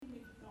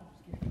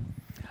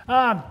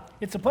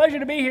It's a pleasure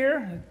to be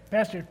here.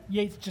 Pastor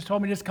Yates just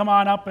told me just come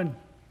on up and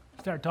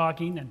start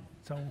talking, and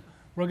so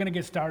we're going to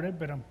get started,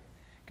 but I'm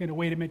going to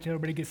wait a minute till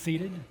everybody gets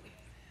seated.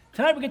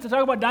 Tonight we get to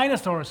talk about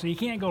dinosaurs, so you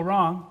can't go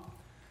wrong.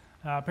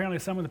 Apparently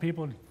some of the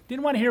people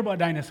didn't want to hear about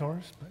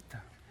dinosaurs, but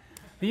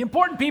the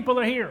important people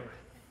are here.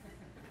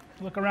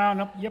 Look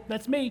around, yep,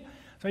 that's me.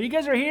 So you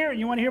guys are here, and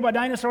you want to hear about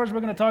dinosaurs,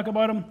 we're going to talk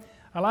about them.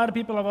 A lot of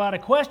people have a lot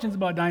of questions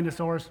about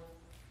dinosaurs.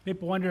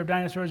 People wonder if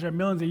dinosaurs are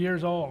millions of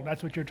years old.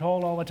 That's what you're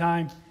told all the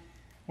time.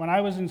 When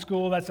I was in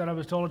school, that's what I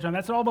was told all the time.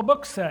 That's what all the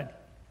books said.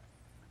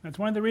 That's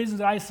one of the reasons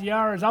that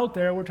ICR is out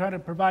there. We're trying to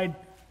provide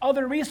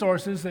other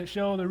resources that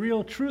show the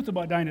real truth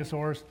about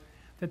dinosaurs,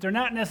 that they're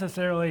not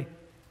necessarily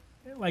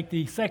like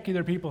the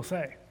secular people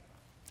say.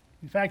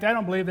 In fact, I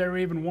don't believe they were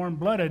even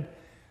warm-blooded,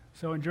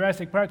 so in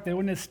Jurassic Park, they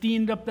wouldn't have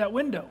steamed up that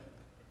window.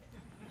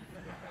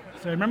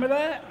 So remember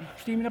that?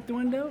 Steaming up the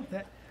window?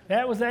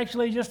 That was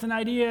actually just an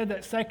idea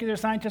that secular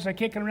scientists are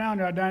kicking around.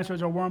 How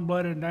dinosaurs are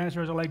warm-blooded and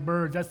dinosaurs are like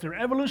birds. That's their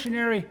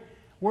evolutionary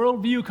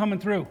worldview coming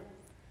through.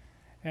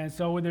 And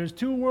so there's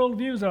two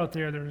worldviews out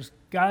there. There's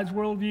God's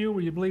worldview,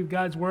 where you believe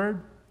God's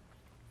word,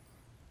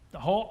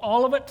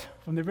 all of it,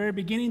 from the very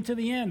beginning to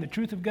the end, the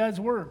truth of God's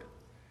word.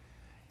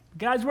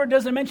 God's word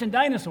doesn't mention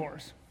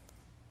dinosaurs,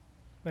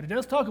 but it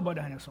does talk about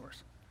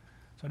dinosaurs.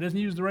 So it doesn't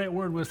use the right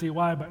word. We'll see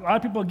why. But a lot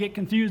of people get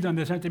confused on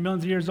this. Aren't they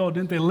millions of years old?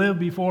 Didn't they live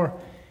before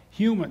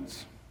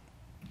humans?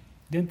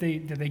 Did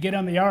they get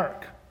on the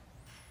ark?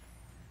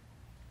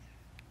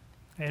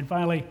 And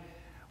finally,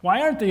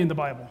 why aren't they in the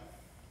Bible?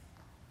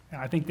 And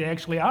I think they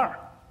actually are.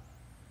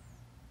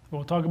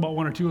 We'll talk about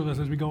one or two of those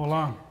as we go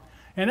along.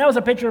 And that was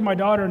a picture of my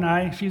daughter and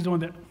I. She's the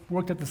one that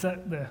worked at the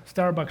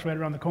Starbucks right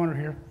around the corner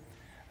here,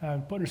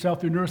 putting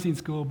herself through nursing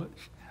school. But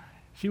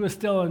she was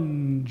still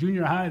in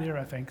junior high there,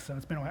 I think, so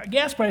it's been a while.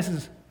 Gas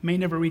prices may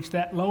never reach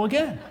that low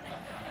again.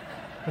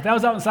 But that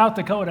was out in South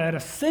Dakota at a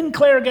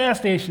Sinclair gas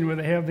station where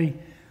they have the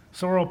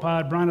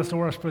sauropod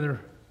brontosaurus for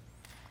their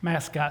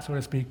mascot, so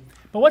to speak.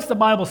 But what's the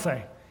Bible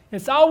say?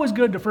 It's always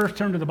good to first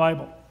turn to the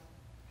Bible.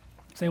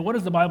 Say, what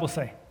does the Bible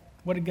say?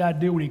 What did God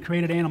do when he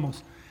created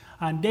animals?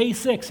 On day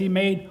 6, he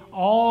made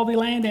all the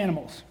land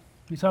animals.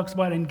 He talks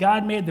about, and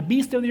God made the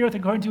beast of the earth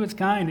according to its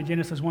kind in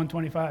Genesis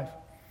 1:25.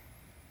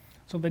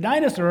 So the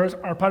dinosaurs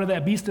are part of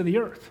that beast of the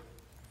earth.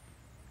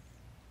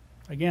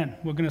 Again,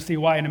 we're going to see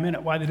why in a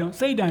minute, why they don't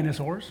say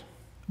dinosaurs.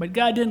 But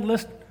God didn't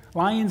list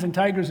lions and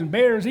tigers and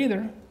bears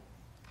either.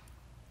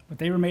 But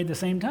they were made at the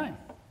same time.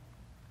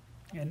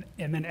 And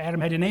then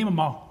Adam had to name them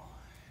all.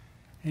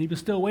 And he was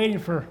still waiting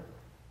for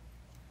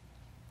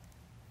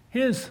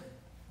his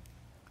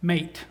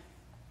mate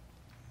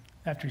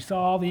after he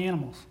saw all the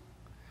animals.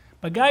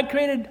 But God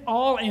created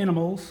all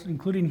animals,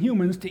 including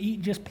humans, to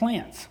eat just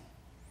plants.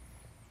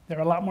 There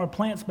were a lot more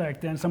plants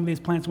back then. Some of these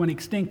plants went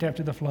extinct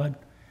after the flood.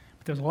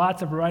 But there's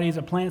lots of varieties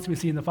of plants we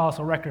see in the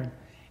fossil record.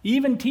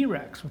 Even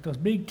T-Rex, with those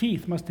big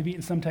teeth, must have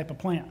eaten some type of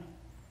plant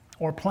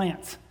or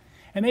plants.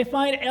 And they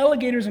find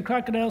alligators and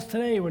crocodiles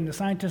today when the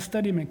scientists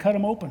study them and cut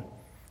them open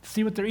to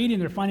see what they're eating.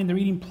 They're finding they're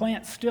eating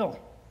plants still.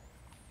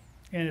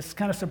 And it's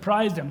kind of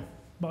surprised them.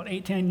 About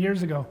 8-10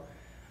 years ago,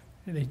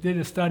 they did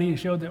a study and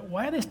showed that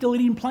why are they still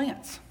eating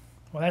plants?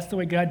 Well, that's the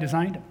way God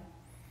designed them.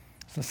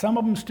 So some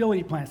of them still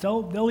eat plants.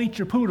 They'll eat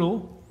your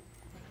poodle,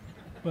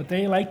 but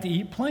they like to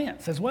eat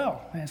plants as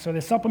well. And so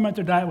they supplement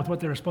their diet with what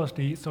they were supposed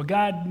to eat. So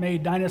God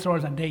made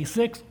dinosaurs on day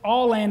 6,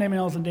 all land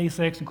animals on day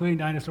 6, including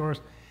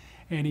dinosaurs,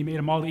 and he made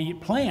them all to eat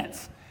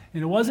plants.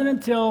 And it wasn't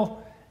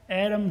until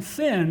Adam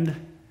sinned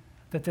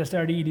that they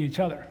started eating each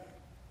other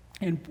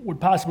and would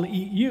possibly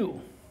eat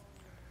you.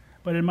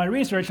 But in my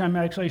research, I'm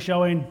actually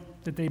showing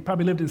that they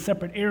probably lived in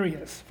separate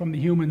areas from the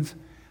humans,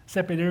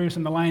 separate areas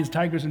from the lions,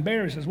 tigers, and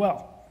bears as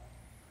well.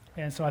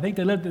 And so I think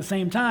they lived at the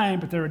same time,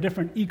 but there are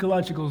different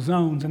ecological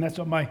zones, and that's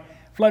what my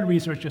flood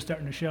research is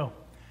starting to show.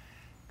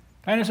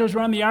 Dinosaurs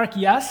were on the ark,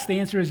 yes. The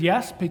answer is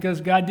yes,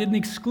 because God didn't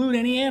exclude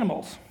any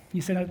animals.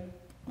 He said,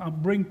 I'll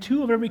bring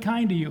 2 of every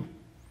kind to you.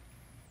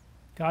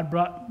 God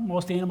brought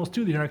most animals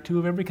to the ark, 2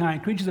 of every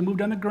kind. Creatures that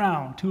moved on the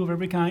ground, 2 of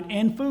every kind,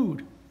 and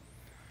food.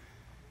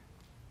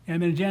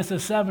 And then in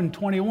Genesis 7,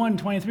 21,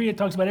 23, it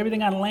talks about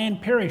everything on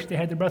land perished. They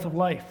had the breath of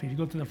life, if you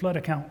go to the flood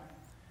account.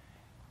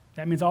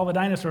 That means all the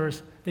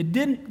dinosaurs that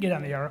didn't get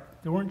on the ark,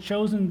 they weren't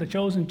chosen, the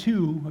chosen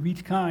 2 of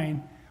each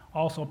kind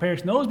also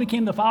perished. And those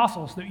became the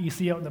fossils that you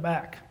see out in the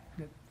back.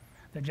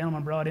 That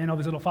gentleman brought in all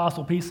these little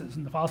fossil pieces.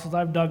 And the fossils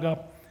I've dug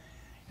up,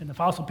 and the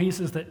fossil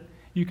pieces that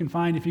you can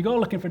find if you go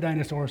looking for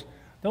dinosaurs,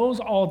 those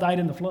all died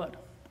in the flood,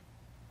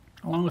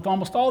 along with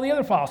almost all the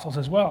other fossils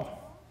as well.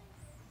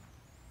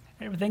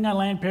 Everything on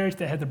land perished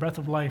that had the breath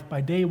of life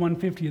by day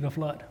 150 of the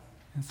flood.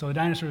 And so the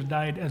dinosaurs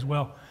died as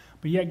well.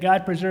 But yet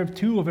God preserved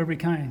 2 of every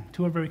kind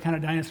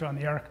of dinosaur on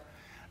the ark.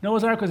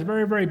 Noah's Ark was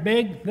very, very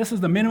big. This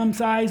is the minimum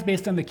size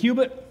based on the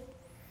cubit.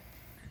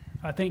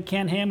 I think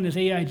Ken Ham and his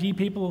AIG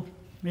people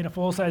made a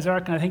full-size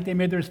ark, and I think they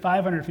made theirs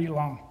 500 feet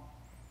long.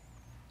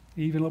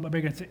 Even a little bit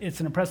bigger. It's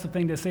an impressive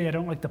thing to say. I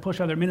don't like to push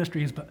other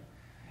ministries, but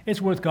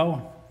it's worth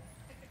going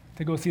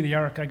to go see the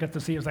ark. I got to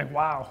see it. It was like,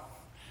 wow.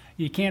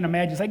 You can't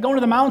imagine. It's like going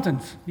to the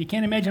mountains. You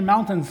can't imagine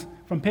mountains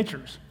from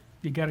pictures.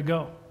 You got to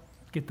go.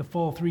 Get the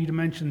full 3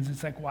 dimensions.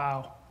 It's like,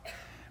 wow.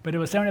 But it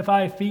was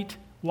 75 feet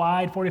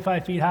wide,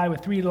 45 feet high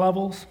with 3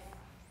 levels.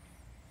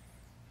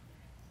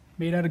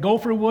 Made out of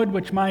gopher wood,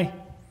 which my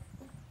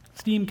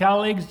esteemed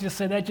colleagues just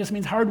said that just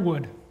means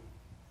hardwood.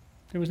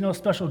 There was no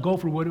special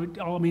gopher wood.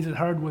 All it means is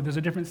hardwood. There's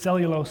a different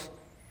cellulose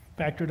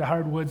factor to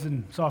hardwoods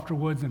and softer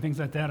woods and things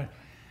like that. I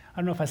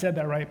don't know if I said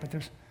that right, but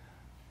if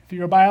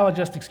you're a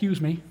biologist, excuse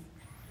me.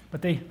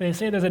 But they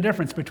say there's a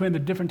difference between the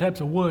different types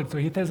of wood. So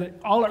he says that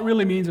all it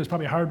really means is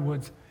probably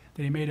hardwoods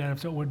that he made out of,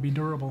 so it would be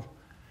durable.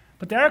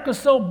 But the ark was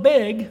so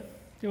big,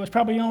 it was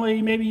probably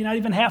only maybe not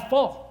even half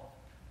full.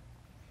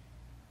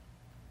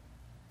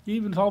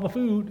 Even with all the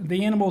food,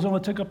 the animals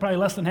only took up probably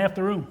less than half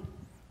the room.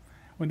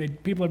 When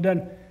people have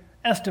done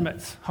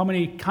estimates, how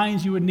many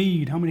kinds you would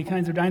need, how many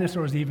kinds of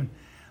dinosaurs even,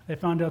 they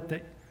found out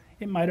that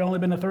it might have only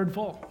been a third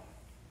full.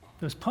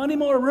 There's plenty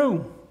more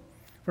room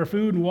for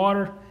food and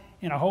water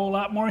and a whole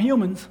lot more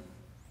humans.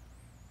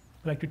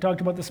 Like we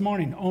talked about this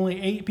morning,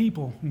 only 8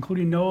 people,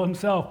 including Noah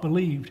himself,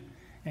 believed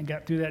and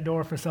got through that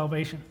door for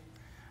salvation.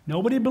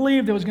 Nobody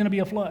believed there was going to be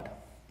a flood,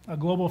 a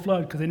global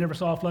flood, because they never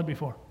saw a flood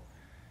before.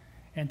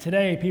 And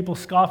today, people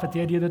scoff at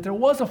the idea that there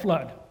was a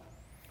flood.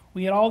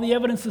 We had all the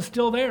evidence is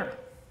still there.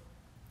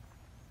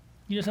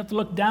 You just have to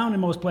look down in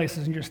most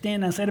places, and you're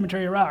standing on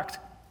sedimentary rocks.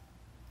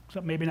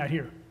 Except maybe not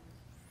here.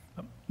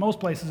 But most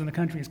places in the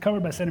country is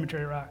covered by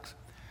sedimentary rocks.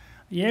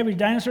 The average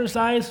dinosaur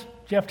size,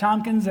 Jeff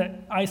Tompkins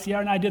at ICR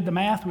and I did the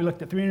math. We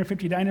looked at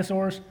 350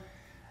 dinosaurs,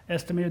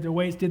 estimated their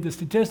weights, did the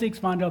statistics,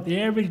 found out the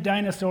average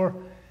dinosaur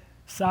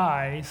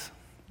size,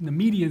 the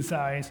median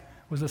size,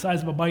 was the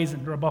size of a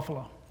bison or a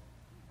buffalo.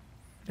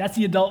 That's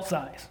the adult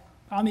size.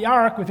 On the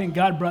ark, we think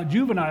God brought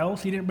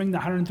juveniles. He didn't bring the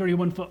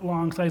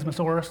 131-foot-long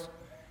Seismosaurus,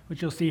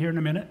 which you'll see here in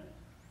a minute,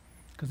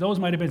 because those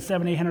might have been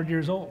 700, 800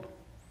 years old.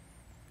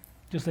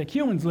 Just like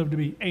humans live to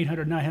be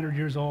 800, 900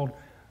 years old,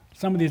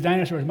 some of these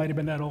dinosaurs might have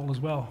been that old as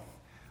well.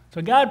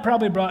 So God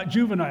probably brought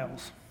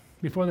juveniles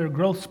before their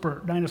growth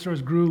spurt.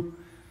 Dinosaurs grew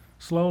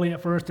slowly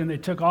at first, and they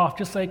took off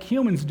just like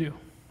humans do.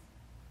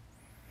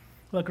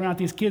 Look around at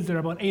these kids that are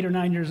about 8 or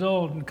 9 years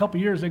old. In a couple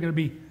years, they're going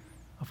to be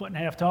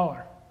 1.5 feet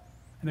taller,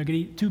 and they're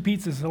going to eat 2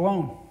 pizzas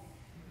alone.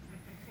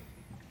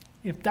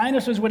 If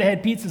dinosaurs would have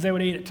had pizzas, they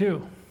would have ate it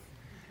too.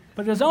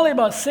 But there's only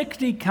about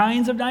 60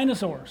 kinds of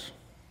dinosaurs.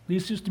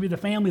 These used to be the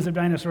families of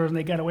dinosaurs, and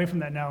they got away from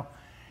that now.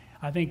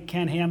 I think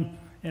Ken Ham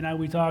and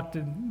we talked,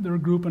 and their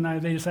group and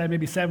they decided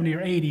maybe 70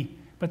 or 80,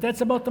 but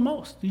that's about the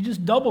most. You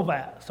just double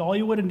that. So all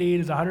you would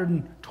need is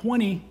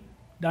 120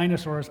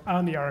 dinosaurs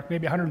on the ark,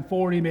 maybe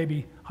 140,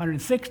 maybe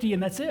 160,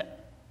 and that's it.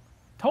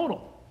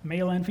 Total,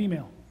 male and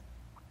female.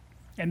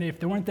 And if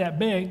they weren't that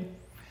big,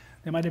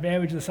 they might have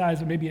averaged the size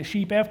of maybe a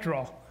sheep after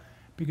all,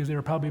 because they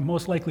were probably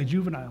most likely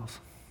juveniles.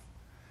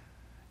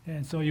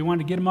 And so you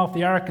wanted to get them off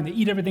the ark, and they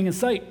eat everything in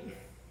sight,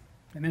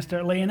 and then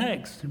start laying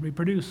eggs and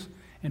reproduce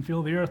and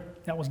fill the earth.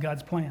 That was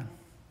God's plan.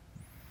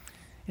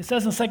 It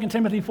says in 2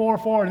 Timothy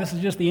 4:4, and this is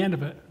just the end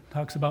of it,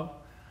 talks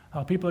about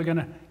how people are going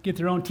to get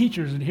their own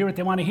teachers and hear what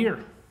they want to hear.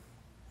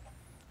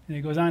 And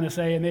it goes on to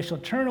say, and they shall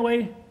turn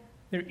away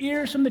their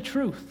ears from the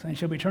truth and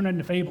shall be turned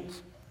into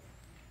fables.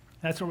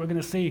 That's what we're going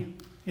to see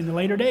in the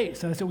later days.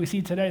 So that's what we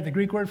see today. The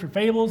Greek word for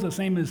fables, the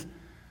same as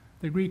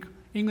the Greek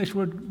English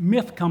word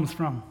myth comes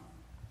from.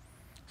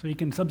 So you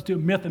can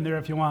substitute myth in there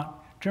if you want.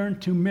 Turn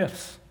to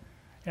myths.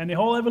 And the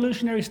whole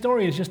evolutionary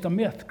story is just a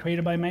myth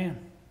created by man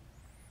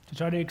to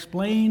try to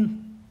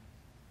explain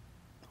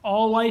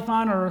all life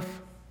on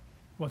earth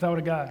without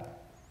a God.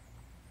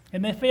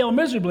 And they fail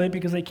miserably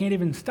because they can't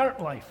even start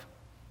life,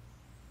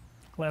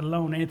 let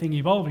alone anything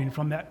evolving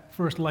from that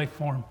first life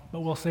form.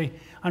 But we'll see.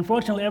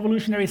 Unfortunately,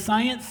 evolutionary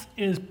science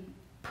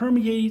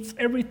permeates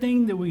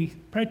everything that we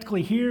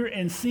practically hear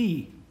and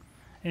see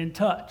and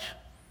touch.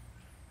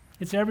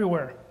 It's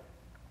everywhere.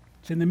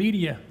 It's in the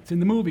media. It's in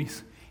the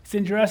movies. It's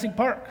in Jurassic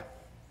Park.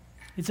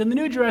 It's in the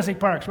new Jurassic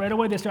Parks. Right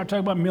away, they start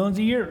talking about millions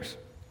of years.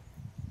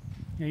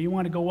 You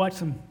want to go watch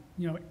some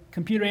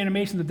computer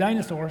animations of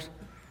dinosaurs.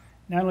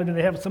 Not only do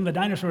they have some of the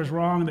dinosaurs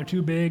wrong, they're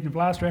too big, the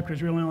velociraptor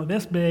is really only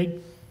this big.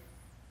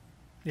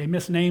 They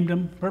misnamed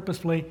them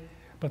purposefully,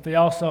 but they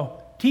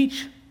also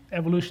teach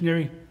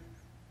evolutionary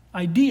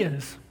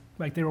ideas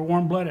like they were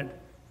warm-blooded.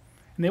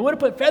 And they would have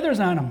put feathers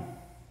on them,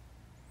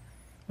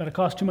 but it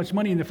cost too much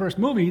money in the first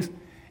movies,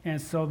 and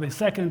so the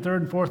second, and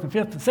third, and fourth, and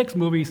fifth, and sixth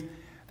movies,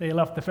 they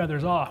left the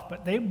feathers off.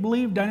 But they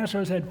believed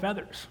dinosaurs had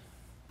feathers.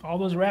 All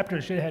those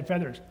raptors should have had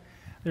feathers.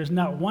 There's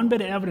not one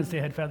bit of evidence they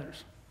had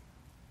feathers.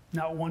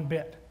 Not one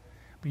bit.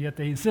 But yet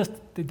they insist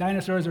the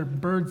dinosaurs or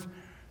birds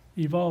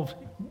evolved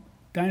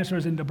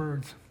dinosaurs into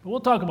birds. But we'll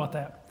talk about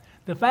that.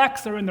 The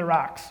facts are in the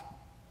rocks.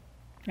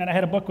 And I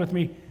had a book with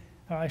me.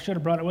 I should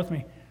have brought it with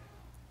me.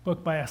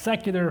 Book by a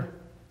secular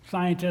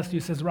scientist who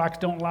says rocks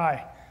don't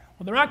lie.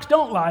 Well, the rocks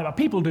don't lie, but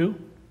people do.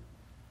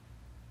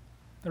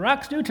 The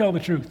rocks do tell the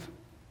truth.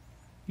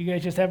 You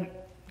guys just haven't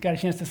got a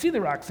chance to see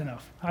the rocks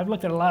enough. I've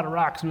looked at a lot of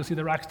rocks, and you'll see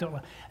the rocks don't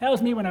lie. That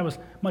was me when I was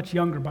much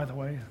younger, by the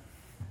way.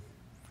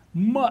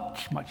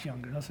 Much, much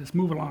younger. Let's just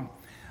move along.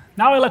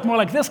 Now I look more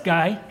like this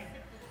guy.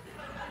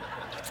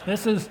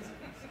 This is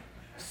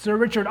Sir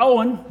Richard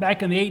Owen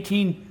back in the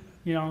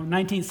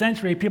 19th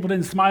century. People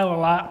didn't smile a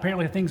lot.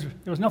 Apparently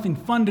there was nothing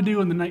fun to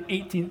do in the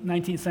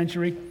 19th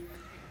century.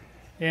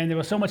 And there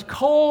was so much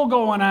coal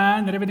going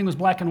on that everything was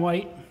black and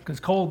white, because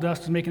coal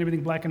dust was making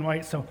everything black and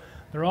white. So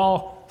they're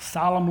all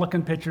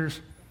solemn-looking pictures,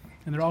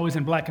 and they're always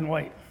in black and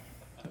white.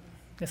 But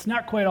that's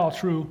not quite all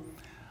true.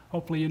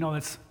 Hopefully you know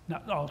that's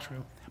not all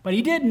true. But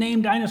he did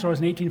name dinosaurs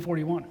in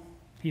 1841.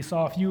 He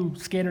saw a few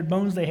scattered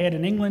bones they had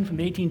in England from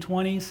the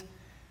 1820s,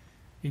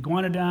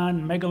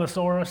 Iguanodon,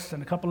 Megalosaurus,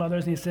 and a couple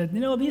others, and he said,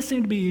 these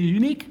seem to be a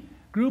unique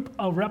group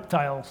of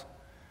reptiles.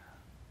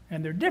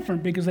 And they're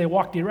different because they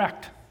walked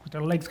erect, with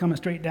their legs coming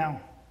straight down.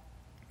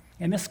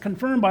 And this is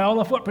confirmed by all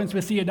the footprints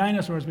we see of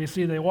dinosaurs. We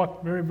see they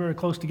walk very, very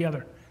close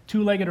together.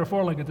 Two-legged or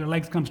four-legged, their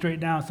legs come straight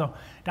down. So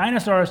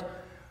dinosaurs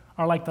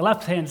are like the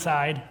left-hand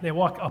side. They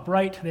walk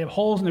upright. They have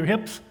holes in their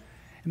hips,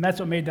 and that's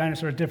what made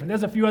dinosaurs different.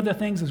 There's a few other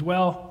things as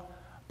well,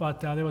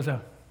 but there was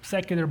a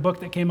secular book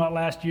that came out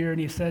last year,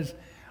 and he says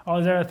all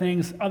these other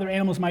things other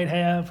animals might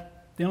have.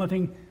 The only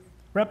thing,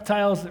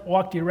 reptiles that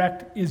walked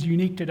erect is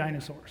unique to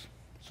dinosaurs.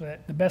 So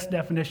that the best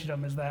definition of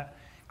them is that.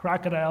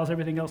 Crocodiles,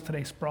 everything else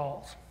today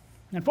sprawls.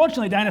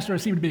 Unfortunately,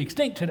 dinosaurs seem to be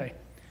extinct today,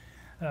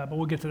 but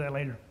we'll get to that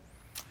later.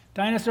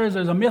 Dinosaurs,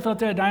 there's a myth out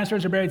there,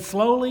 dinosaurs are buried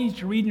slowly.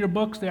 You read in your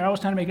books, they're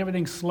always trying to make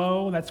everything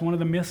slow. That's one of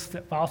the myths,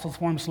 that fossils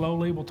form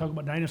slowly. We'll talk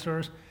about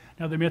dinosaurs.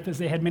 Another myth is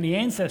they had many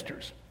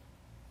ancestors.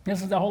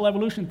 This is the whole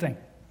evolution thing.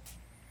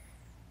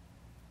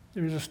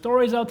 There's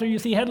stories out there, you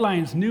see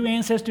headlines, new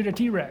ancestor to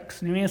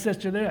T-Rex, new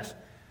ancestor to this.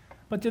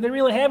 But do they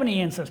really have any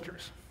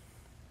ancestors?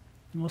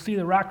 And we'll see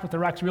what the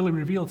rocks really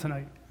reveal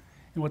tonight,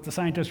 and what the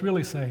scientists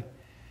really say.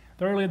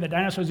 Thirdly, the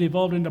dinosaurs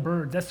evolved into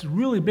birds. That's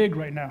really big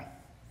right now.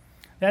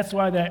 That's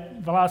why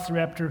that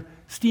velociraptor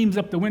steams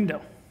up the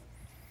window.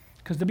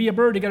 Because to be a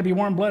bird, you got to be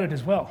warm-blooded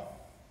as well.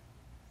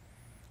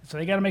 So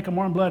they got to make them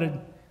warm-blooded,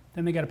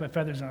 then they got to put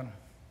feathers on them.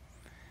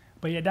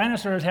 But yet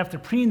dinosaurs have to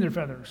preen their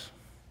feathers,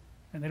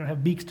 and they don't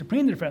have beaks to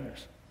preen their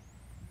feathers.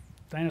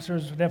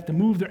 Dinosaurs would have to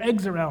move their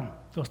eggs around.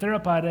 Those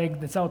theropod egg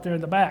that's out there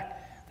in the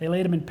back, they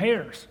laid them in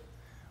pairs.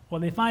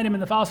 Well, they find them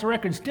in the fossil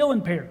record still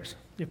in pairs.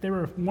 If they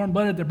were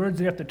warm-blooded, the birds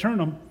would have to turn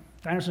them.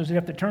 Dinosaurs would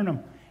have to turn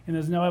them, and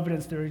there's no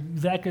evidence they're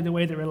exactly the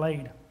way they were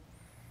laid.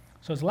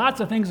 So there's lots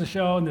of things to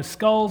show, and the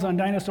skulls on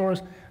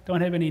dinosaurs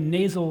don't have any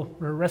nasal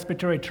or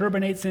respiratory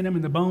turbinates in them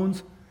in the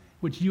bones,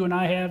 which you and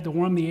I have to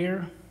warm the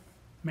air.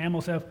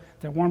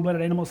 The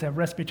warm-blooded animals have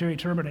respiratory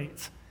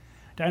turbinates.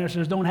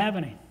 Dinosaurs don't have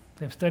any.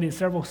 They've studied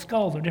several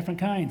skulls of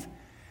different kinds.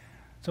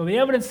 So the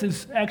evidence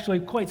is actually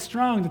quite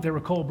strong that they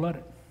were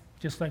cold-blooded,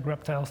 just like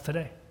reptiles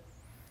today.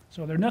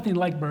 So they're nothing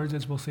like birds,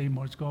 as we'll see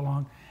more as go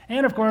along.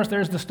 And of course,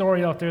 there's the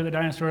story out there that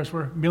dinosaurs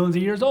were millions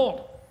of years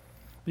old.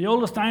 The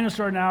oldest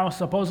dinosaur now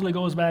supposedly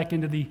goes back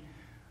into the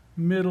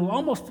middle,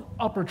 almost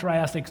upper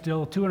Triassic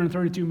still,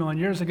 232 million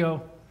years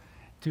ago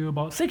to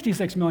about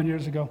 66 million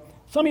years ago.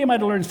 Some of you might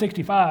have learned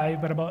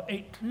 65, but about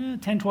 10,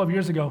 12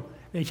 years ago,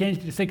 they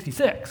changed it to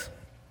 66.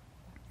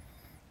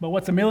 But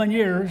what's a million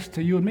years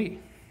to you and me?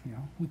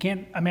 We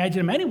can't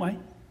imagine them anyway.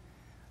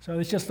 So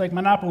it's just like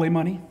Monopoly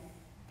money.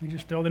 We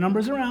just throw the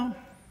numbers around.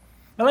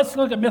 Now let's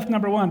look at myth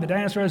number one. The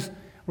dinosaurs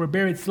were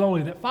buried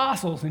slowly, that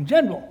fossils in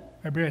general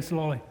are buried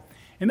slowly.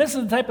 And this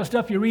is the type of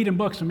stuff you read in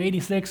books from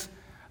 86.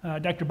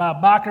 Dr.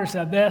 Bob Bacher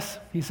said this.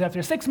 He said,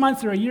 after 6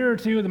 months or a year or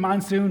two of the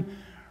monsoon,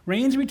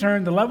 rains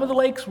return, the level of the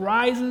lakes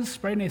rises,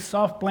 spreading a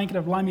soft blanket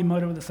of limy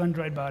mud over the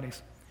sun-dried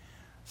bodies.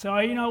 So,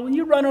 when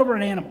you run over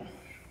an animal,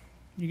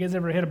 you guys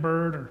ever hit a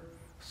bird or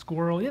a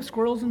squirrel? You have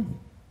squirrels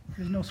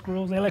there's no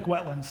squirrels. They like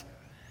wetlands.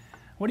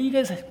 What do you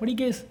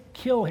guys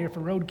kill here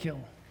for roadkill?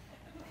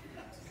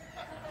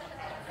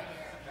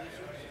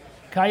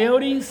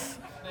 Coyotes?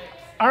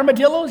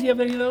 Armadillos? You have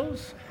any of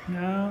those?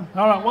 No?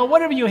 All right, well,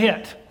 whatever you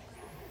hit.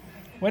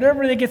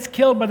 Whatever that gets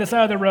killed by the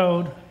side of the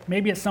road,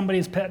 maybe it's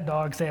somebody's pet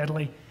dog,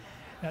 sadly,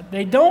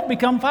 they don't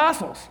become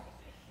fossils.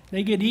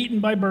 They get eaten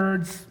by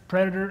birds,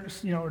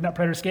 predators, not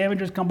predators,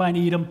 scavengers come by and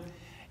eat them.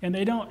 And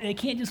they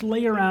can't just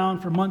lay around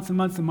for months and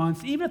months and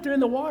months. Even if they're in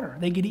the water,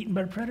 they get eaten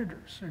by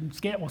predators, or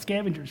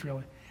scavengers,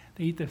 really.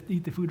 They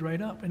eat the food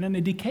right up, and then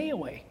they decay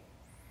away.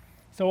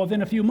 So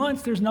within a few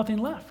months, there's nothing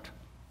left.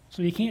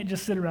 So you can't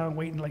just sit around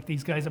waiting like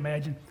these guys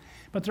imagine.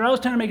 But they're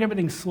always trying to make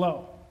everything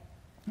slow.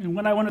 And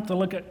when I wanted to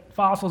look at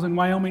fossils in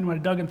Wyoming, when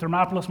I dug in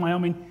Thermopolis,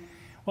 Wyoming,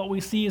 what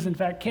we see is, in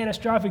fact,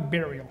 catastrophic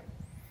burial,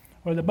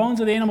 where the bones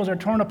of the animals are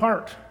torn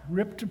apart,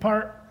 ripped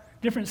apart,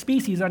 different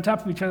species on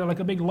top of each other like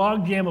a big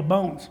log jam of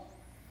bones.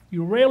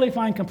 You rarely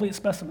find complete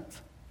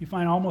specimens. You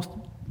find almost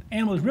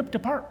animals ripped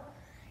apart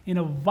in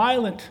a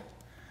violent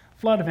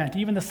flood event.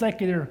 Even the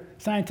secular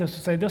scientists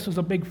will say this was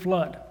a big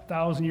flood,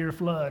 1,000-year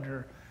flood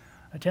or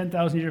a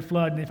 10,000-year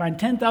flood. And they find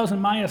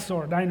 10,000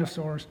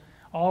 dinosaurs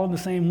all in the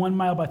same 1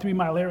 mile by 3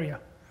 mile area,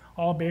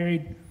 all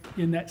buried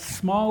in that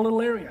small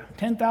little area,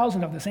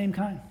 10,000 of the same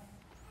kind.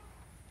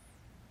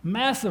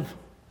 Massive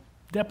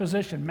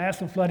deposition,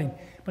 massive flooding,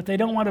 but they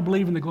don't want to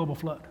believe in the global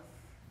flood.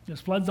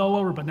 There's floods all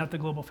over, but not the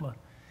global flood.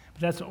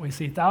 But that's what we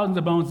see, thousands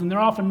of bones, and they're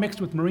often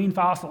mixed with marine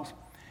fossils.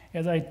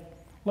 As I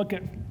look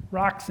at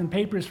rocks and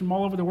papers from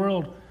all over the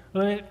world,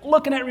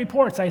 looking at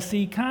reports, I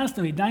see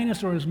constantly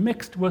dinosaurs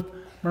mixed with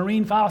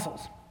marine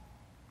fossils.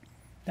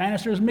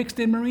 Dinosaurs mixed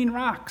in marine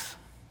rocks.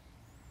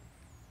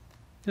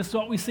 This is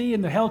what we see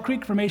in the Hell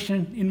Creek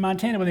Formation in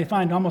Montana, where they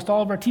find almost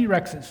all of our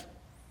T-Rexes.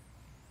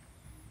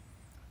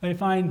 They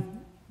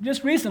find,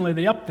 just recently,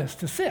 they upped this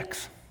to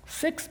 6.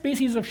 6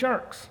 species of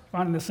sharks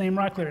found in the same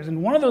rock layers.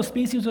 And one of those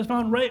species was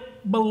found right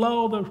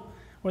below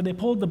where they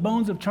pulled the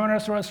bones of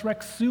Tyrannosaurus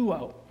rex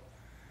suo,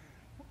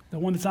 the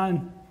one that's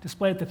on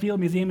display at the Field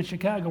Museum in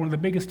Chicago, one of the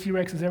biggest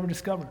T-Rexes ever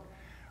discovered.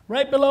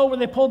 Right below where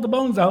they pulled the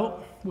bones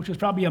out, which was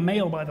probably a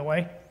male, by the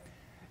way,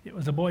 it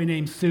was a boy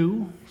named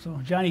Sue, so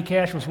Johnny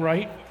Cash was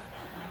right.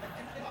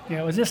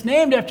 It was just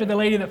named after the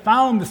lady that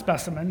found the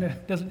specimen.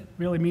 It doesn't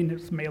really mean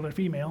it's male or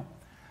female,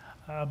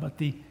 but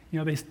they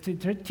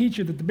teach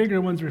you that the bigger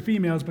ones are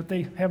females, but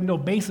they have no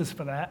basis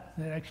for that.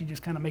 They actually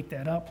just kind of make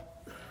that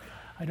up.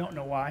 I don't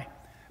know why.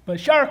 But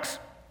sharks,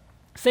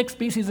 6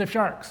 species of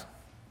sharks.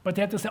 But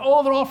they have to say,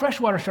 oh, they're all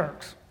freshwater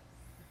sharks.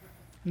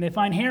 And they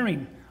find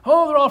herring.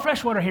 Oh, they're all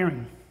freshwater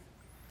herring.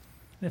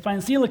 They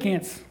find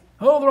coelacanths.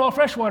 Oh, they're all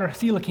freshwater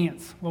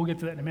coelacanths. We'll get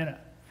to that in a minute.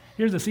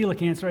 Here's the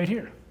coelacanths right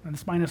here, and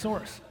the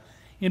Spinosaurus.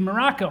 In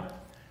Morocco,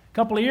 a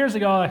couple of years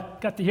ago, I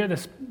got to hear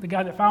the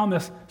guy that found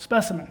this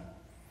specimen.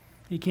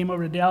 He came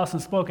over to Dallas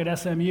and spoke at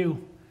SMU,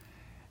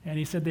 and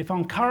he said they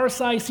found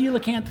car-sized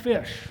coelacanth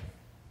fish.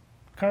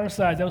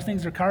 Car-sized, those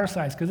things are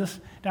car-sized, because this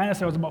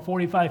dinosaur was about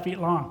 45 feet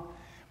long.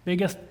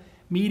 Biggest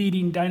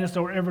meat-eating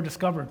dinosaur ever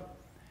discovered.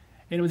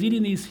 And it was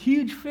eating these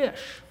huge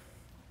fish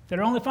that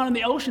are only found in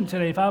the ocean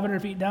today,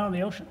 500 feet down in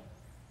the ocean.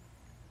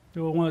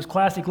 They were one of those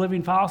classic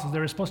living fossils. They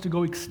were supposed to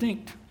go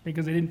extinct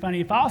because they didn't find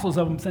any fossils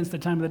of them since the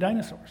time of the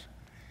dinosaurs.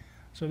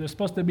 So they're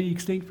supposed to be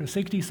extinct for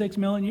 66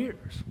 million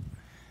years.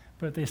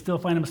 But they still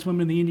find them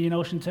swimming in the Indian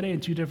Ocean today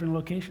in 2 different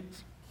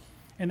locations.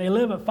 And they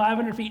live at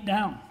 500 feet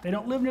down. They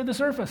don't live near the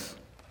surface.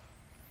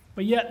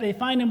 But yet they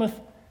find them with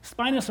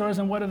Spinosaurs,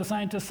 and what do the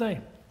scientists say?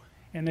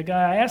 And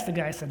I asked the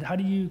guy, I said, how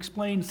do you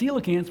explain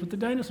coelacanths with the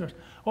dinosaurs?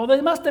 Well,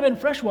 they must have been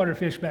freshwater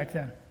fish back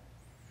then.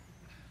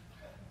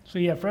 So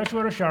you have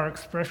freshwater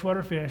sharks,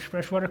 freshwater fish,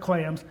 freshwater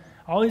clams.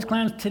 All these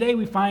clams, today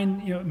we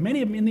find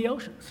many of them in the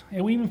oceans.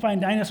 And we even find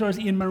dinosaurs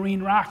in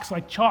marine rocks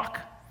like chalk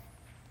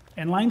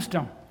and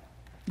limestone.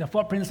 The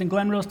footprints in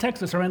Glen Rose,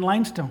 Texas are in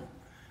limestone.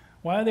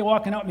 Why are they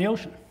walking out in the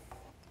ocean?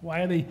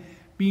 Why are they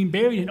being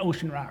buried in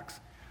ocean rocks?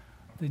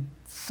 The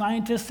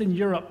scientists in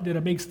Europe did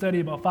a big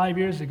study about 5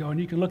 years ago, and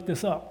you can look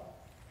this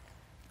up,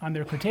 on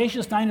their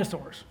Cretaceous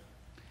dinosaurs.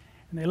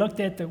 And they looked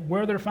at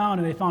where they're found,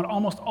 and they found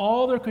almost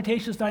all their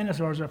Cretaceous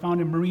dinosaurs are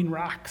found in marine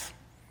rocks.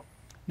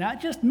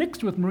 Not just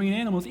mixed with marine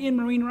animals, in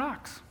marine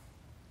rocks.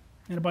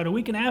 And about a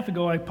week and a half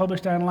ago, I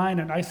published online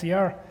at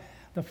ICR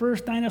the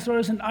first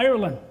dinosaurs in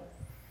Ireland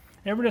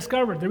ever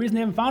discovered. The reason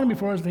they haven't found them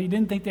before is they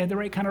didn't think they had the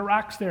right kind of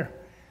rocks there.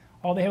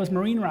 All they had was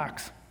marine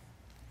rocks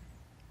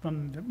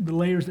from the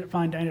layers that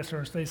find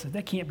dinosaurs. They said,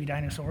 that can't be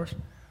dinosaurs.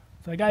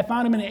 So a guy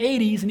found them in the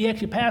 80s, and he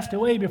actually passed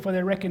away before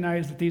they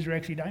recognized that these were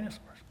actually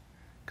dinosaurs,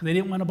 because they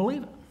didn't want to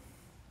believe it.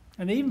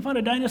 And they even found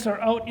a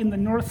dinosaur out in the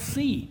North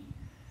Sea,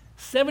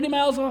 70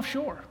 miles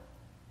offshore.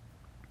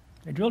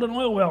 They drilled an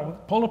oil well,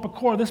 pulled up a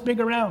core this big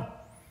around,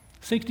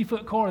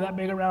 60-foot core that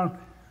big around,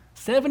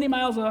 70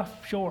 miles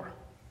offshore,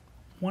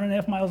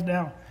 1.5 miles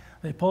down.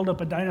 They pulled up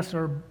a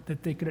dinosaur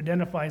that they could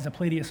identify as a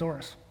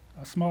Plateosaurus,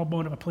 a small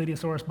bone of a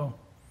Plateosaurus bone.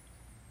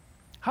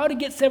 How to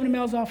get 70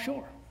 miles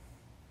offshore?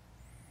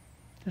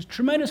 There's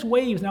tremendous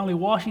waves not only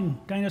washing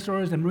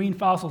dinosaurs and marine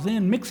fossils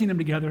in, mixing them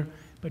together,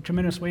 but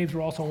tremendous waves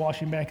are also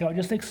washing back out,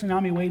 just like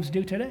tsunami waves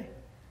do today.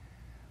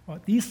 Well,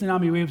 these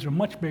tsunami waves are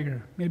much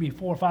bigger, maybe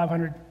 400 or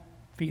 500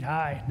 feet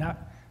high, not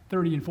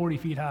 30 and 40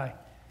 feet high.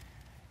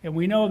 And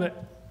we know that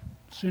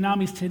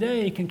tsunamis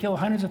today can kill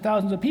hundreds of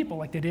thousands of people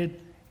like they did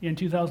in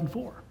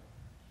 2004.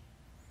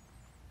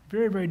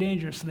 Very, very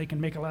dangerous, so they can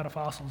make a lot of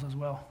fossils as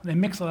well. They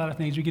mix a lot of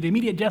things. You get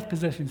immediate death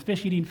positions,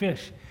 fish eating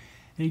fish.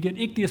 And you get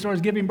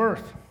ichthyosaurs giving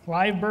birth,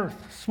 live birth,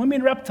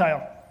 swimming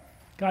reptile.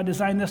 God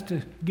designed this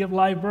to give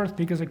live birth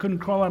because it couldn't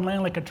crawl on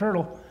land like a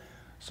turtle.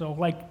 So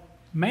like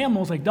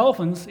mammals, like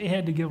dolphins, it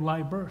had to give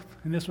live birth.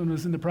 And this one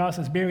was in the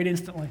process, buried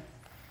instantly.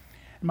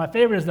 And my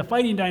favorite is the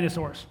fighting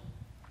dinosaurs.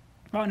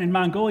 Found in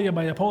Mongolia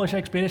by a Polish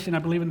expedition, I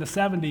believe in the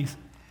 70s.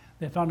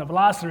 They found a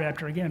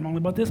velociraptor, again, only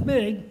about this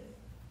big,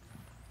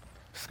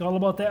 skull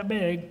about that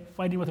big,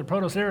 fighting with a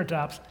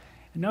protoceratops.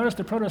 And notice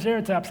the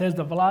protoceratops has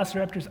the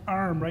velociraptor's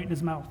arm right in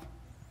his mouth.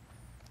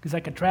 He's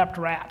like a trapped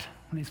rat.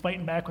 When he's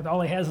fighting back, with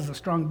all he has is a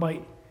strong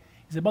bite.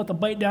 He's about to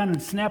bite down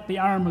and snap the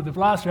arm of the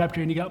velociraptor,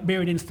 and he got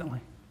buried instantly.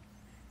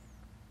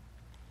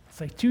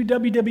 It's like 2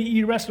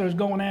 WWE wrestlers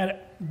going at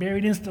it,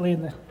 buried instantly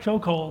in the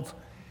chokeholds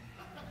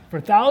for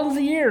thousands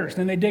of years.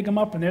 Then they dig them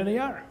up, and there they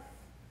are.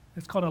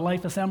 It's called a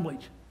life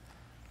assemblage.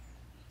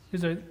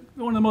 These are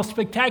one of the most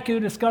spectacular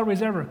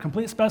discoveries ever,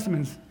 complete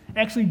specimens,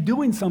 actually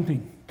doing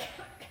something.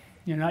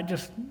 Not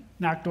just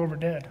knocked over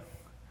dead.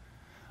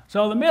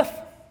 So the myth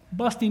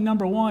busting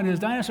number one is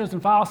dinosaurs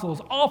and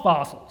fossils, all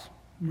fossils,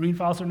 marine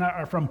fossils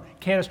are from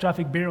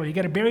catastrophic burial. You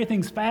got to bury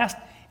things fast,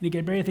 and you got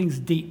to bury things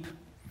deep.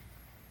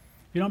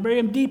 If you don't bury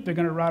them deep, they're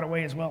going to rot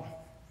away as well.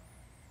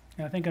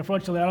 And I think,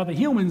 unfortunately, out of the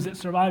humans that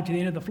survived to the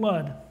end of the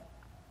flood,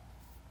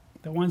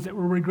 the ones that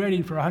were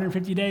regretting for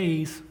 150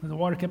 days, as the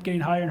water kept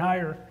getting higher and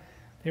higher,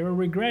 they were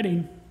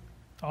regretting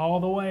all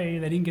the way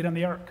they didn't get on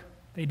the ark.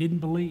 They didn't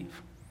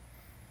believe.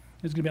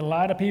 There's going to be a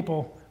lot of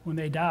people when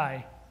they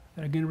die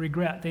that are going to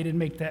regret they didn't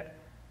make that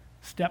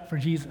step for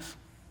Jesus.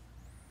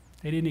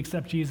 They didn't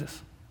accept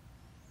Jesus.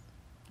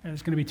 And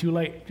it's going to be too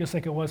late, just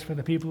like it was for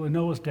the people in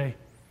Noah's day.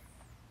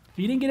 If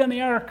you didn't get on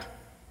the ark,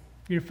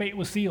 your fate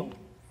was sealed.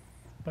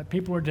 But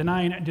people were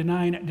denying it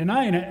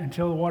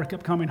until the water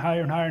kept coming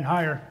higher and higher and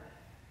higher,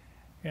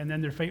 and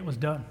then their fate was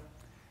done.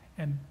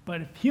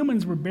 But if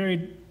humans were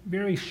buried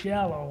very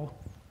shallow,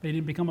 they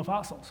didn't become a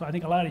fossil. So I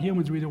think a lot of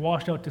humans were either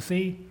washed out to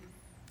sea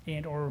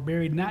or were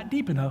buried not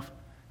deep enough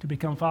to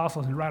become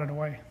fossils and rotted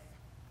away.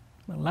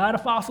 But a lot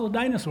of fossil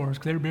dinosaurs,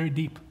 because they were buried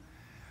deep.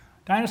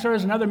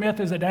 Dinosaurs, another myth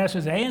is that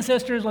dinosaurs are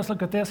ancestors. Let's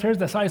look at this. Here's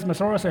the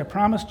Seismosaurus I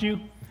promised you.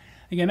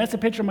 Again, that's a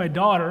picture of my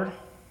daughter,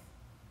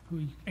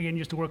 who, again,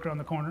 used to work around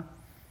the corner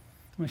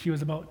when she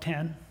was about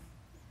 10.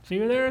 See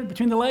her there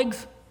between the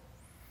legs?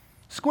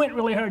 Squint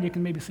really hard, you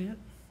can maybe see it.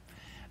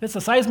 This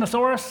is a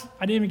Seismosaurus.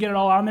 I didn't even get it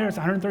all on there. It's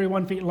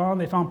 131 feet long.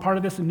 They found part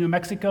of this in New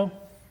Mexico,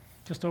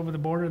 just over the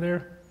border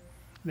there.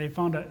 They're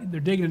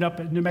digging it up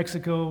at New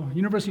Mexico,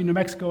 University of New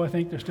Mexico, I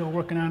think. They're still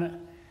working on it.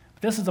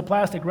 But this is a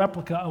plastic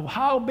replica of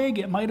how big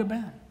it might have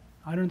been,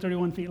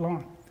 131 feet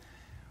long.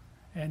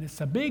 And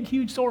it's a big,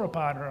 huge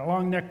sauropod, or a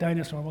long-necked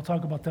dinosaur. We'll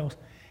talk about those.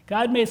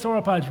 God made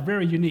sauropods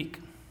very unique,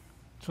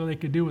 so they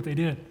could do what they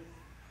did.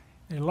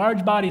 A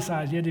large body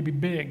size, you had to be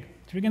big.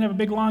 If you're going to have a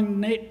big,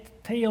 long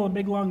tail and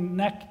big, long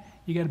neck,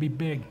 you got to be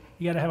big.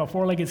 You got to have a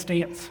four-legged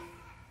stance.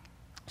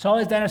 So all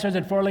these dinosaurs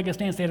had four-legged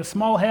stance. They had a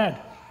small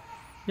head.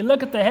 You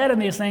look at the head in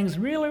these things,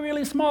 really,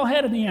 really small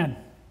head in the end.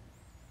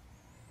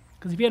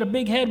 Because if you had a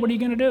big head, what are you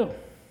going to do?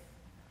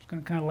 It's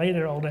going to kind of lay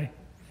there all day.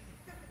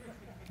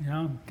 You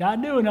know, God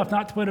knew enough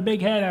not to put a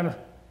big head on a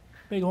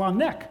big, long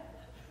neck.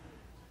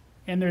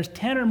 And there's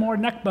 10 or more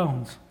neck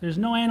bones. There's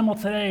no animal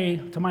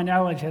today, to my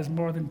knowledge, has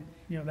more than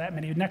that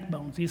many neck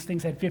bones. These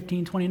things had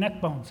 15, 20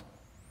 neck bones.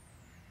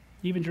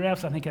 Even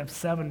giraffes, I think, have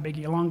 7 big,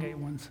 elongate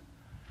ones.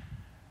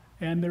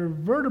 And their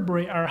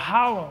vertebrae are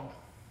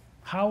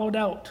hollowed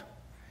out.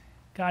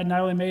 God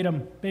not only made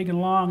them big and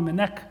long, the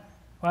neck,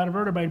 a lot of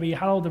vertebrae, but he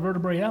hollowed the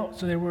vertebrae out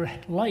so they were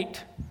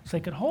light, so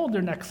they could hold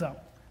their necks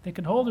up. They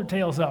could hold their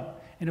tails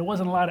up, and it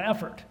wasn't a lot of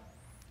effort.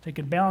 They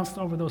could balance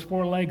over those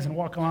 4 legs and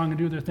walk along and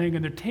do their thing,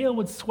 and their tail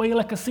would sway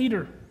like a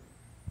cedar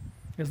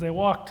as they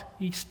walked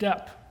each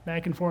step,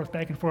 back and forth,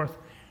 back and forth.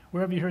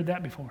 Where have you heard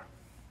that before?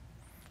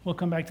 We'll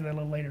come back to that a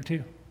little later,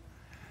 too.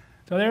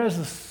 So there's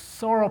the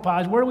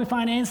sauropods. Where do we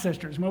find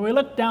ancestors? When we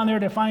look down there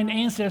to find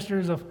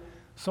ancestors of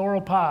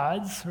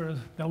sauropods, or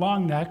the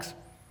long necks,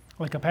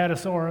 like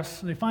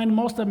Apatosaurus, they find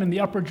most of them in the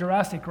upper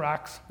Jurassic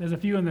rocks. There's a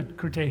few in the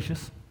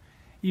Cretaceous,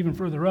 even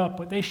further up,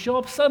 but they show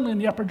up suddenly in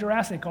the upper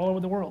Jurassic all over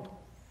the world.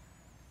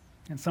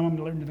 And some of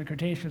them lived in the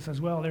Cretaceous as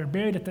well. They're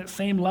buried at that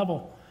same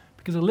level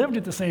because they lived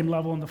at the same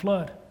level in the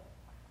flood.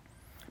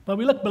 But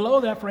we look below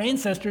that for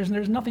ancestors, and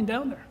there's nothing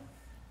down there.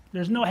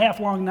 There's no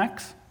half-long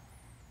necks.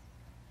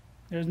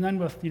 There's none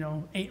with,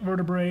 8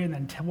 vertebrae and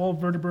then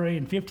 12 vertebrae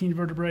and 15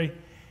 vertebrae.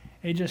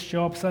 They just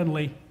show up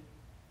suddenly,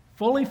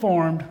 fully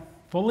formed,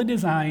 fully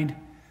designed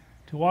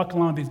to walk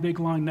along these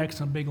big, long necks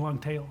and big, long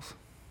tails.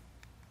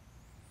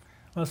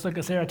 Let's look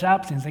at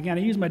ceratopsians. Again,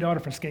 I use my daughter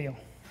for scale.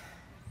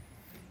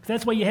 Because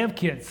that's why you have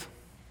kids,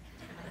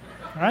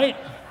 right?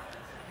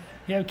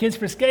 You have kids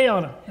for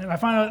scale, and I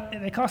find out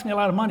they cost me a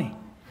lot of money.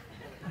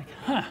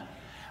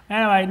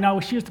 Anyway,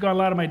 no, she used to go on a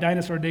lot of my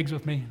dinosaur digs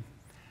with me.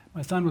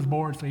 My son was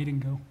bored, so he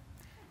didn't go.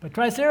 But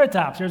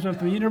Triceratops, there's one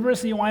from the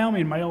University of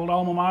Wyoming, my old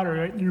alma mater,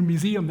 right in your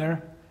museum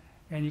there.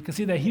 And you can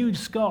see that huge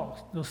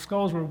skull. Those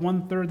skulls were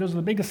 1/3. Those are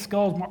the biggest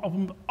skulls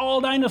of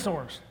all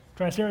dinosaurs.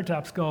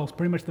 Triceratops skulls,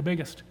 pretty much the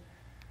biggest.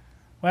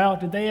 Well,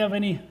 did they have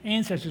any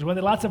ancestors? Well,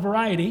 there lots of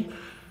variety.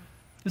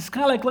 This is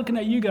kind of like looking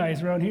at you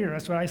guys around here.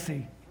 That's what I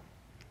see.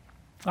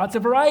 Lots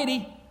of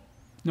variety.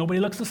 Nobody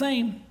looks the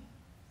same.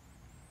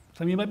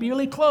 Some of you might be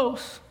really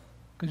close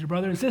because you're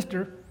brother and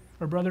sister,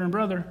 or brother and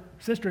brother,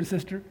 sister and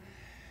sister.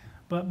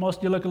 But most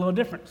of you look a little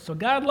different. So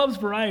God loves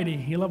variety.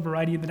 He loved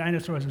variety in the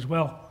dinosaurs as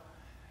well.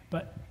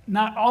 But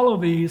not all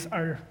of these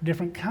are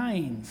different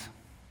kinds.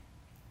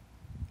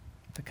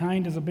 The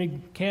kind is a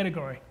big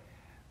category.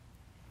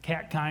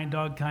 Cat kind,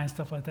 dog kind,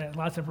 stuff like that.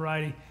 Lots of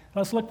variety.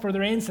 Let's look for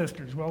their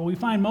ancestors. Well, we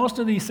find most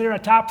of these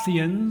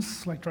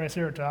ceratopsians, like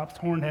Triceratops,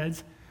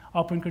 hornheads,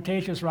 up in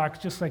Cretaceous rocks,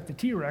 just like the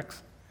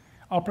T-Rex,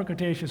 upper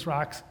Cretaceous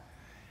rocks.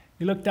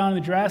 You look down in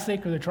the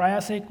Jurassic or the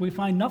Triassic, we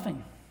find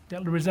nothing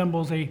that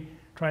resembles a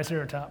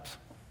Triceratops.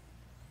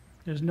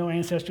 There's no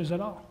ancestors at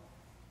all.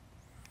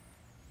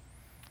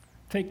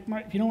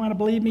 If you don't want to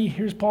believe me,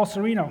 here's Paul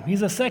Sereno.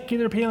 He's a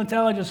secular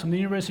paleontologist from the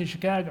University of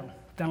Chicago.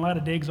 Done a lot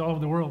of digs all over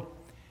the world.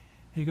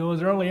 He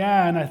goes, early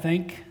on, I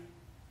think,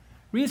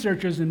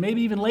 researchers and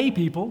maybe even lay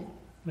people,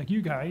 like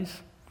you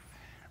guys,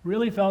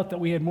 really felt that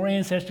we had more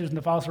ancestors in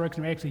the fossil record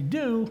than we actually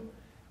do.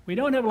 We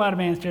don't have a lot of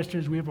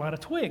ancestors, we have a lot of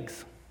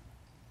twigs.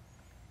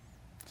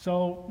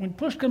 So when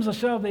push comes to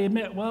shove, they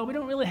admit, well, we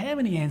don't really have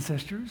any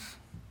ancestors.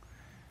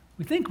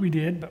 We think we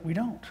did, but we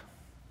don't.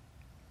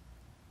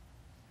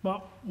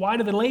 Well, why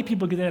do the lay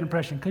people get that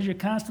impression? Because you're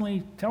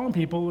constantly telling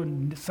people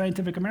in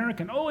Scientific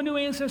American, oh, a new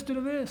ancestor to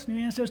this, new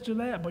ancestor to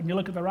that, but when you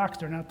look at the rocks,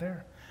 they're not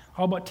there.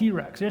 How about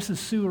T-Rex? This is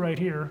Sue right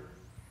here,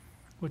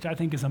 which I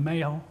think is a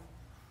male,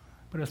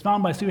 but it was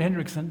found by Sue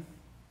Hendrickson,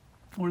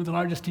 one of the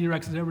largest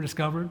T-Rexes ever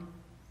discovered.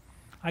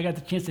 I got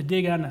the chance to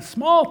dig on a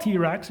small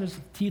T-Rex. There's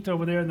teeth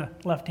over there on the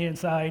left-hand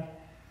side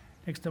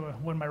next to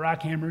one of my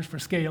rock hammers for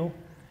scale.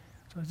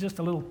 So it's just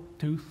a little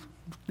tooth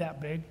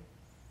that big.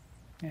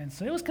 And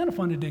so it was kind of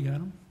fun to dig on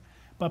them.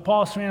 But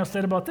Paul Sereno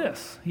said about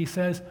this. He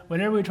says,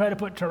 whenever we try to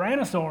put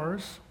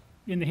tyrannosaurs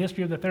in the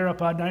history of the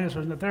theropod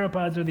dinosaurs, and the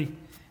theropods are the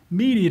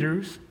meat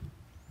eaters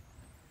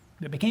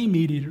that became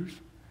meat eaters, he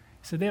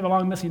said they have a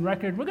long missing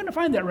record. We're going to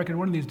find that record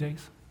one of these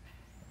days.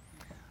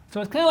 So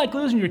it's kind of like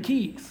losing your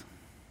keys.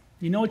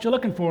 You know what you're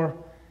looking for,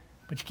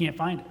 but you can't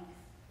find it.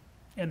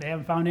 And they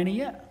haven't found any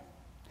yet.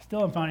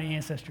 Still haven't found any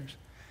ancestors.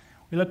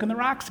 We look in the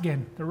rocks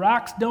again. The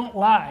rocks don't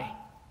lie.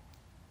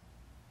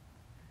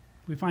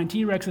 We find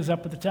T-Rexes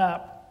up at the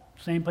top,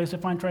 same place we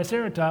find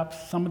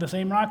Triceratops, some of the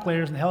same rock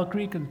layers in Hell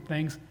Creek and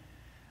things,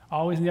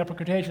 always in the Upper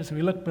Cretaceous. So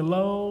we look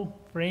below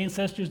for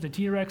ancestors, the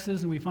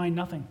T-Rexes, and we find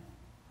nothing.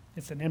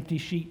 It's an empty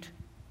sheet,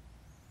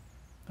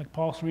 like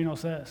Paul Sereno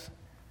says.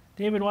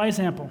 David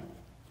Weisample,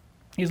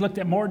 he's looked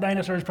at more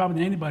dinosaurs probably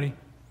than anybody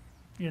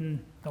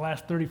in the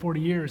last 30, 40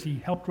 years. He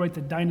helped write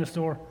the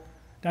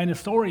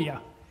Dinosauria,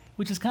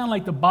 which is kind of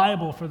like the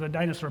Bible for the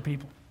dinosaur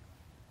people.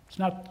 It's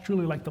not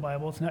truly like the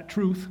Bible. It's not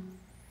truth.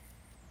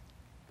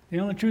 The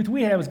only truth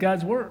we have is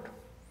God's Word.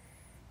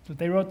 So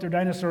they wrote their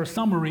dinosaur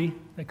summary.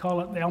 They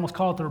almost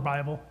call it their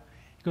Bible.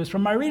 He goes,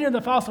 from my reading of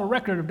the fossil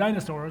record of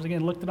dinosaurs,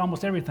 again, looked at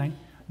almost everything,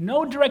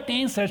 no direct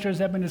ancestors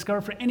have been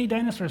discovered for any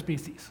dinosaur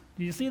species.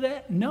 Did you see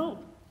that? No.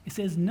 It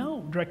says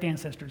no direct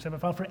ancestors have been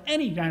found for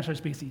any dinosaur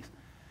species.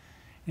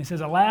 And it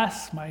says,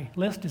 alas, my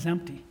list is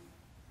empty.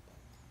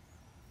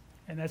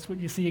 And that's what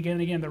you see again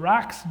and again. The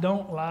rocks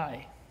don't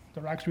lie.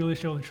 The rocks really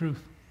show the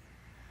truth.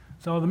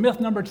 So the myth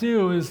number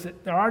 2 is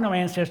that there are no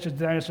ancestors to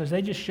dinosaurs.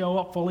 They just show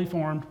up fully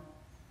formed.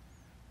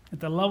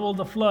 At the level of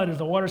the flood, as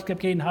the waters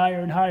kept getting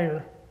higher and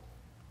higher,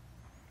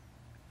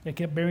 they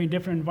kept burying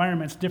different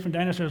environments. Different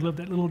dinosaurs lived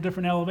at little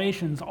different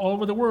elevations all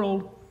over the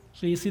world.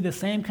 So you see the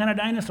same kind of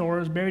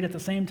dinosaurs buried at the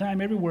same time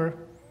everywhere,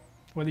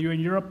 whether you're in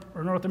Europe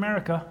or North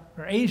America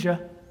or Asia,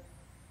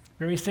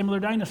 very similar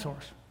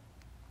dinosaurs,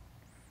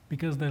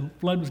 because the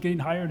flood was getting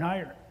higher and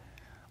higher.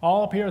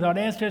 All up here without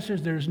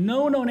ancestors. There's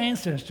no known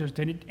ancestors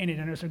to any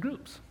dinosaur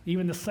groups.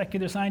 Even the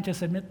secular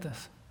scientists admit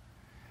this.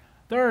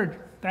 Third,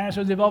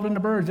 dinosaurs evolved into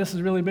birds. This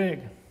is really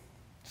big.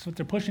 That's what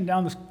they're pushing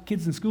down the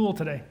kids in school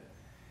today.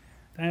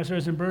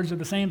 Dinosaurs and birds are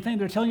the same thing.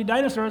 They're telling you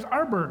dinosaurs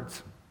are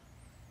birds.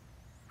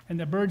 And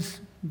the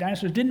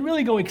dinosaurs didn't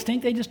really go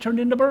extinct, they just turned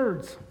into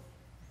birds.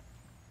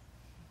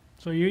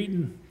 So you're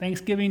eating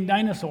Thanksgiving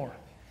dinosaur.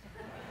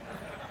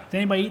 Does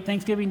anybody eat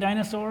Thanksgiving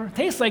dinosaur? It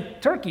tastes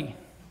like turkey.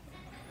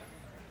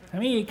 To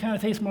me, it kind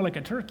of tastes more like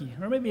a turkey,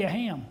 or maybe a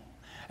ham.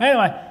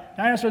 Anyway,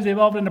 dinosaurs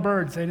evolved into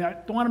birds. And I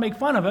don't want to make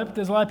fun of it, but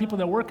there's a lot of people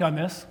that work on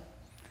this.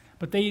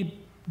 But they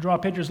draw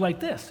pictures like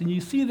this. And you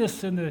see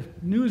this in the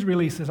news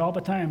releases all the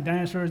time.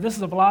 Dinosaurs, this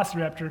is a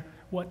velociraptor.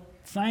 What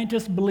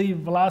scientists believe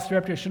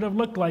velociraptor should have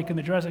looked like in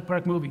the Jurassic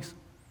Park movies.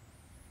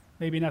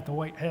 Maybe not the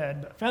white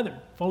head, but feathered,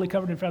 fully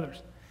covered in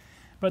feathers.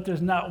 But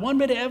there's not one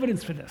bit of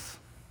evidence for this.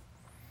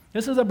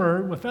 This is a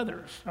bird with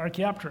feathers,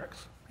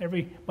 Archaeopteryx.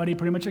 Everybody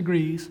pretty much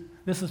agrees.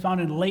 This is found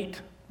in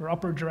late or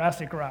upper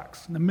Jurassic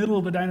rocks, in the middle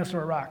of the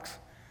dinosaur rocks.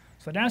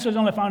 So dinosaurs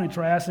only found in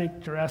Triassic,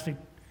 Jurassic,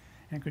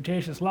 and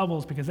Cretaceous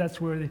levels because that's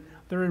where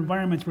their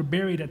environments were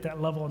buried at that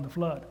level in the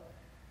flood.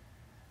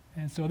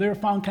 And so they're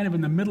found kind of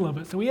in the middle of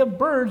it. So we have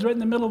birds right in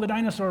the middle of the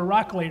dinosaur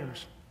rock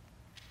layers.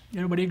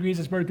 Everybody agrees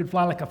this bird could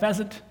fly like a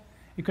pheasant.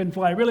 It couldn't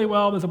fly really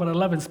well. There's about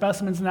 11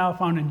 specimens now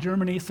found in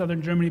Germany,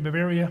 southern Germany,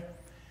 Bavaria.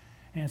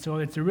 And so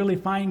it's a really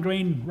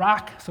fine-grained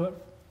rock, so it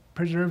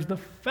preserves the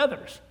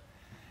feathers.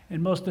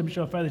 And most of them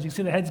show feathers. You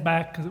see the head's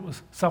back because it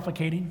was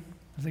suffocating,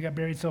 because they got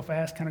buried so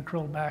fast, kind of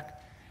curled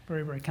back.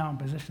 Very, very common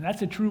position.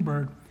 That's a true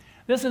bird.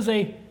 This is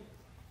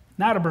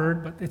not a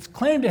bird, but it's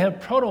claimed to have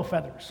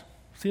proto-feathers.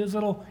 See those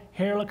little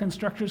hair-looking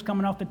structures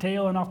coming off the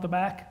tail and off the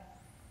back?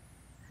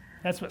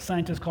 That's what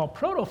scientists call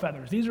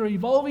proto-feathers. These are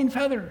evolving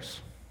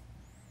feathers.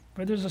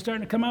 Feathers are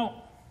starting to come out.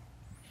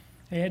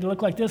 They had to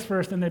look like this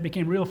first, then they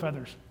became real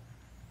feathers.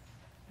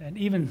 And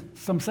even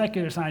some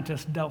secular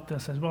scientists dealt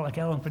this as well, like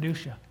Alan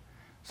Fiducia.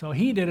 So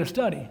he did a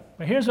study.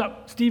 But here's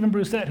what Stephen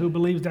Brusette, who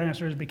believes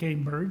dinosaurs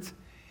became birds,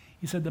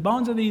 he said the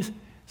bones of these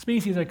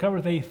species are covered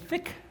with a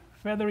thick,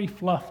 feathery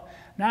fluff,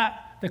 not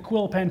the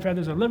quill pen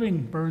feathers of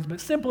living birds, but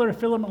simpler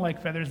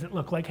filament-like feathers that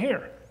look like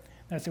hair.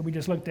 That's what we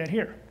just looked at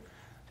here.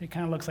 It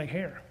kind of looks like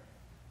hair.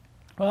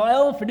 Well,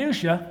 Alan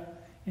Fiducia,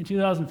 in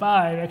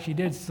 2005 actually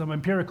did some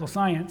empirical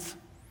science,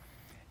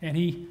 and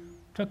he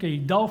took a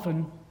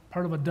dolphin,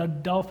 part of a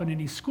dead dolphin,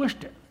 and he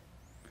squished it.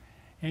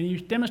 And he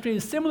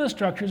demonstrated similar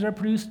structures are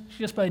produced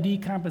just by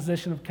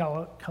decomposition of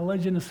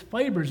collagenous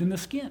fibers in the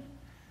skin.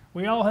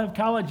 We all have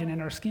collagen in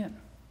our skin.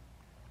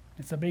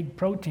 It's a big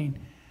protein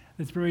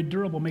that's very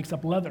durable, makes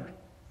up leather.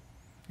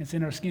 It's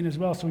in our skin as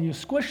well. So when you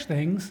squish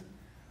things,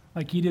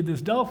 like he did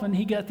this dolphin,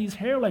 he got these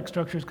hair-like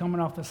structures coming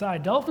off the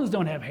side. Dolphins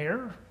don't have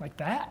hair like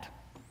that.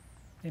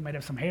 They might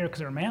have some hair because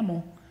they're a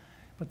mammal,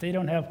 but they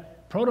don't have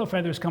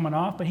protofeathers coming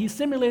off, but he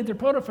simulated their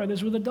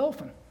protofeathers with a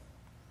dolphin.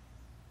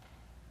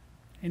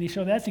 And he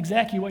showed that's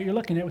exactly what you're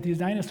looking at with these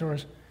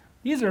dinosaurs.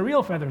 These are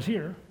real feathers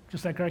here,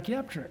 just like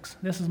Archaeopteryx.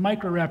 This is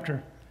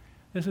Microraptor.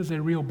 This is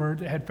a real bird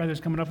that had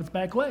feathers coming off its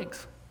back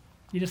legs.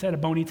 He just had a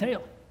bony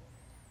tail.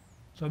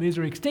 So these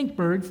are extinct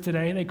birds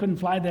today. They couldn't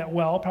fly that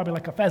well, probably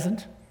like a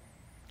pheasant.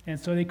 And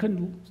so they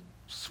couldn't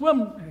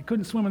swim. They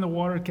couldn't swim in the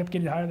water, kept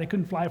getting higher. They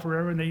couldn't fly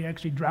forever, and they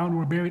actually drowned or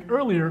were buried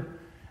earlier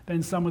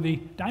than some of the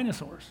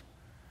dinosaurs.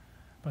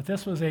 But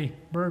this was a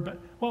bird. But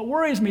what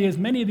worries me is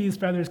many of these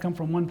feathers come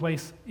from one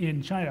place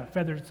in China,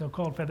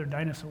 so-called feathered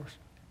dinosaurs.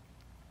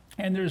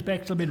 And there's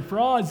actually been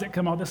frauds that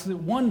come out. This is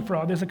one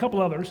fraud. There's a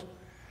couple others.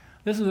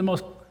 This is the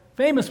most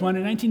famous one.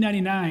 In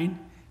 1999,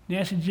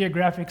 National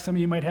Geographic, some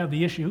of you might have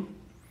the issue.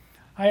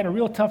 I had a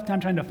real tough time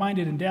trying to find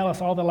it in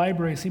Dallas. All the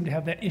libraries seem to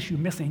have that issue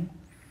missing.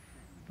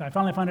 But I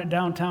finally found it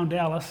downtown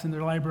Dallas in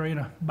their library in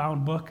a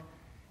bound book,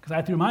 because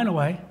I threw mine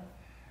away.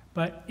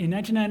 But in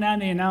 1999,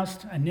 they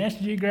announced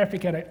National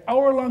Geographic had an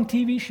hour-long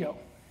TV show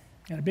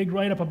and a big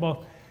write-up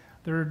about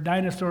their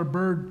dinosaur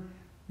bird,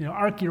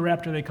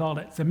 Archaeoraptor, they called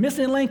it. It's a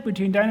missing link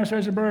between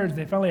dinosaurs and birds.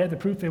 They finally had the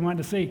proof they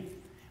wanted to see,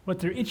 what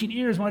their itching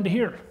ears wanted to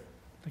hear,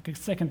 like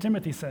 2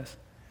 Timothy says.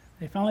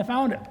 They finally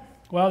found it.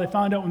 Well, they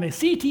found out when they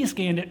CT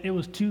scanned it, it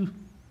was two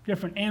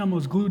different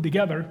animals glued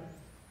together.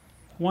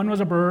 One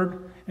was a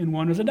bird and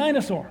one was a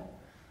dinosaur.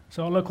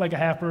 So it looked like a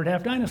half bird,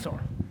 half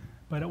dinosaur.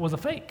 But it was a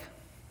fake.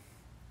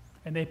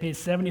 And they paid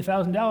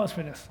 $70,000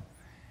 for this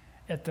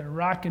at the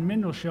Rock and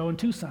Mineral Show in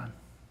Tucson.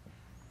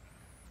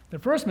 The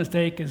first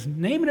mistake is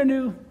naming a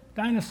new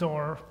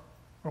dinosaur,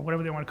 or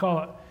whatever they want to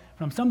call it,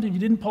 from something you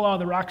didn't pull out of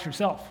the rocks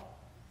yourself.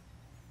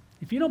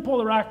 If you don't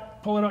pull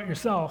it out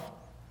yourself,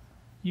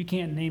 you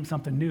can't name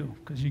something new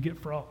because you get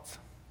frauds.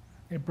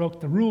 It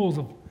broke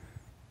the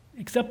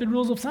accepted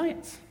rules of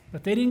science.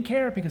 But they didn't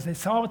care because they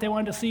saw what they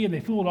wanted to see, and they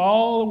fooled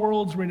all the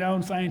world's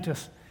renowned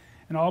scientists.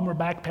 And all of them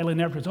were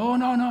backpedaling afterwards. Oh,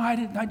 no, I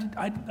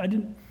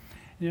didn't.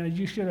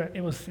 You should have.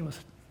 It was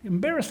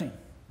embarrassing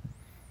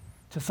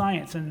to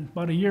science. And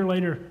about a year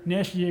later,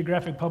 National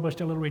Geographic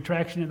published a little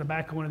retraction in the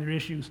back of one of their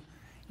issues,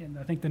 in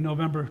I think the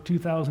November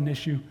 2000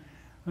 issue.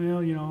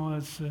 Well,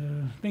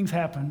 things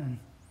happen.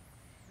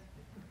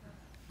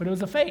 But it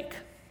was a fake.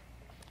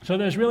 So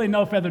there's really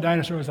no feathered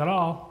dinosaurs at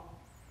all,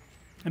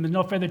 and there's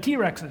no feathered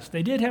T-Rexes.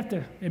 They did have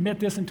to admit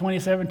this in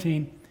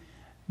 2017.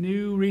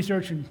 New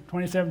research in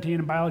 2017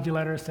 in Biology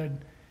Letter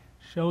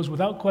shows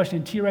without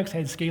question T-Rex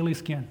had scaly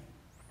skin.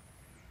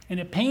 And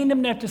it pained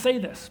them to have to say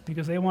this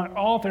because they want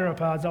all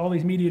theropods, all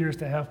these meat eaters,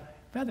 to have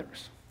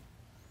feathers.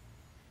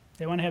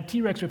 They want to have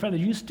T-Rex with feathers.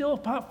 You still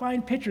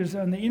find pictures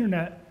on the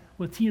internet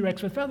with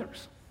T-Rex with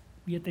feathers.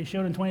 Yet they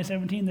showed in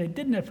 2017 they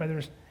didn't have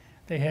feathers.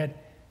 They had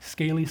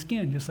scaly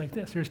skin, just like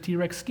this. Here's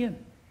T-Rex skin.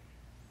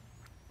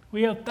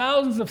 We have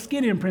thousands of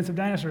skin imprints of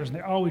dinosaurs, and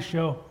they always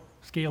show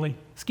scaly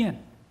skin.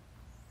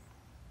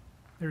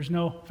 There's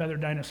no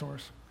feathered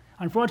dinosaurs.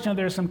 Unfortunately,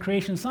 there are some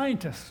creation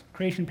scientists,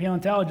 creation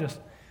paleontologists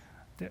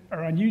that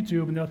are on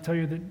YouTube, and they'll tell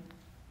you that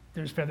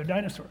there's feathered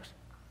dinosaurs.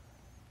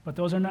 But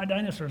those are not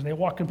dinosaurs. They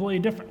walk completely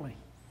differently.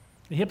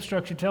 The hip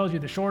structure tells you,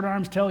 the short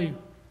arms tell you.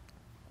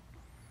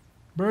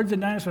 Birds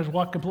and dinosaurs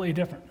walk completely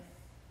different.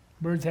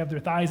 Birds have their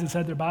thighs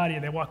inside their body,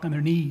 and they walk on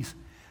their knees.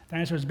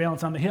 Dinosaurs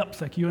balance on the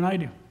hips like you and I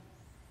do,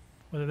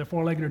 whether they're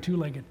four-legged or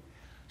two-legged.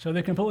 So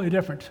they're completely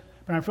different.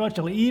 But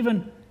unfortunately,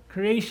 even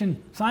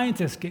creation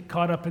scientists get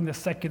caught up in this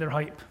secular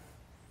hype.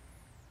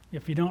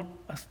 If you don't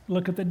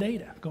look at the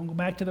data, go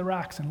back to the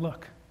rocks and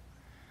look.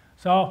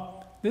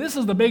 So this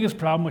is the biggest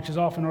problem, which is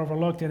often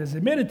overlooked and is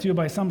admitted to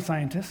by some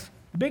scientists.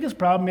 The biggest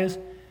problem is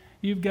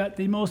you've got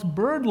the most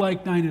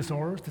bird-like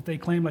dinosaurs that they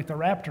claim, like the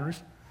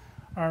raptors,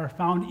 are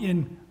found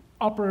in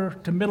upper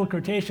to middle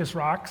Cretaceous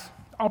rocks,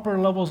 upper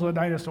levels of the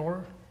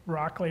dinosaur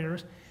rock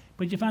layers.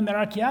 But you find that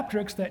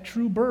Archaeopteryx, that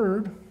true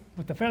bird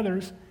with the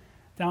feathers,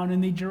 down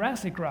in the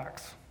Jurassic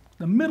rocks,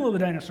 the middle of the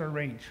dinosaur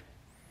range.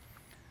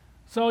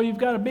 So you've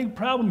got a big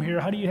problem here.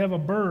 How do you have a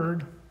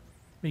bird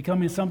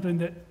becoming something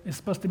that is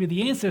supposed to be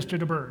the ancestor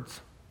to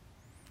birds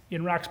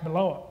in rocks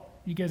below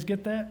it? You guys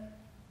get that?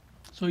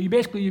 So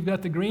you've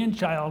got the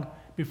grandchild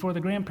before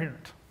the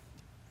grandparent.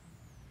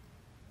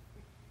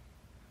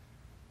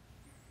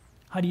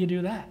 How do you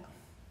do that?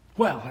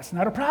 Well, that's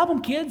not a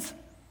problem, kids.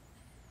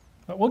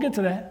 But we'll get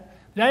to that.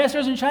 The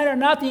dinosaurs in China are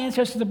not the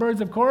ancestors of birds,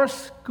 of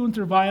course.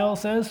 Gunther Weil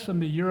says from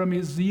the Euro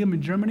Museum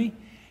in Germany.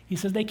 He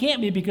says they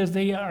can't be because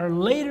they are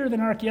later than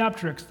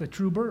Archaeopteryx, the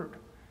true bird.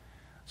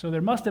 So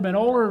there must have been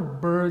older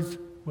birds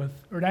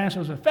or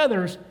dinosaurs with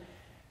feathers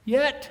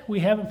Yet, we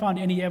haven't found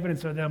any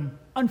evidence of them,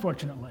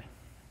 unfortunately.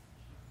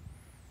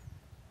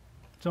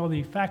 So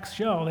the facts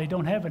show they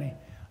don't have any.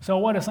 So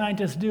what do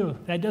scientists do?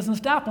 That doesn't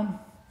stop them.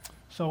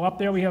 So up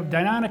there we have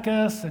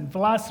Deinonychus and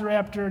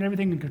Velociraptor and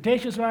everything in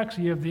Cretaceous rocks.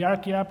 You have the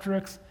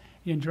Archaeopteryx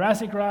in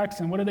Jurassic rocks.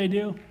 And what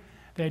do?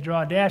 They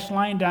draw a dashed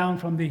line down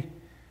from the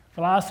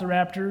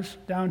Velociraptors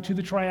down to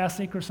the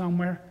Triassic or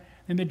somewhere.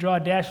 Then they draw a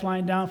dashed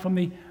line down from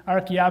the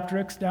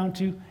Archaeopteryx down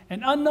to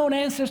an unknown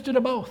ancestor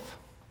to both.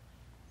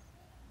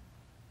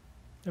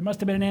 There must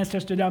have been an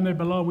ancestor down there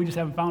below. We just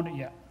haven't found it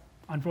yet,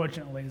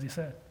 unfortunately, as he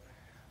said.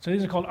 So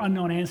these are called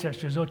unknown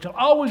ancestors, which will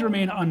always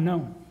remain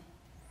unknown.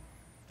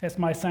 That's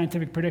my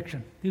scientific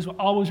prediction. These will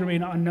always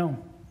remain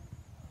unknown.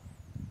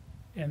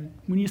 And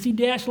when you see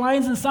dashed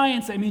lines in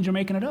science, that means you're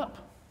making it up.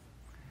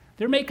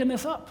 They're making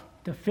this up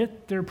to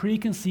fit their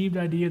preconceived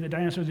idea that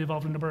dinosaurs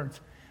evolved into birds,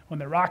 when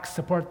the rocks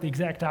support the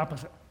exact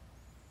opposite.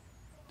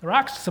 The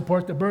rocks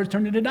support that birds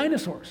turned into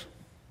dinosaurs.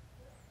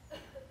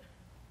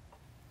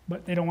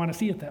 But they don't want to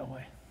see it that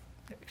way.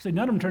 Actually,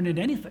 none of them turned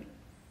into anything.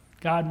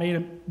 God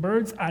made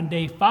birds on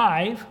day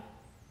 5,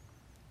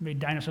 made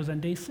dinosaurs on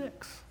day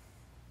 6.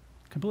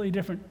 Completely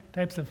different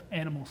types of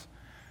animals.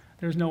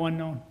 There's no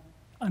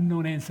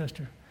unknown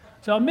ancestor.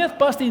 So myth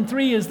busting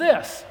 3 is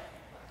this.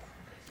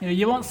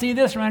 You won't see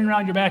this running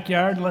around your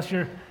backyard unless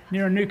you're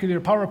near a nuclear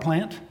power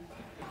plant,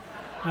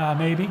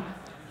 maybe.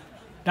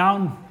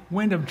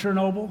 Downwind of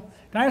Chernobyl.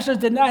 Dinosaurs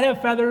did not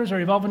have feathers or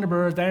evolve into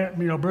birds.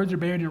 Birds are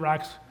buried in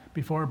rocks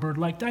before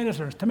bird-like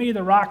dinosaurs. To me,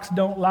 the rocks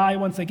don't lie.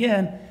 Once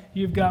again,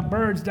 you've got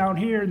birds down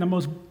here and the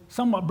most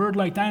somewhat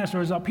bird-like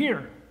dinosaurs up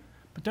here.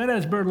 But they're not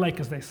as bird-like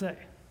as they say.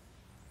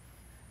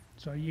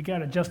 So you got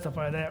to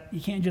justify that. You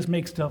can't just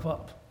make stuff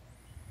up.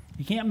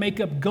 You can't make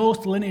up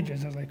ghost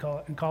lineages, as they call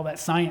it, and call that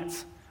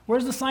science.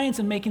 Where's the science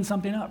in making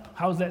something up?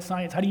 How's that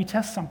science? How do you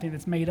test something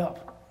that's made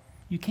up?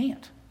 You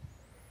can't.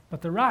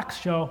 But the rocks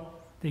show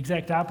the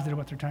exact opposite of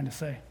what they're trying to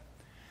say.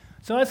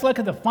 So let's look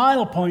at the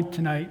final point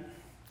tonight,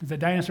 is that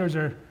dinosaurs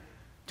are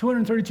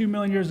 232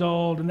 million years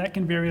old, and that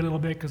can vary a little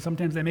bit because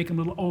sometimes they make them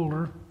a little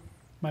older.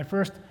 My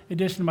first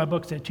edition of my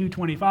book said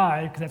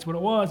 225 because that's what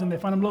it was, and they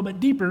found them a little bit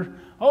deeper.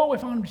 Oh, we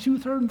found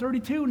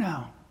 232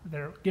 now.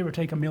 They're give or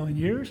take a million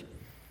years.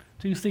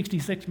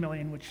 266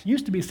 million, which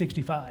used to be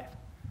 65.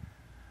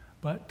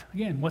 But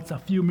again, what's a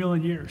few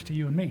million years to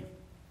you and me?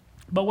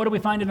 But what do we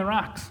find in the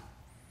rocks?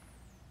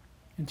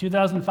 In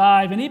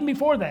 2005, and even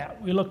before that,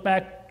 we looked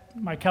back,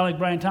 my colleague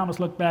Brian Thomas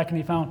looked back and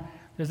he found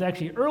there's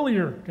actually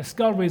earlier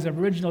discoveries of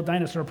original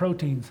dinosaur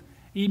proteins,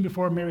 even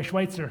before Mary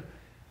Schweitzer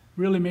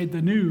really made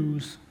the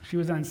news. She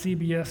was on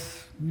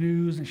CBS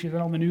News, and she was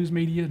on all the news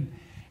media,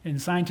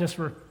 and scientists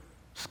were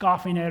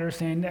scoffing at her,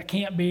 saying, that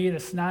can't be,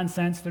 that's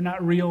nonsense, they're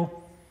not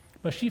real.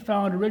 But she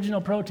found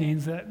original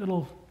proteins. That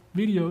little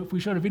video, if we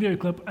showed a video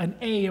clip, an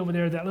A over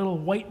there, that little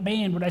white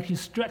band would actually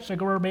stretch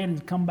like a rubber band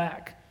and come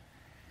back.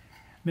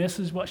 This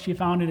is what she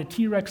found in a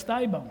T-Rex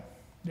thigh bone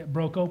that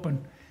broke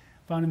open,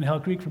 found in the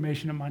Hell Creek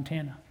Formation in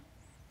Montana.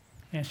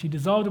 And she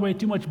dissolved away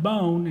too much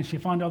bone, and she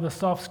found all the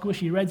soft,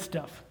 squishy red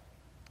stuff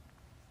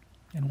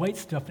and white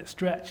stuff that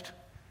stretched.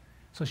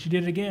 So she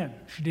did it again.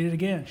 She did it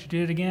again. She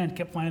did it again.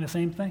 Kept finding the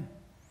same thing.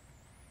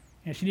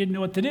 And she didn't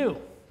know what to do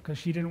because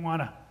she didn't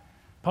want to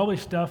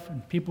publish stuff,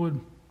 and people would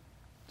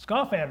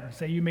scoff at her and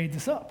say, you made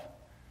this up.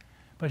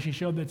 But she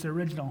showed that it's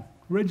original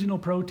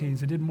proteins.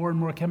 They did more and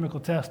more chemical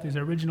tests. These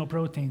are original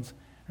proteins,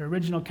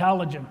 original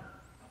collagen.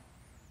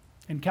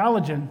 And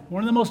collagen,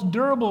 one of the most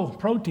durable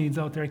proteins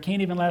out there,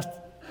 can't even last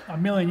a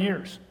million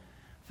years.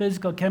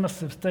 Physical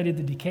chemists have studied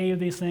the decay of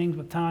these things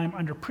with time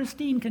under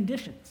pristine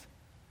conditions.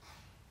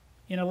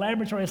 In a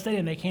laboratory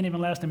setting, they can't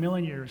even last a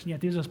million years, and yet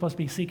these are supposed to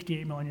be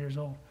 68 million years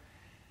old.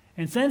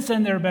 And since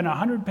then, there have been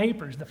 100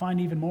 papers to find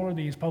even more of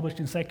these published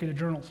in secular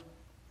journals.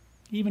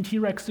 Even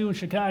T-Rex Zoo in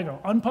Chicago,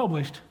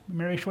 unpublished.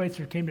 Mary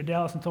Schweitzer came to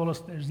Dallas and told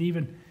us there's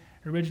even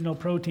original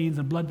proteins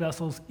and blood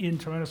vessels in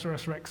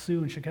Tyrannosaurus Rex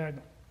Zoo in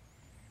Chicago.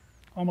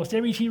 Almost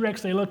every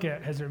T-Rex they look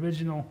at has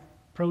original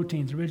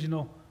proteins,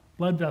 original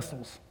blood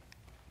vessels.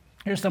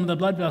 Here's some of the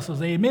blood vessels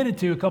they admitted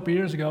to a couple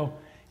years ago,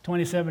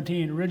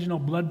 2017, original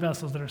blood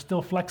vessels that are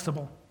still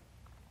flexible,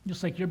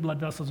 just like your blood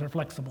vessels are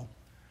flexible.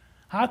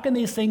 How can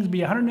these things be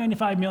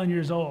 195 million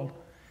years old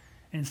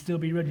and still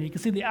be original? You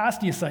can see the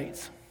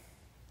osteocytes,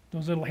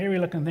 those little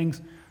hairy-looking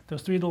things,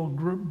 those 3 little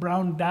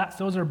brown dots,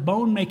 those are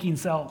bone-making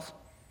cells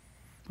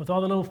with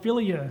all the little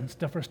philia and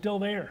stuff are still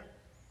there.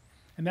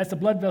 And that's the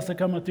blood vessel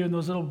coming through, and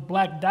those little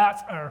black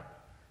dots are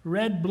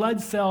red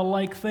blood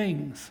cell-like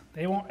things.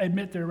 They won't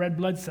admit they're red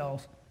blood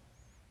cells.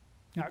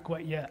 Not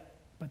quite yet,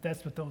 but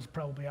that's what those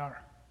probably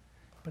are.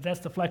 But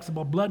that's the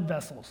flexible blood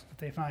vessels that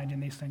they find in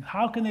these things.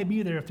 How can they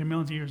be there if they're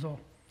millions of years old?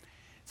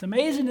 It's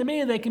amazing to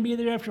me they can be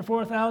there after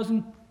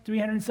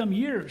 4,300 and some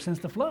years since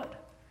the flood,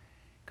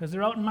 because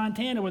they're out in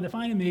Montana where they're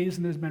finding these,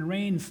 and there's been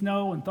rain,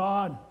 snow, and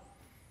thaw, and,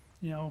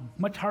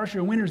 much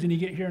harsher winters than you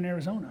get here in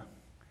Arizona.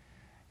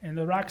 And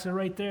the rocks are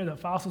right there, the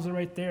fossils are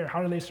right there.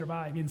 How do they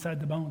survive inside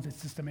the bones?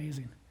 It's just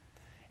amazing.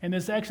 And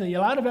there's actually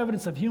a lot of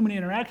evidence of human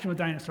interaction with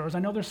dinosaurs. I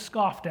know they're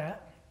scoffed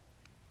at.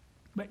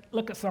 But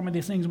look at some of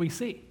these things we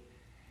see.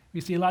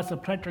 We see lots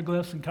of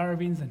petroglyphs and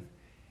carvings, and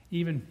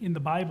even in the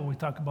Bible we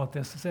talk about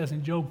this. It says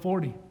in Job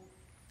 40,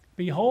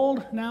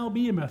 "Behold now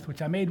Behemoth,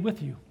 which I made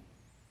with you."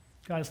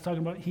 God is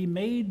talking about he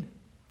made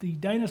the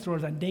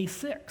dinosaurs on day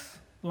 6,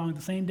 along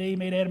the same day he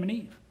made Adam and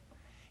Eve.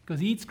 Because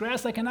he eats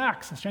grass like an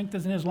ox, the strength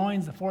is in his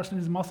loins, the force in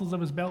his muscles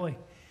of his belly.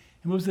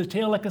 He moves his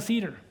tail like a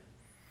cedar.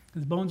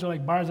 His bones are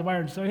like bars of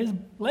iron. So his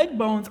leg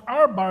bones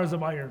are bars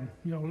of iron.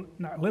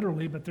 Not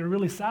literally, but they're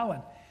really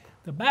solid.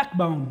 The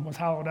backbone was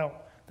hollowed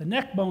out. The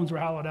neck bones were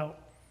hollowed out.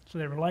 So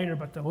they were lighter,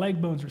 but the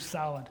leg bones are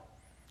solid.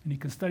 And you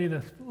can study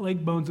the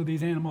leg bones of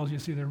these animals. You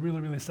see they're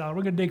really, really solid.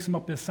 We're going to dig some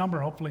up this summer,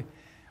 hopefully.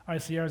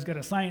 ICR's got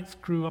a science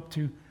crew up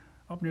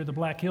near the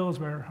Black Hills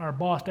where our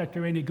boss,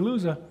 Dr. Randy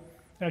Galuza,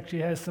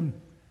 actually has some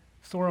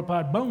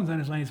sauropod bones on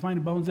his land. He's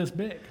finding bones this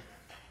big.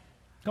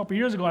 A couple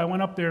years ago, I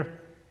went up there,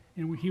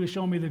 and he was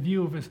showing me the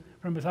view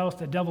from his house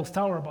to Devil's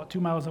Tower, about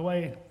 2 miles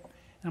away. And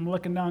I'm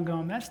looking down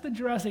going, that's the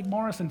Jurassic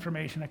Morrison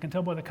formation. I can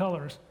tell by the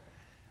colors.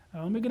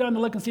 Let me go down to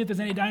look and see if there's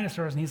any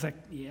dinosaurs. And he's like,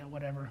 yeah,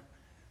 whatever.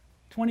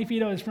 20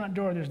 feet out his front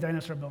door, there's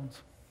dinosaur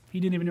bones. He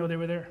didn't even know they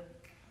were there.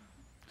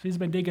 So he's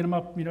been digging them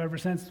up, ever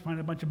since, finding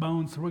a bunch of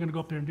bones. So we're going to go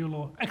up there and do a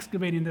little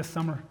excavating this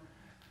summer.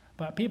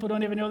 But people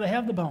don't even know they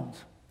have the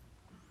bones.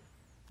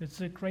 It's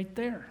like right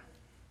there.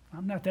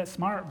 I'm not that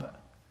smart,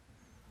 but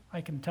I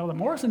can tell the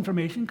Morrison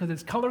formation because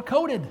it's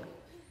color-coded.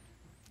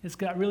 It's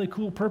got really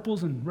cool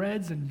purples and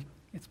reds, and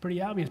it's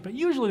pretty obvious. But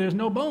usually there's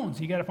no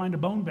bones. You got to find a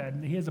bone bed,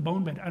 and he has a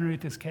bone bed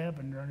underneath his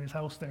cabin or in his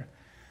house there.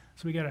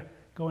 So we got to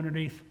go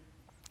underneath,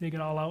 dig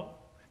it all out,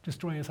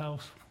 destroy his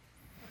house.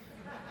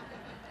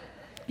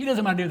 He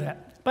doesn't want to do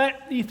that.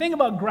 But the thing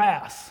about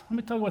grass, let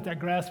me talk about that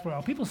grass for a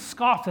while. People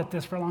scoffed at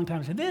this for a long time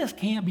and said, this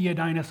can't be a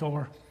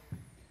dinosaur.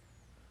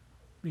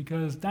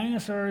 Because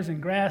dinosaurs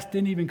and grass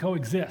didn't even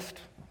coexist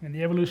in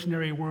the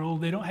evolutionary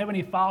world. They don't have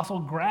any fossil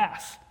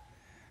grass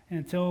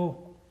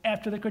until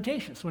after the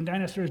Cretaceous, when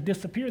dinosaurs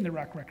disappeared in the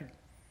rock record.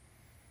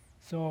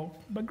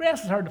 But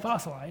grass is hard to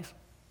fossilize.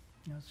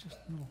 It's just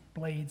little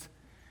blades.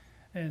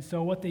 And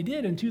so what they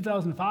did in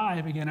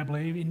 2005, again, I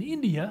believe, in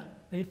India,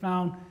 they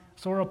found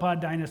sauropod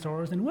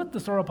dinosaurs. And with the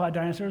sauropod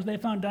dinosaurs, they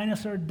found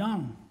dinosaur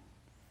dung.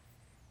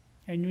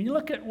 And when you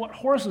look at what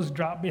horses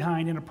drop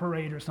behind in a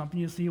parade or something,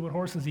 you see what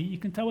horses eat, you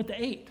can tell what they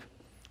ate.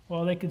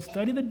 Well, they could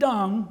study the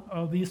dung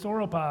of these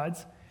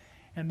sauropods,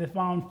 and they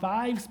found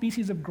 5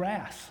 species of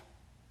grass.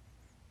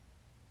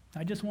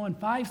 I just won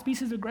 5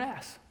 species of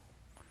grass.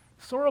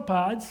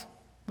 Sauropods,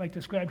 like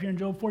described here in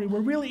Job 40,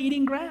 were really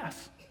eating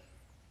grass.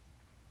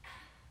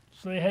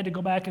 So they had to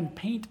go back and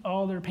paint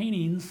all their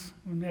paintings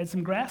and add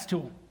some grass to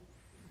them.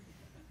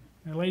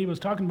 And a lady was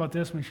talking about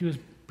this when she was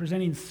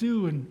presenting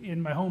Sue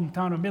in my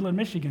hometown of Midland,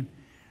 Michigan.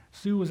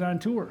 Sue was on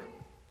tour.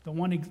 The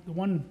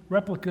one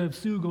replica of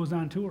Sue goes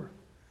on tour.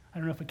 I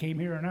don't know if it came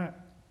here or not.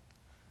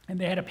 And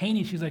they had a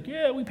painting. She's like,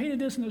 yeah, we painted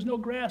this and there's no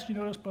grass,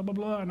 blah, blah,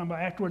 blah. And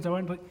afterwards I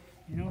went like,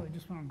 they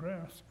just found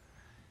grass.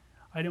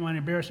 I didn't want to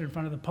embarrass her in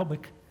front of the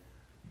public.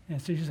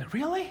 And so she's like,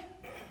 really?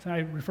 So I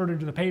referred her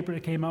to the paper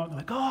that came out. And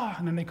they're like, oh.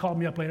 And then they called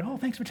me up later. Oh,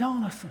 thanks for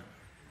telling us.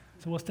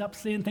 So we'll stop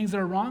saying things that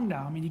are wrong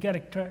now. You got to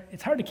try.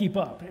 It's hard to keep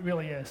up. It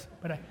really is.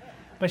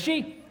 But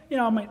she,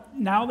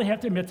 now they have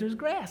to admit there's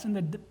grass.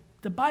 And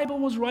the Bible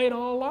was right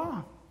all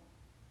along.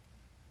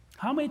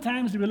 How many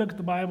times do we look at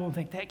the Bible and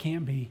think, that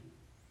can't be?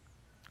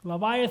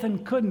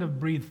 Leviathan couldn't have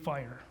breathed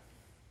fire.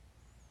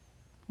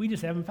 We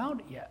just haven't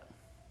found it yet.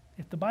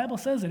 If the Bible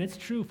says it, it's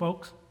true,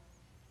 folks.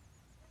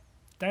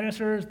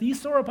 Dinosaurs,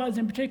 these sauropods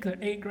in particular,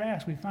 ate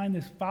grass. We find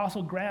this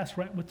fossil grass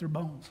right with their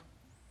bones.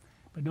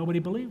 But nobody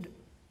believed it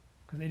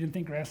because they didn't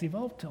think grass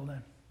evolved till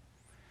then.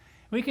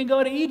 We can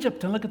go to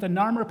Egypt and look at the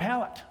Narmer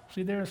palette.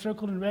 See there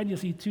circled in red, you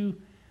see 2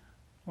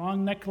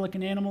 long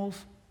neck-looking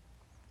animals.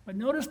 But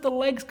notice the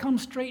legs come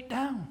straight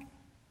down.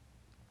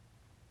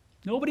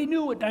 Nobody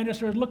knew what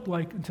dinosaurs looked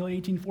like until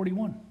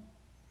 1841.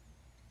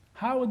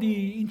 How would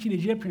the ancient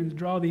Egyptians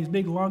draw these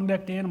big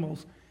long-necked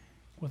animals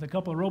with a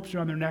couple of ropes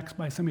around their necks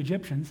by some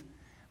Egyptians?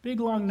 Big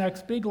long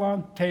necks, big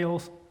long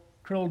tails,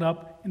 curled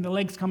up, and the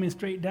legs coming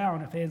straight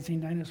down if they hadn't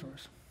seen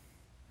dinosaurs.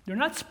 They're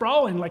not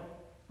sprawling like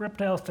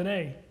reptiles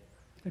today.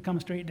 They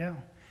come straight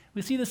down.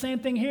 We see the same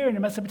thing here in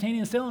the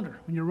Mesopotamian cylinder.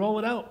 When you roll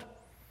it out,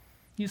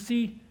 you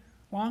see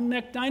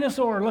long-necked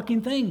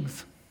dinosaur-looking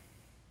things.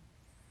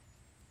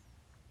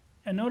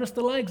 And notice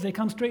the legs, they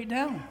come straight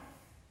down.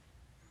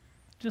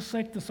 Just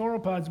like the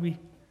sauropods we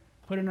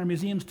put in our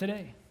museums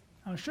today.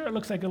 I'm sure it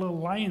looks like a little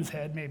lion's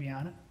head maybe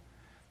on it.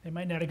 They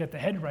might not have got the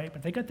head right,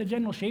 but they got the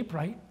general shape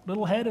right.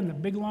 Little head and the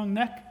big long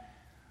neck,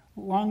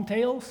 long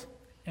tails,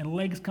 and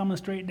legs coming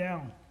straight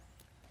down.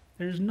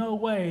 There's no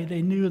way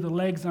they knew the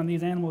legs on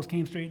these animals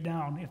came straight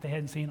down if they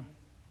hadn't seen them.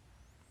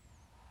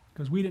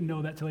 Because we didn't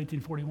know that till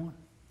 1841.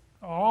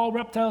 All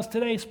reptiles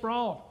today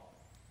sprawl,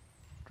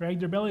 drag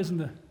their bellies in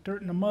the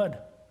dirt and the mud.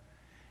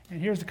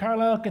 And here's the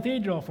Carlisle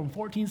Cathedral from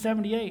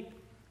 1478.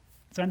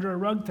 It's under a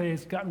rug today.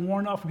 It's gotten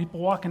worn off from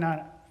people walking on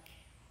it.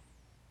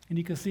 And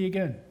you can see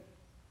again,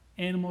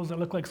 animals that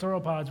look like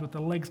sauropods with the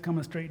legs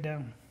coming straight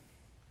down.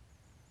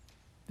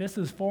 This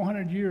is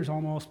 400 years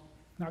almost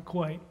not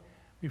quite,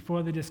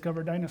 before they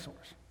discovered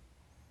dinosaurs,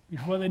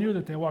 before they knew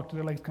that they walked with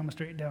their legs coming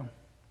straight down.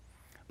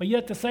 But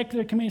yet the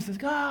secular community says,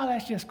 oh,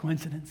 that's just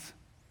coincidence.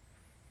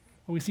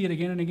 Well, we see it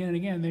again and again and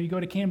again. Then you go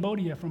to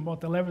Cambodia from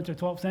about the 11th or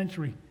 12th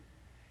century.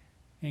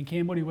 In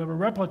Cambodia, we have a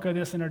replica of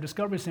this in our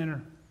Discovery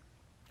Center,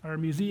 our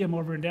museum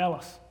over in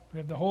Dallas. We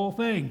have the whole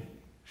thing.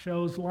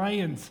 Shows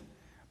lions,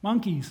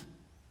 monkeys,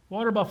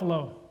 water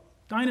buffalo,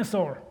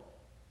 dinosaur.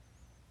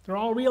 They're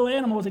all real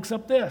animals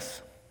except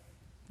this.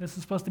 This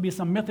is supposed to be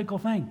some mythical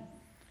thing.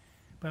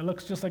 But it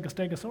looks just like a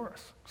stegosaurus,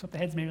 except the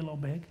head's maybe a little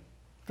big.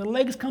 The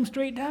legs come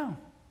straight down,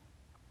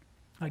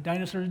 like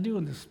dinosaurs do,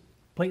 and this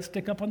plates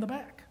stick up on the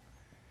back.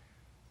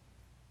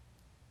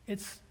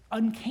 It's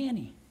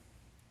uncanny.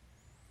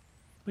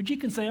 But you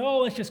can say,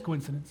 oh, it's just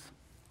coincidence.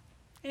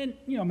 And,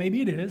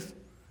 maybe it is.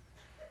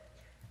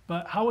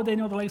 But how would they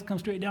know the legs come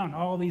straight down?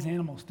 All these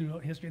animals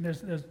throughout history.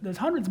 There's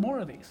hundreds more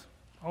of these.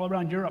 All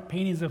around Europe,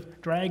 paintings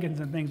of dragons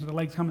and things with the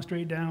legs coming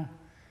straight down.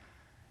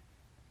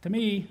 To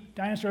me,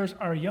 dinosaurs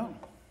are young.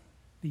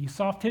 The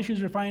soft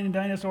tissues we're finding in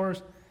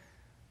dinosaurs,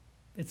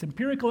 it's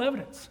empirical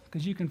evidence,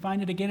 because you can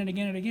find it again and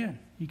again and again.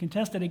 You can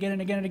test it again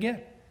and again and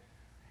again.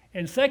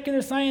 And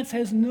secular science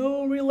has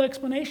no real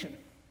explanation.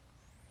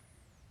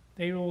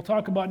 They will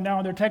talk about now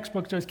in their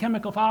textbooks there's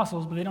chemical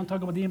fossils, but they don't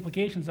talk about the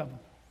implications of them.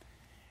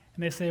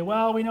 And they say,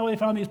 well, we know they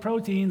found these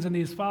proteins in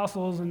these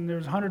fossils, and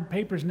there's 100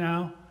 papers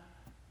now,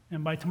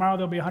 and by tomorrow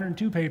there'll be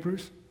 102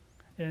 papers,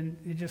 and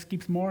it just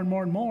keeps more and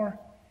more and more,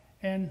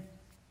 and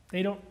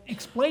they don't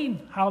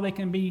explain how they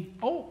can be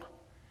old.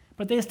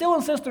 But they still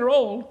insist they're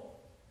old,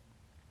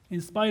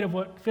 in spite of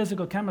what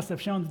physical chemists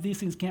have shown that these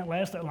things can't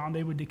last that long.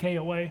 They would decay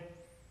away,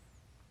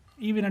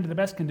 even under the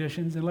best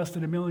conditions, in less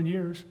than 1 million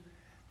years.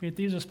 But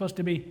these are supposed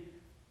to be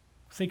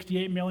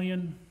 68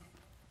 million,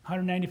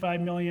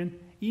 195 million,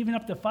 even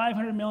up to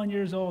 500 million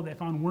years old. They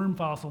found worm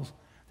fossils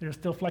that are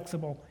still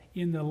flexible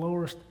in the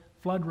lowest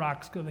flood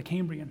rocks of the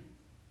Cambrian.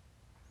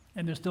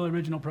 And they're still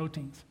original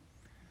proteins.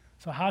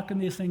 So how can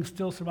these things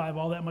still survive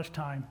all that much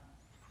time?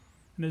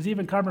 And there's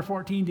even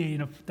carbon-14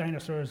 dating of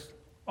dinosaurs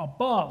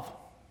above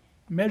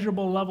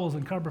measurable levels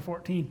in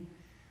carbon-14,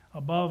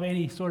 above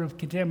any sort of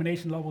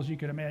contamination levels you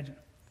could imagine.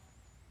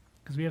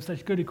 Because we have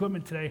such good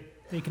equipment today,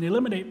 they can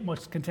eliminate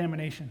much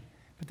contamination,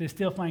 but they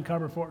still find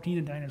carbon-14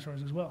 in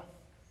dinosaurs as well.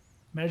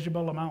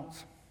 Measurable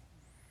amounts.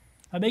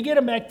 Now they get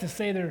them back to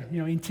say they're,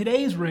 in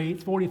today's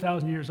rates,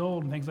 40,000 years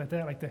old and things like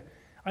that, like the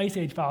Ice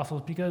Age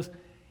fossils, because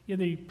in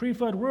the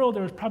pre-flood world,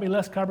 there was probably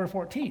less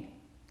carbon-14.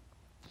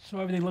 So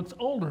everything looks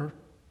older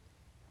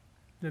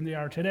than they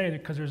are today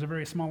because there's a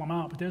very small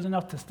amount, but there's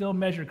enough to still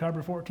measure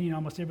carbon-14 in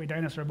almost every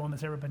dinosaur bone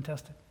that's ever been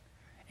tested.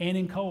 And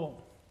in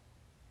coal,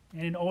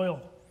 and in oil.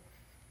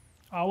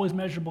 Always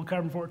measurable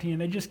carbon-14.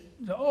 They just,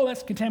 oh,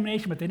 that's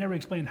contamination, but they never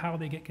explain how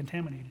they get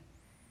contaminated.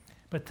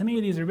 But to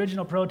me, these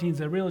original proteins,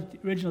 the real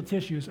original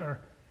tissues, are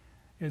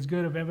as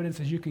good of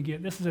evidence as you can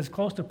get. This is as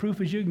close to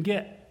proof as you can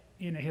get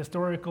in a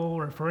historical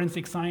or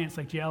forensic science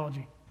like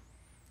geology.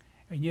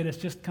 And yet it's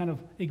just kind of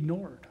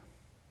ignored.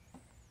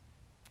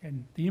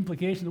 And the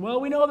implications,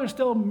 well, we know they're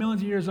still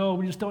millions of years old,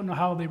 we just don't know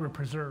how they were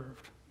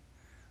preserved.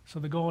 So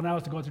the goal now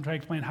is to go out and try to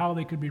explain how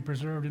they could be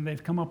preserved, and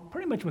they've come up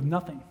pretty much with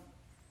nothing.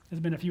 There's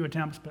been a few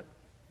attempts, but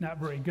not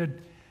very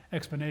good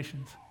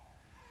explanations.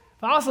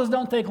 Fossils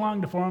don't take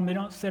long to form. They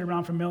don't sit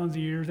around for millions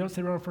of years. They don't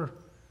sit around for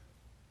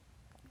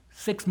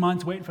 6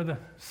 months waiting for the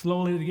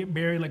slowly to get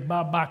buried like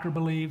Bob Bacher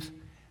believes.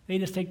 They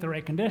just take the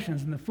right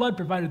conditions, and the flood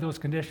provided those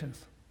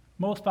conditions.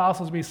 Most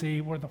fossils we see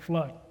were the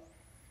flood.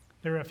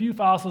 There are a few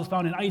fossils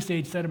found in Ice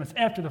Age sediments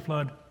after the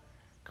flood,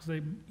 because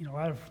they, a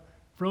lot of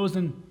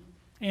frozen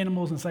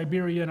animals in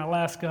Siberia and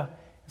Alaska.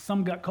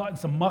 Some got caught in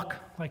some muck,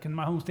 like in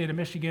my home state of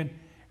Michigan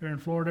or in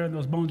Florida, and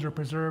those bones are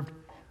preserved.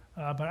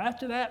 But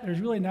after that, there's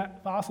really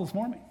not fossils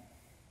forming.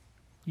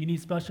 You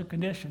need special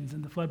conditions,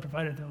 and the flood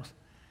provided those.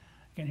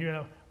 Again,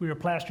 here we were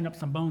plastering up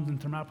some bones in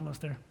Thermopolis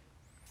there.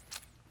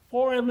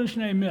 4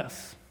 evolutionary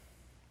myths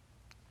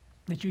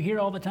that you hear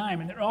all the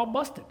time, and they're all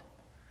busted.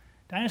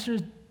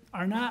 Dinosaurs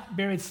are not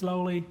buried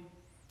slowly.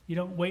 You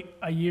don't wait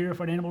a year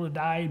for an animal to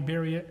die and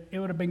bury it. It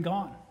would have been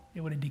gone.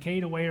 It would have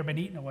decayed away or been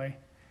eaten away.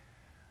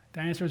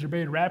 Dinosaurs are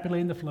buried rapidly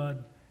in the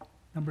flood.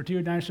 Number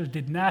 2, dinosaurs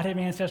did not have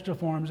ancestral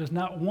forms. There's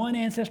not one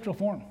ancestral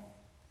form.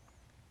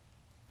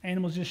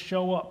 Animals just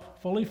show up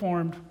fully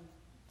formed.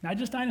 Not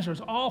just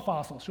dinosaurs, all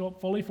fossils show up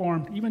fully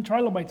formed, even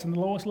trilobites in the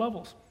lowest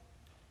levels,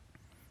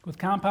 with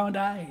compound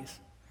eyes,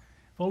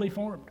 fully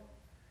formed,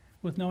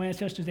 with no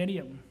ancestors, any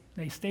of them.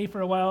 They stay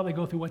for a while, they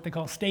go through what they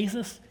call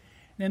stasis,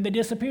 then they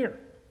disappear.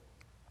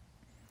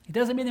 It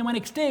doesn't mean they went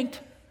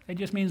extinct, it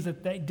just means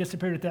that they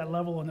disappeared at that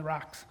level in the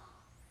rocks.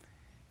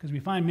 Because we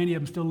find many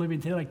of them still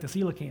living today, like the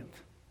coelacanth.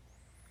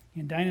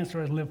 And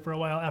dinosaurs lived for a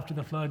while after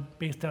the flood,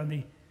 based on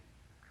the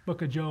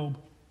book of Job,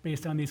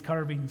 based on these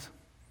carvings.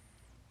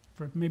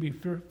 For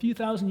a few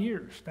thousand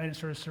years,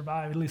 dinosaurs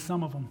survived, at least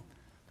some of them.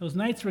 Those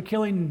knights were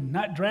killing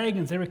not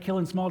dragons, they were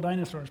killing small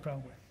dinosaurs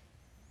probably.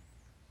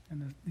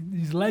 And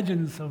these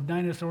legends of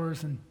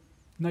dinosaurs and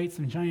knights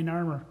in shining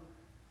armor,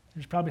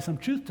 there's probably some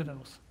truth to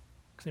those.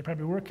 because they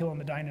probably were killing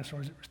the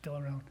dinosaurs that were still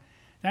around.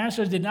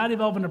 Dinosaurs did not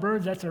evolve into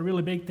birds. That's a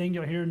really big thing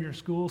you'll hear in your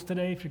schools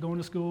today. If you're going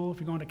to school, if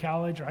you're going to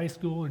college or high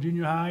school or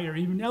junior high or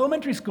even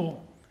elementary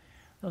school,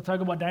 they'll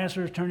talk about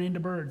dinosaurs turning into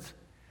birds.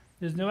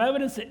 There's no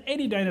evidence that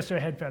any dinosaur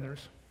had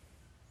feathers.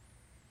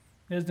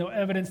 There's no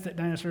evidence that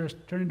dinosaurs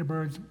turned into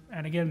birds.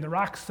 And again, the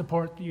rocks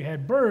support that you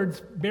had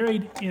birds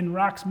buried in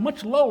rocks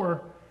much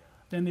lower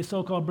than the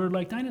so-called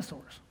bird-like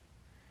dinosaurs.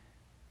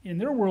 In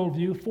their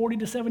worldview, 40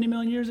 to 70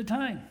 million years of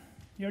time.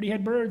 You already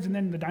had birds, and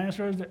then the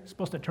dinosaurs that are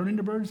supposed to turn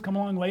into birds come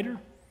along later.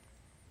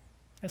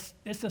 It's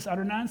just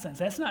utter nonsense.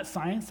 That's not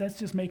science. That's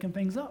just making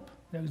things up.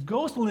 Those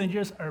ghost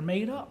lineages are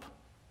made up.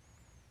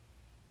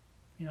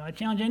 I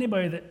challenge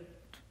anybody that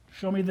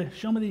show me the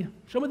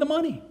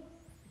money.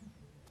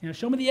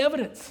 Show me the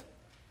evidence.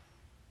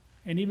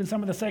 And even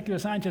some of the secular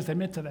scientists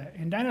admit to that.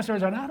 And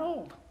dinosaurs are not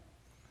old.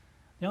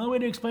 The only way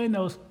to explain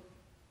those,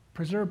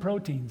 preserved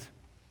proteins.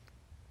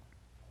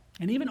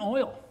 And even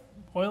oil.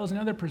 Oil is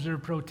another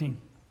preserved protein.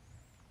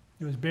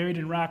 It was buried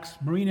in rocks,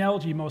 marine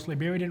algae mostly,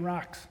 buried in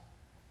rocks.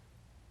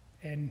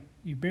 And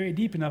you bury it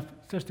deep enough,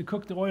 it starts to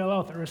cook the oil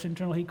out. The Earth's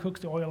internal heat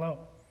cooks the oil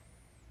out.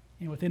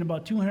 And within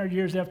about 200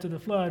 years after the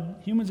flood,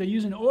 humans are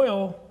using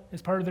oil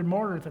as part of their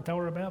mortar at the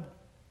Tower of Babel.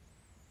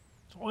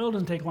 So oil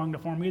doesn't take long to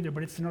form either,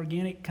 but it's an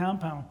organic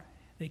compound.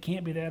 They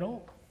can't be that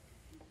old.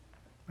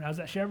 When I was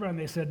at Chevron,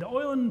 they said the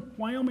oil in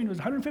Wyoming was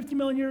 150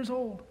 million years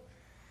old.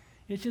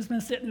 It's just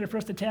been sitting there for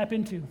us to tap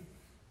into.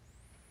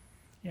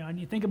 And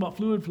you think about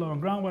fluid flow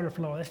and groundwater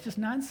flow, that's just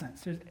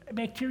nonsense. There's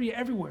bacteria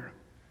everywhere.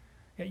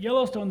 At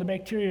Yellowstone, the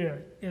bacteria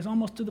is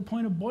almost to the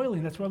point of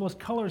boiling. That's where those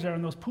colors are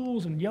in those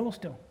pools in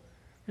Yellowstone.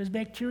 There's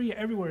bacteria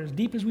everywhere. As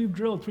deep as we've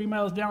drilled, 3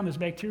 miles down, there's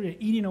bacteria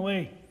eating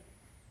away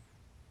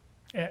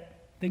at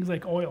things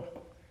like oil.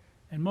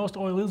 And most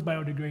oil is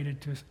biodegraded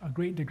to a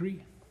great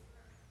degree.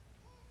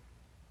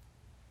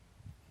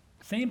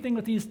 Same thing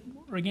with these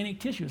organic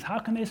tissues. How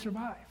can they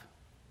survive?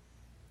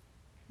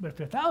 But if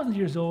they're thousands of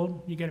years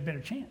old, you get a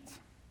better chance.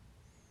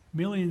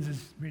 Millions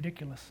is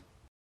ridiculous.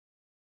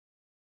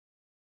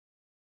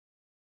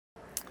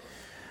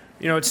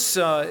 It's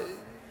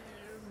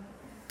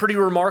pretty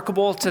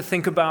remarkable to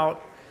think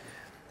about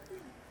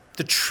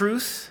the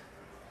truth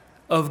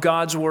of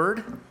God's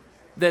word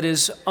that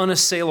is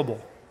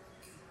unassailable.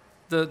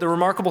 The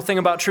remarkable thing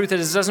about truth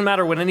is it doesn't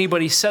matter what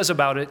anybody says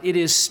about it, it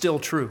is still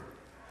true.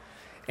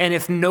 And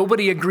if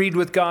nobody agreed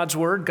with God's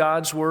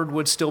word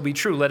would still be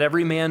true. Let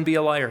every man be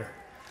a liar.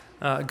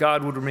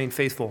 God would remain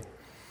faithful.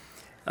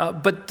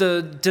 But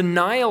the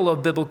denial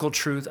of biblical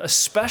truth,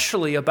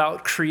 especially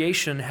about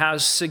creation,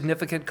 has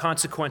significant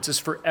consequences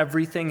for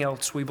everything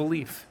else we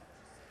believe.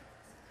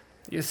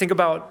 You think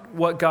about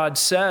what God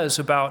says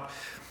about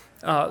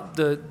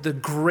the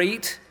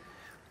great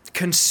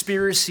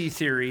conspiracy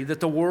theory that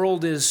the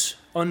world is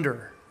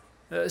under.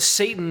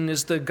 Satan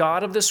is the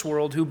god of this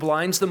world who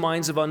blinds the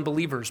minds of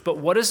unbelievers. But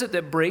what is it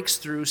that breaks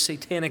through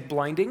satanic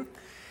blinding?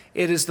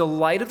 It is the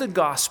light of the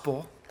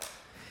gospel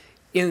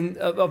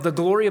of the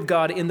glory of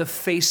God in the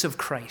face of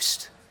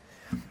Christ.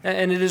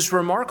 And it is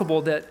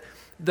remarkable that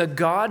the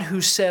God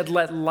who said,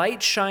 "Let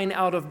light shine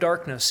out of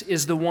darkness,"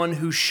 is the one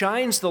who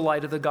shines the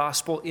light of the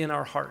gospel in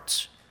our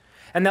hearts.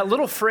 And that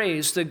little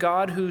phrase, the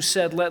God who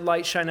said, "Let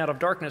light shine out of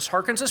darkness,"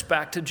 harkens us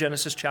back to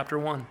Genesis chapter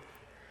 1,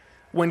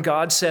 when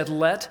God said,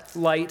 "Let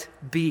light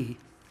be."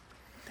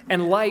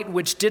 And light,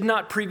 which did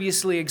not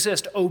previously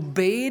exist,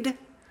 obeyed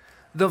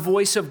the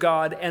voice of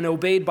God and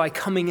obeyed by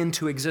coming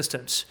into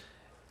existence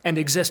and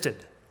existed.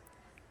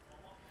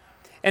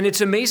 And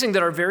it's amazing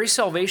that our very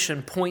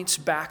salvation points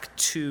back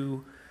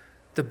to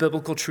the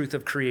biblical truth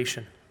of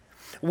creation.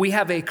 We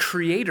have a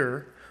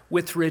creator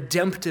with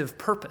redemptive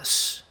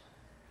purpose,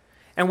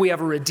 and we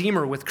have a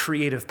redeemer with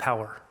creative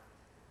power.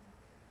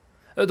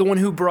 The one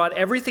who brought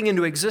everything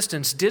into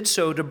existence did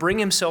so to bring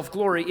himself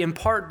glory, in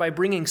part by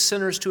bringing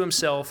sinners to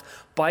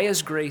himself by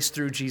his grace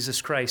through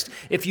Jesus Christ.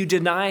 If you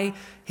deny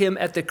him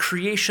at the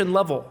creation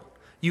level,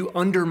 you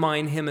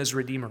undermine him as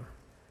redeemer.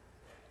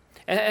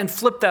 And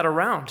flip that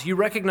around. You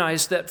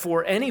recognize that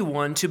for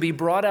anyone to be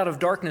brought out of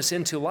darkness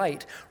into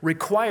light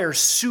requires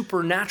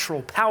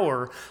supernatural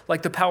power,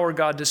 like the power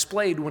God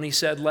displayed when he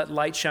said, "Let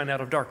light shine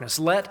out of darkness."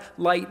 Let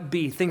light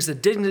be. Things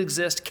that didn't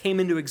exist came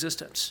into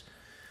existence.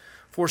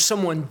 For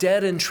someone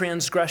dead in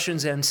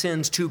transgressions and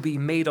sins to be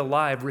made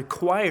alive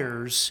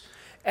requires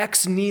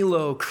ex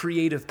nihilo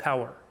creative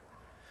power.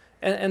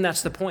 And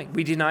that's the point.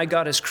 We deny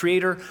God as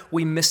creator,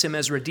 we miss him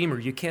as redeemer.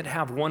 You can't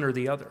have one or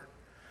the other.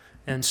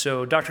 And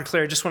so, Dr.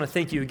 Claire, I just want to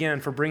thank you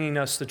again for bringing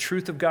us the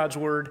truth of God's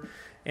word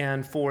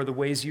and for the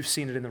ways you've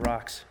seen it in the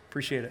rocks.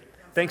 Appreciate it.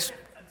 Thanks.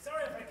 I'm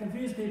sorry if I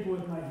confused people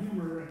with my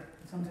humor.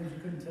 Sometimes you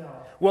couldn't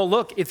tell. Well,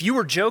 look, if you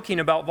were joking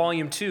about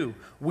Volume 2,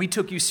 we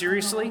took you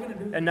seriously,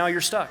 and now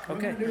you're stuck.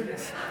 Okay.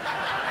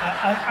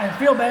 I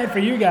feel bad for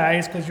you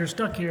guys because you're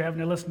stuck here having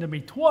to listen to me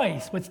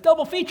twice, but it's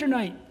double feature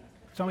night.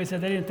 Somebody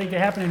said they didn't think they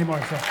happened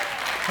anymore, so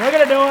we're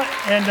going to do it.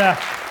 And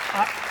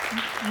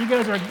you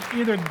guys are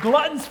either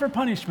gluttons for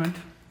punishment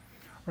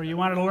or you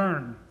wanted to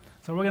learn.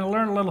 So we're going to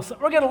learn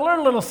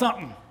a little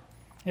something,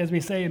 as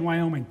we say in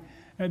Wyoming.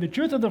 The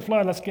truth of the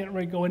flood, let's get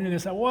right go into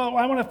this. Well,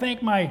 I want to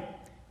thank my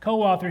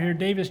co-author here,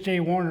 Davis J.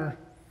 Warner.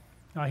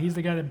 He's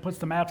the guy that puts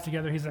the maps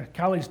together. He's a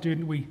college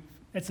student.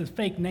 That's his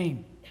fake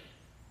name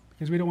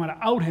because we don't want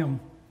to out him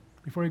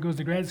before he goes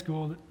to grad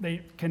school.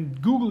 They can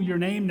Google your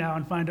name now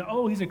and find out,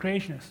 oh, he's a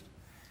creationist.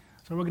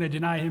 So we're going to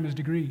deny him his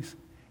degrees.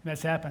 And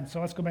that's happened.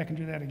 So let's go back and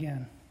do that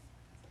again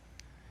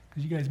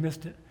because you guys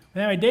missed it.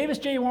 But anyway, Davis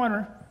J.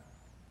 Warner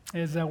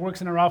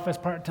works in our office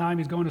part-time.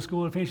 He's going to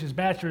school to finish his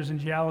bachelor's in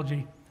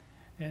geology.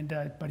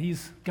 But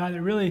he's a guy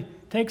that really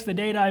takes the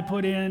data I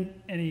put in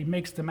and he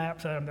makes the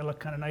maps out of them that look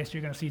kind of nice.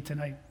 You're going to see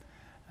tonight.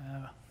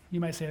 You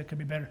might say it could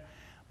be better.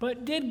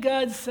 But did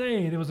God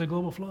say there was a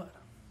global flood?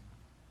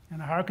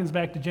 And it harkens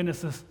back to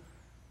Genesis.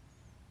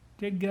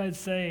 Did God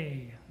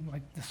say,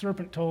 like the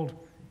serpent told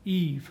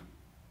Eve,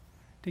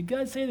 did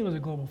God say there was a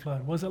global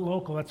flood? Was it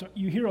local? That's what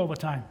you hear all the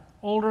time.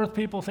 Old Earth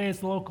people say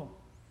it's local.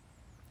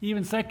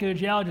 Even secular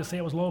geologists say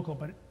it was local,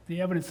 but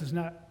the evidence is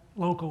not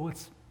local,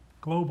 it's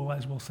global,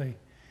 as we'll see.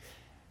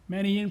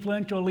 Many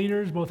influential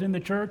leaders, both in the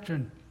church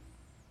and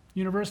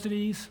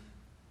universities,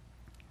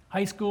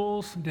 high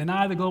schools,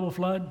 deny the global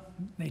flood.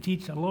 They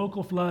teach a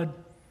local flood,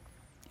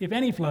 if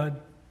any flood,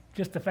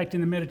 just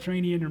affecting the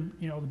Mediterranean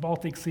or the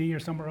Baltic Sea or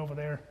somewhere over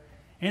there,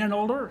 and an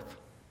old Earth.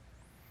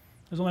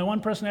 There's only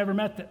one person I ever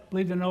met that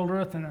believed in an old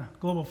Earth and a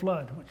global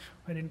flood, which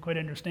I didn't quite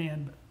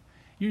understand. But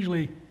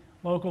usually,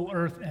 local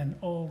Earth and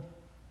old,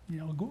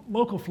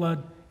 local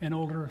flood and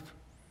old Earth.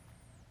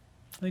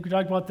 I think we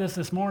talked about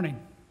this morning.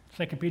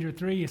 2 Peter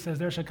 3, it says,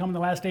 there shall come in the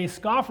last days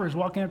scoffers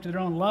walking up to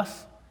their own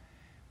lusts.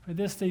 For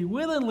this they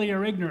willingly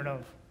are ignorant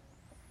of.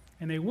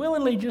 And they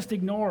willingly just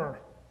ignore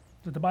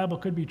that the Bible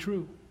could be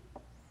true.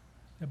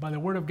 That by the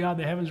word of God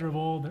the heavens are of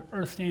old, the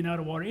earth staying out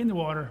of water in the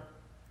water,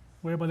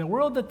 whereby the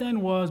world that then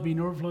was, being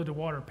overflowed to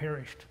water,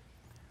 perished.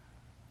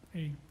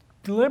 They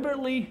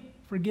deliberately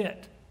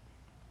forget.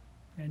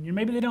 And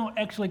maybe they don't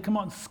actually come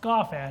out and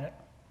scoff at it.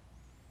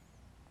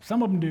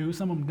 Some of them do,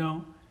 some of them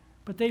don't.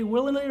 But they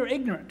willingly are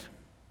ignorant.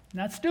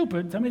 Not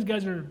stupid. Some of these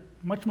guys are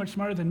much, much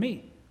smarter than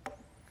me.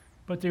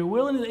 But they're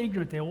willingly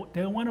ignorant. They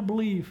don't want to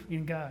believe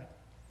in God.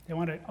 They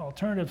want an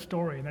alternative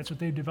story. And that's what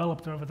they've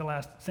developed over the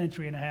last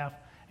century and a half.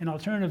 An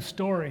alternative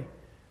story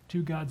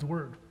to God's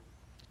Word.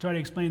 To try to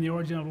explain the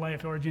origin of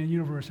life, the origin of the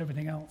universe,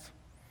 everything else.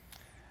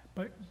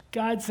 But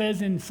God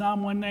says in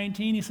Psalm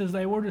 119, he says,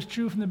 thy word is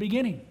true from the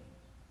beginning.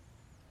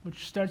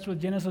 Which starts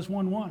with Genesis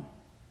 1:1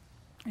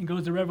 and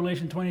goes to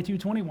Revelation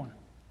 22:21.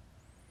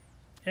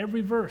 Every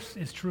verse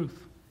is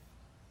truth.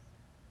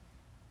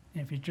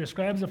 And if it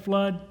describes a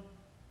flood,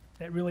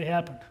 that really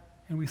happened.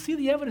 And we see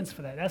the evidence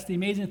for that. That's the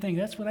amazing thing.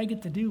 That's what I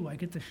get to do. I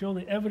get to show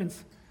the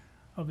evidence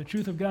of the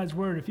truth of God's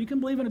Word. If you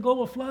can believe in a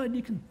global flood,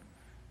 you can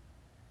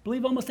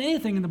believe almost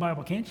anything in the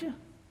Bible, can't you?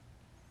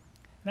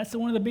 That's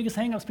one of the biggest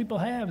hang-ups people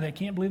have. They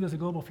can't believe there's a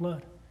global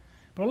flood.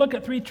 But I'll look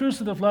at 3 truths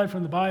of the flood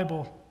from the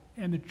Bible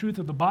and the truth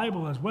of the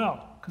Bible as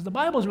well. Because the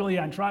Bible is really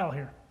on trial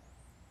here.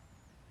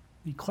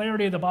 The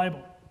clarity of the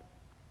Bible.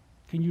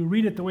 Can you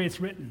read it the way it's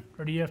written?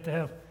 Or do you have to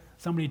have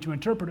somebody to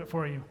interpret it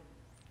for you?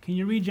 Can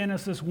you read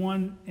Genesis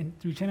 1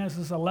 through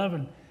Genesis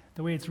 11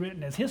 the way it's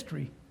written as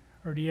history?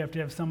 Or do you have to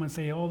have someone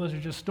say, oh, those are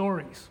just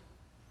stories?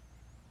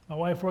 My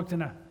wife worked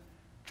in a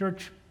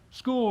church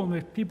school, and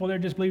the people there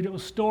just believed it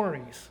was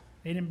stories.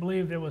 They didn't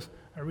believe there was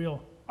a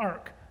real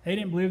ark. They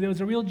didn't believe there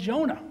was a real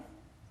Jonah.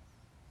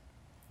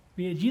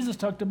 Jesus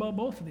talked about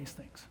both of these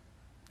things.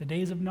 The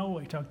days of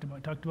Noah he talked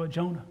about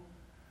Jonah.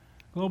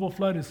 Global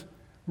flood is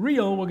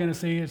real, we're going to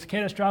say. It's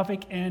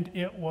catastrophic, and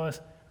it was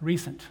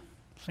recent.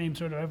 Same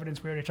sort of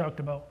evidence we already talked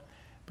about,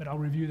 but I'll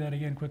review that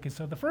again quickly.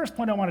 So the first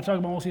point I want to talk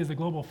about mostly is the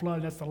global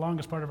flood. That's the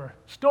longest part of our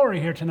story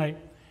here tonight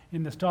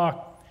in this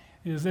talk,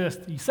 is this.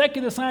 The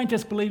secular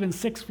scientists believe in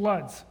 6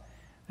 floods.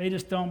 They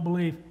just don't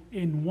believe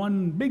in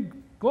one big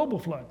global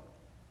flood.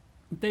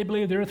 They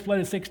believe the earth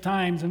flooded 6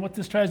 times, and what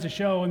this tries to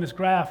show in this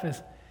graph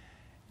is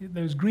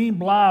those green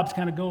blobs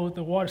kind of go,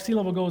 the water sea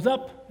level goes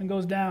up and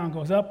goes down,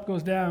 goes up,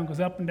 goes down, goes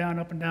up and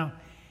down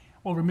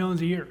over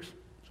millions of years.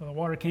 So the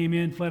water came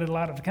in, flooded a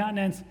lot of the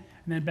continents,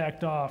 and then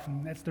backed off,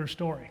 and that's their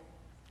story.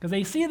 Because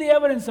they see the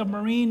evidence of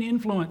marine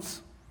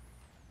influence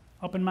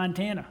up in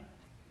Montana.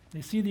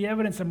 They see the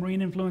evidence of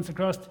marine influence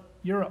across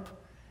Europe.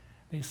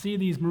 They see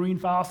these marine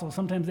fossils.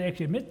 Sometimes they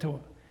actually admit to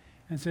it.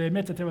 And so they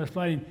admit that there was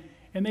flooding.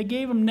 And they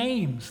gave them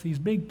names, these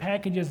big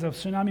packages of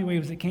tsunami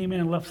waves that came in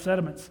and left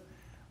sediments.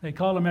 They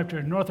called them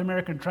after North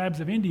American tribes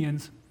of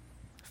Indians,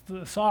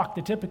 the Sauk,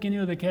 the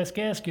Tippecanoe, the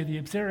Kaskaskia,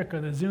 the Ipsarika,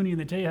 the Zuni, and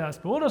the Tejas.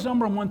 But we'll just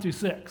number them 1 through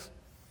 6,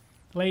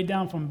 laid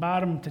down from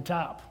bottom to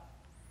top.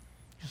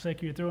 Just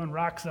like you're throwing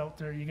rocks out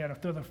there, you got to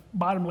throw the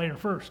bottom layer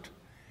first.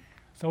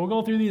 So we'll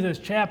go through these as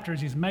chapters,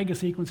 these mega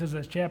sequences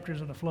as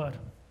chapters of the flood.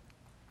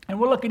 And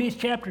we'll look at each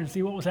chapter and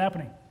see what was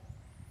happening.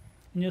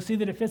 And you'll see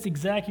that it fits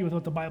exactly with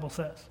what the Bible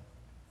says.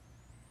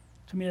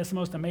 To me, that's the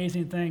most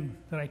amazing thing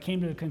that I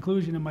came to the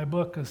conclusion in my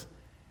book, because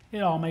it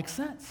all makes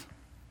sense.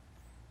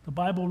 The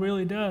Bible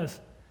really does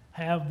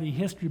have the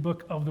history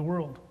book of the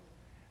world.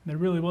 And there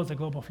really was a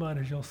global flood,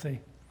 as you'll see.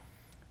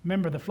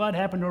 Remember, the flood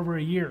happened over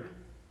a year.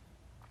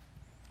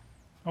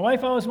 My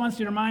wife always wants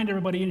to remind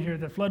everybody in here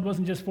that flood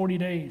wasn't just 40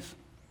 days.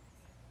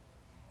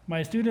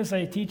 My students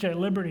I teach at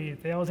Liberty,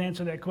 they always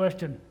answer that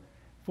question.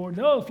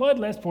 Flood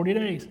lasts 40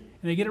 days. And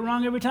they get it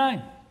wrong every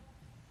time.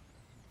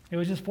 It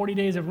was just 40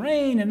 days of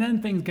rain, and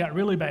then things got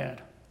really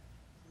bad.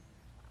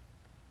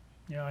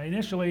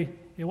 Initially,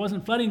 it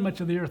wasn't flooding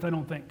much of the earth, I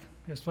don't think.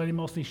 It was flooding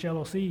mostly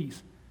shallow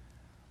seas.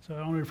 So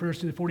it only refers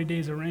to the 40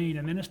 days of rain,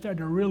 and then it started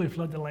to really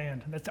flood the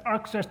land. The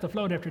ark starts to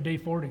float after day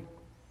 40.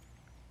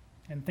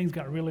 And things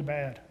got really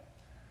bad.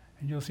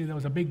 And you'll see there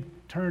was a big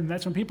turn.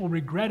 That's when people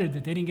regretted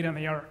that they didn't get on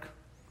the ark.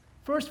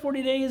 First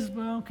 40 days, a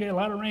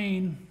lot of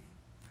rain,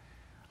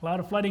 a lot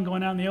of flooding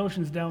going on in the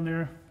oceans down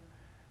there.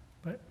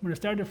 But when it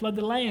started to flood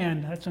the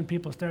land, that's when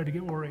people started to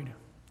get worried.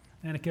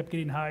 And it kept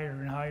getting higher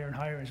and higher and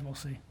higher, as we'll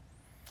see.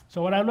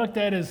 So what I looked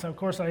at is, of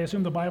course, I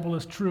assume the Bible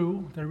is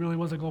true. There really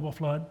was a global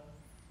flood.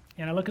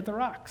 And I look at the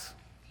rocks,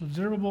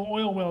 observable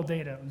oil well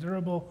data,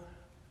 observable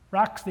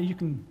rocks that you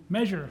can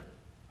measure.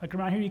 Like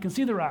around here, you can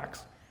see the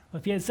rocks. Well,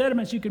 if you had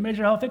sediments, you can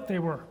measure how thick they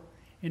were.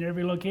 In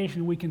every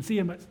location, we can see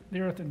them at the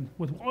earth. And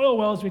with oil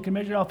wells, we can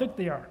measure how thick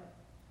they are.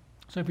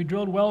 So if you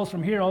drilled wells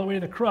from here all the way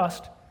to the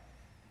crust,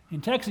 in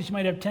Texas, you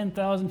might have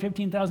 10,000,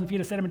 15,000 feet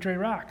of sedimentary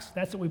rocks.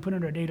 That's what we put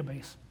into our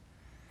database.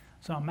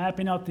 So I'm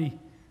mapping out the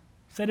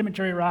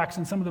sedimentary rocks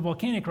and some of the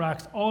volcanic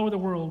rocks all over the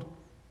world,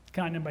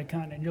 continent by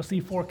continent. You'll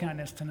see 4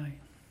 continents tonight.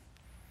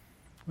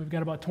 We've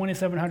got about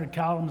 2,700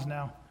 columns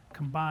now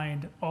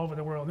combined all over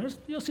the world.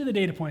 You'll see the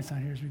data points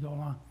on here as we go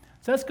along.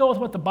 So let's go with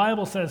what the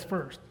Bible says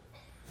first,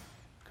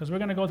 because we're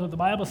going to go with what the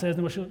Bible says,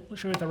 and we'll show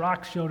you what the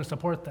rocks show to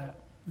support that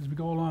as we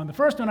go along. The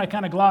first one, I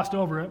kind of glossed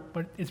over it,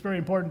 but it's very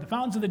important. The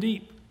fountains of the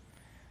deep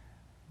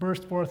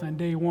burst forth on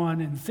day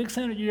 1, and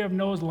 600 years of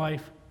Noah's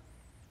life.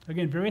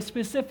 Again, very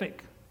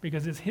specific,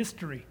 because it's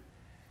history,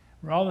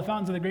 where all the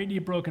fountains of the great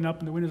deep broken up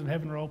and the windows of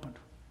heaven were opened.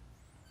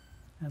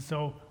 And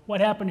so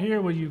what happened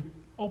here was you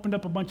opened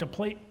up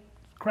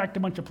cracked a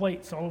bunch of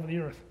plates all over the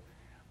earth.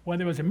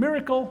 Whether it was a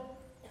miracle,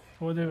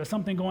 or there was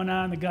something going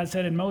on that God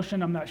set in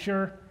motion, I'm not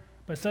sure,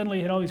 but suddenly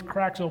you had all these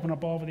cracks open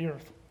up all over the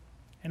earth.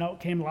 And out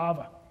came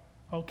lava,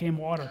 out came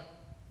water.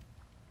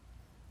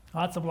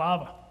 Lots of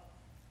lava.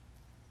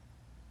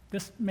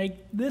 This made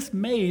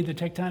the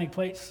tectonic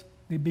plates,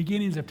 the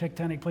beginnings of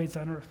tectonic plates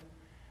on Earth.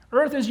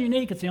 Earth is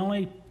unique. It's the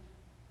only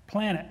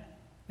planet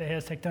that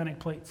has tectonic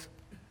plates.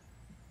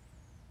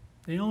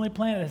 The only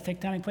planet that has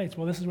tectonic plates.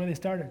 Well, this is where they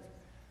started.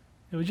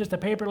 It was just a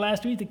paper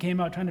last week that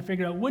came out trying to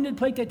figure out, when did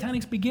plate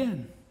tectonics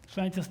begin?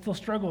 Scientists still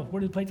struggle with,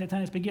 where did plate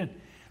tectonics begin?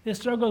 They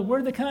struggle with, where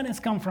did the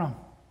continents come from?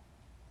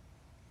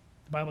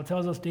 The Bible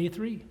tells us day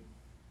 3.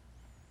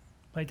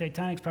 Plate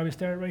tectonics probably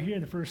started right here,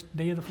 the first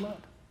day of the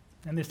flood.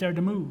 And they started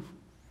to move.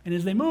 And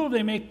as they move,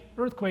 they make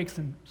earthquakes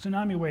and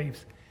tsunami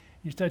waves.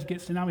 You start to get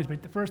tsunamis,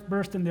 but the first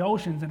burst in the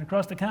oceans and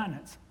across the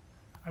continents.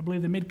 I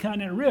believe the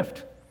mid-continent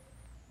rift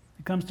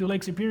that comes through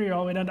Lake Superior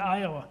all the way down to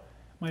Iowa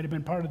might have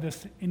been part of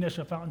this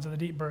initial fountains of the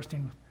deep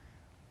bursting.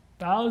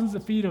 Thousands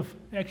of feet of,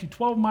 actually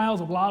 12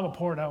 miles of lava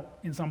poured out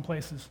in some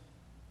places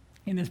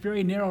in this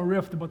very narrow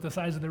rift about the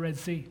size of the Red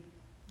Sea.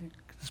 It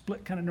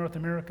split kind of North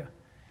America.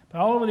 But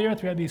all over the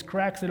earth, we had these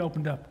cracks that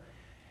opened up.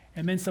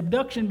 And then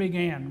subduction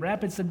began,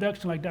 rapid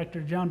subduction, like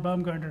Dr. John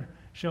Baumgartner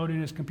showed in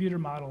his computer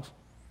models.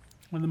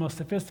 One of the most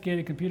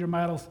sophisticated computer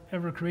models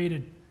ever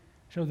created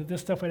showed that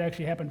this stuff would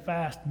actually happen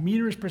fast,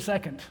 meters per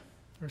second,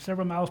 or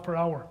several miles per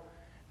hour.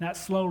 Not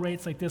slow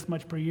rates like this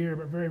much per year,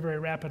 but very, very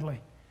rapidly.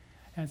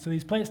 And so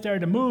these plates started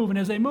to move, and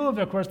as they moved,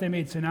 of course, they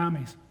made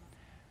tsunamis.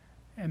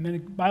 And then the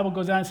Bible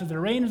goes on and says, the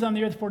rain was on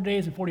the earth 40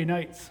 days and 40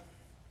 nights.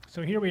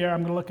 So here we are.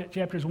 I'm going to look at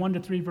chapters 1 to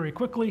 3 very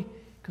quickly,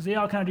 because they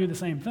all kind of do the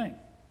same thing.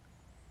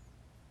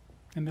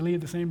 And they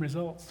leave the same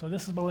results. So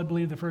this is what I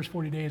believe the first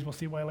 40 days. We'll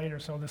see why later.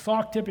 So the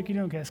Sauk,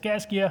 Tippecanoe,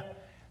 Kaskaskia.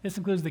 This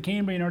includes the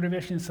Cambrian,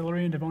 Ordovician,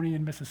 Silurian,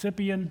 Devonian,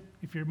 Mississippian,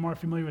 if you're more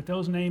familiar with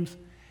those names.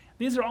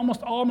 These are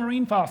almost all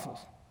marine fossils.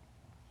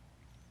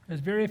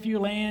 There's very few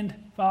land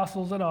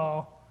fossils at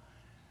all.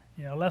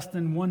 Less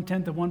than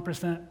 1/10 of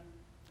 1%.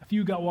 A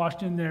few got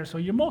washed in there. So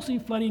you're mostly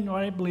flooding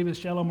what I believe is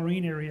shallow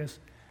marine areas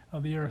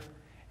of the earth.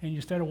 And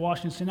you start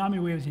washing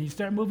tsunami waves, and you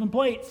start moving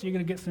plates, you're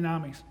going to get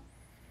tsunamis.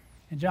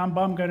 And John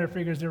Baumgartner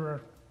figures there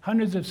were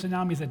hundreds of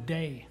tsunamis a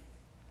day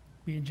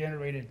being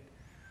generated.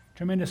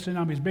 Tremendous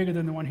tsunamis, bigger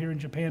than the one here in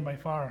Japan by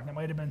far. That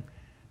might have been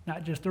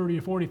not just 30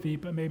 or 40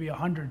 feet, but maybe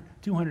 100,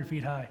 200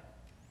 feet high.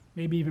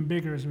 Maybe even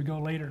bigger as we go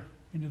later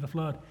into the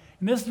flood.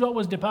 And this is what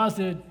was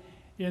deposited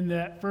in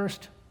that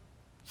first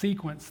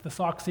sequence, the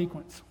Sauk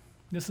sequence.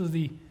 This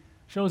is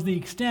shows the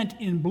extent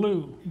in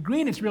blue. In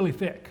green, it's really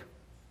thick.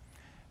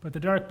 But the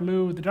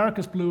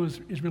darkest blue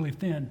is really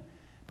thin.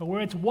 But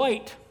where it's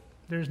white,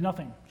 there's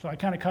nothing. So I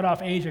kind of cut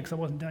off Asia because I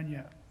wasn't done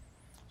yet.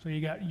 So you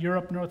got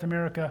Europe, North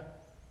America,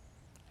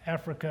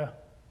 Africa,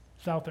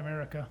 South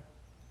America,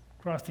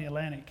 across the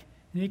Atlantic.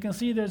 And you can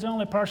see there's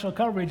only partial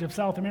coverage of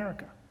South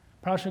America,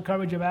 partial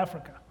coverage of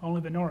Africa,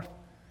 only the north,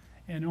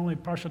 and only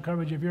partial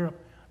coverage of Europe.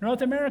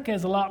 North America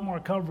has a lot more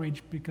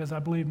coverage because I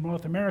believe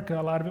North America,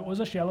 a lot of it was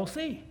a shallow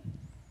sea.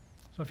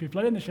 So if you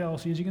flood in the shallow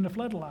seas, you're going to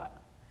flood a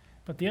lot.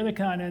 But the other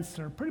continents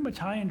are pretty much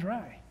high and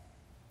dry.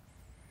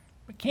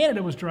 But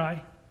Canada was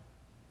dry.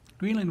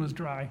 Greenland was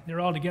dry. They were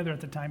all together at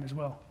the time as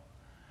well.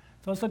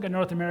 So let's look at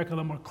North America a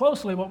little more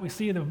closely. What we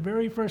see, the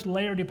very first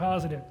layer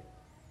deposited.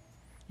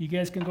 You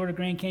guys can go to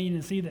Grand Canyon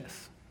and see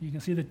this. You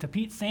can see the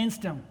Tapete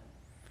sandstone,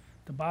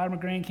 the bottom of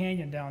Grand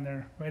Canyon down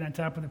there, right on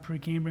top of the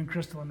Precambrian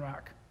crystalline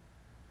rock.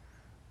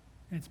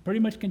 It's pretty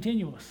much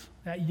continuous.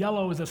 That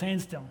yellow is a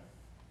sandstone.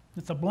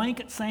 It's a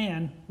blanket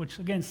sand, which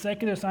again,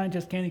 secular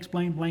scientists can't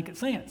explain blanket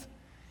sands,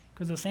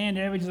 because the sand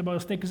averages about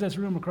as thick as this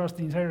room across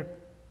the entire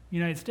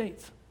United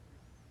States.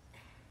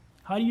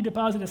 How do you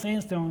deposit a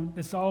sandstone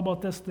that's all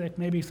about this thick,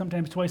 maybe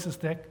sometimes twice as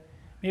thick,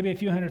 maybe a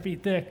few hundred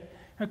feet thick,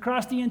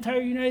 across the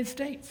entire United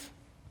States?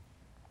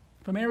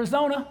 From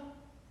Arizona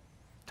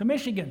to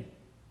Michigan,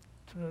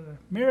 to the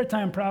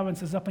Maritime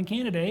provinces up in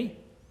Canada,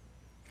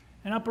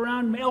 and up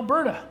around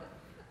Alberta,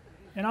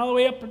 and all the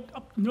way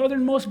up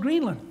northernmost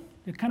Greenland.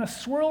 It kind of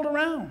swirled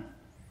around.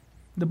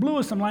 The blue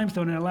is some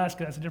limestone in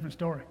Alaska, that's a different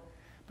story.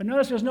 But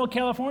notice there's no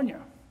California.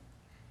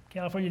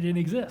 California didn't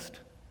exist,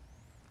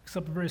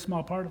 except a very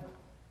small part of it.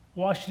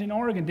 Washington,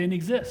 Oregon didn't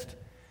exist.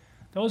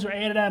 Those are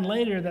added on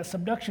later, that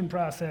subduction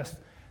process.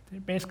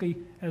 Basically,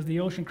 as the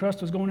ocean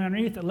crust was going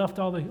underneath, it left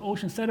all the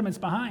ocean sediments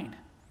behind,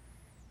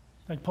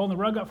 like pulling the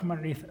rug up from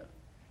underneath it.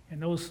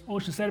 And those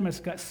ocean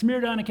sediments got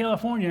smeared onto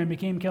California and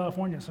became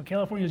California. So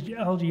California's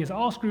geology is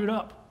all screwed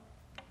up.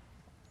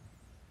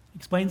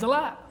 Explains a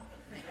lot.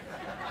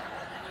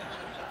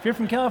 If you're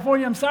from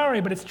California, I'm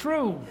sorry, but it's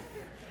true.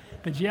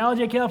 The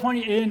geology of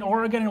California in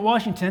Oregon and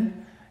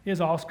Washington is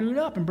all screwed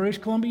up, and British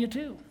Columbia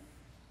too.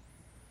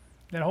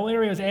 That whole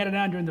area was added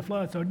on during the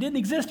flood, so it didn't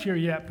exist here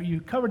yet, but you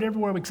covered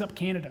everywhere except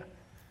Canada.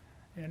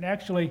 And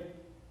actually,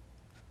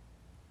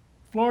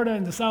 Florida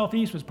and the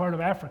southeast was part of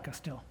Africa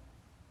still.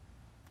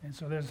 And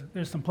so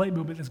there's some plate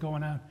movement that's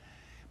going on.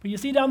 But you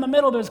see down the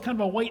middle, there's kind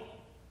of a white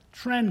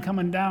trend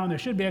coming down. There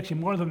should be actually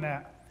more than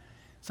that.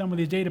 Some of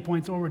these data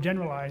points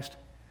overgeneralized.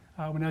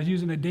 When I was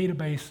using a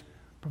database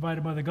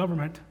provided by the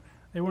government,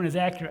 they weren't as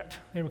accurate.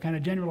 They were kind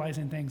of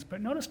generalizing things.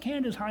 But notice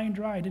Canada's high and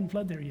dry. It didn't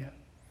flood there yet.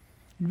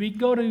 And we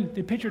go to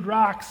the Pictured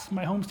Rocks,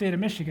 my home state of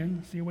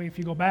Michigan. See, if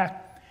you go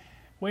back,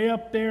 way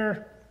up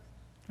there,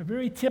 the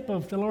very tip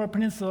of the Lower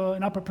Peninsula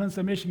and Upper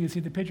Peninsula of Michigan, you see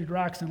the Pictured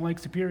Rocks in Lake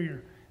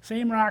Superior.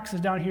 Same rocks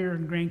as down here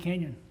in Grand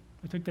Canyon.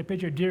 I took the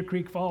picture of Deer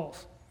Creek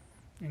Falls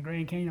in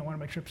Grand Canyon, one of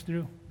my trips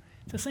through.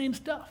 It's the same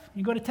stuff.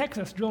 You go to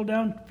Texas, drill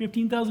down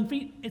 15,000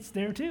 feet, it's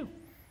there too.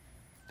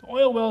 The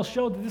oil wells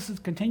show that this is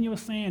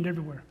continuous sand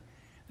everywhere.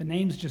 The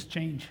names just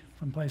change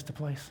from place to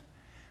place.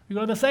 We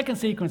go to the second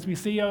sequence, we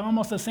see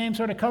almost the same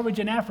sort of coverage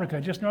in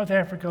Africa, just North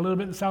Africa, a little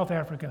bit in South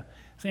Africa,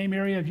 same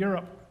area of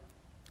Europe,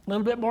 a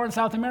little bit more in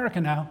South America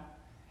now,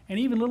 and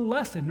even a little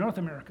less in North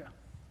America.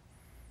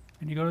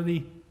 And you go to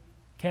the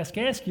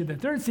Kaskaskia, the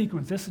third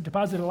sequence. This has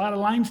deposited a lot of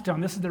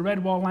limestone. This is the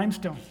red wall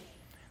limestone.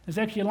 There's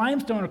actually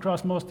limestone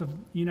across most of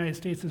the United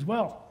States as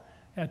well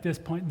at this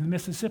point in the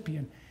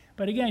Mississippian.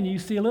 But again, you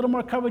see a little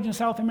more coverage in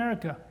South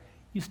America.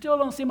 You still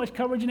don't see much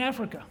coverage in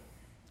Africa.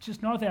 It's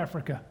just North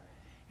Africa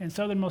and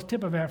southernmost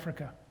tip of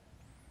Africa.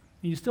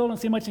 And you still don't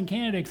see much in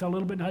Canada except a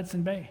little bit in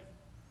Hudson Bay.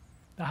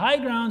 The high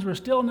grounds were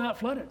still not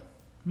flooded.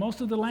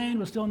 Most of the land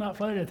was still not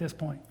flooded at this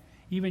point.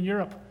 Even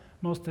Europe,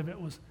 most of it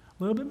was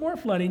a little bit more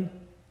flooding,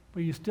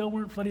 but you still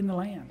weren't flooding the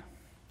land.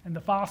 And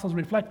the fossils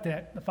reflect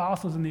that. The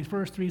fossils in these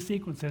first three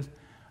sequences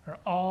are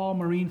all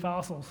marine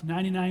fossils,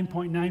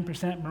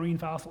 99.9% marine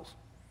fossils.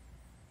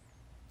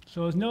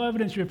 So there's no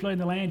evidence you're flooding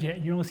the land yet,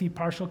 and you only see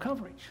partial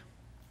coverage.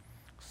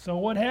 So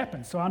what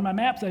happens? So on my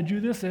maps, I drew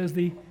this as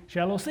the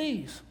shallow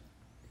seas.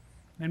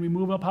 Then we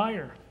move up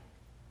higher.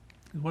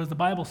 What does the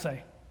Bible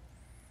say?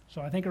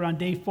 So I think around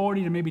day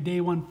 40 to maybe day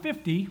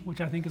 150,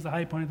 which I think is the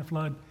high point of the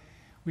flood,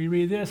 we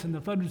read this, and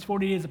the flood was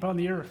 40 days upon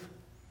the earth.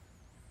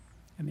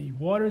 And the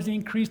waters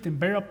increased and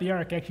bare up the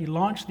ark, actually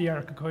launched the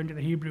ark according to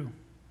the Hebrew.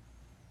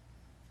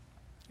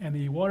 And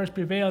the waters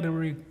prevailed and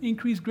were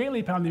increased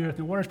greatly upon the earth, and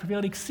the waters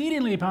prevailed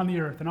exceedingly upon the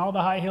earth, and all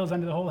the high hills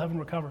under the whole heaven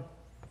were covered.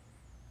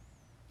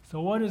 So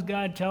what is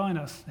God telling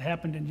us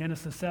happened in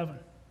Genesis 7?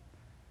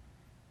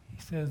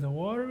 He says the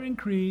water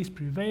increased,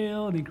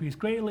 prevailed, increased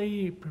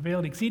greatly,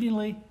 prevailed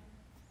exceedingly.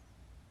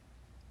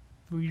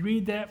 If we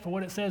read that for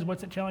what it says,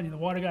 what's it telling you? The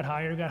water got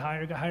higher, got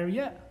higher, got higher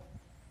yet.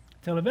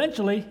 Until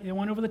eventually it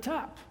went over the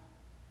top.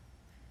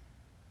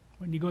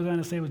 When he goes on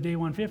to say it was day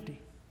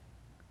 150.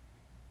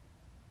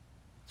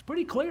 It's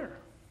pretty clear.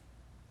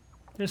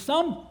 There's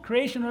some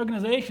creation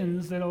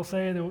organizations that'll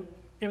say that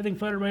everything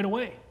flooded right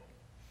away.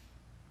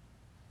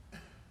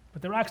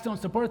 But the rocks don't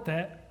support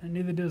that, and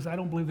neither does, I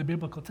don't believe, the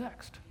biblical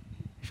text.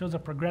 It shows a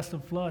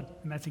progressive flood,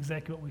 and that's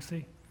exactly what we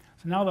see.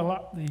 So now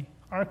the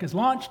ark is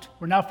launched.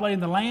 We're now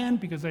flooding the land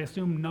because I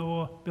assume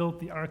Noah built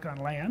the ark on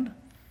land.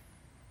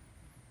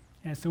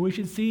 And so we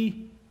should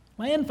see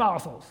land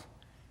fossils.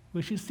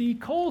 We should see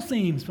coal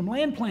seams from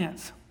land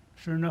plants.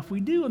 Sure enough, we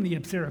do in the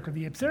Ypsiroca.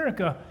 The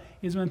Ypsiroca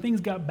is when things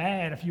got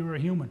bad if you were a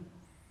human.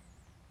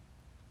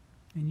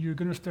 And you're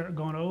going to start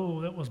going,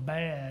 oh, that was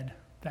bad.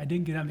 I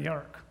didn't get on the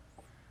ark.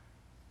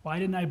 Why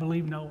didn't I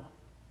believe Noah?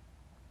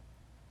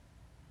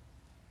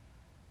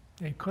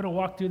 They could have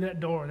walked through that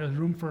door. There's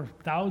room for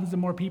thousands of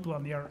more people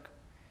on the ark.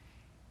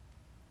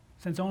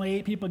 Since only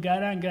 8 people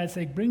got on, God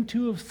said, bring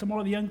 2 of some more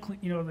of the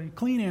the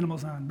clean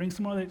animals on. Bring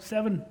some more of the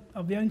 7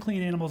 of the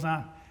unclean animals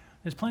on.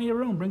 There's plenty of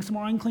room. Bring some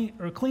more unclean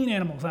or clean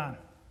animals on.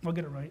 I'll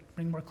get it right.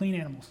 Bring more clean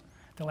animals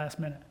at the last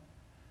minute.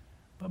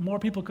 But more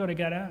people could have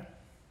got on.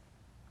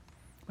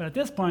 But at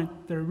this point,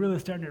 they're really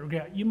starting to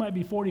regret. You might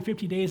be 40,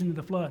 50 days into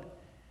the flood.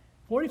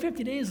 40,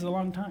 50 days is a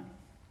long time.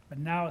 But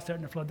now it's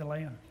starting to flood the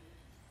land.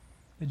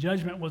 The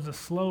judgment was a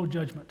slow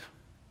judgment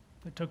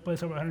that took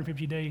place over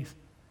 150 days.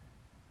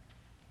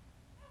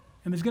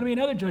 And there's going to be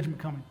another judgment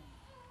coming.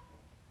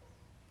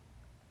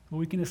 But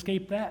we can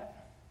escape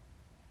that.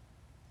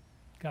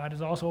 God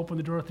has also opened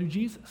the door through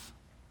Jesus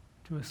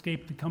to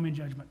escape the coming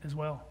judgment as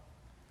well.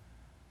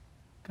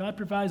 God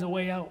provides a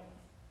way out.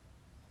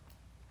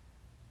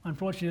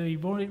 Unfortunately,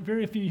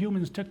 very few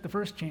humans took the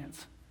first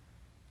chance.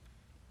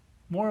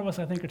 More of us,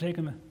 I think, are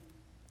taking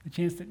the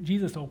chance that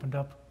Jesus opened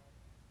up.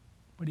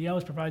 But he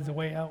always provides a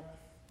way out.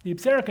 The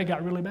Absarica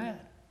got really bad.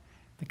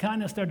 The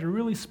continent started to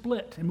really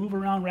split and move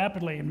around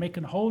rapidly and make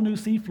a whole new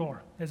seafloor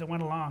as it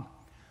went along.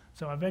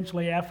 So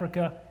eventually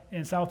Africa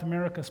and South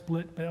America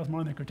split, but that was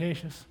more in the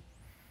Cretaceous.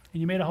 And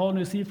you made a whole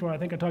new seafloor. I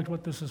think I talked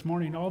about this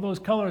morning. All those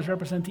colors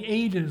represent the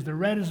ages. The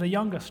red is the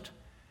youngest.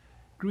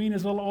 Green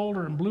is a little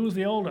older, and blue is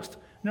the oldest.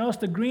 Notice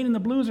the green and the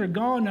blues are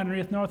gone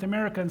underneath North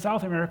America and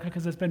South America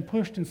because it's been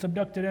pushed and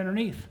subducted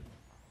underneath.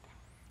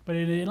 But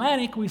in the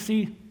Atlantic, we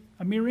see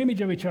a mirror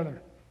image of each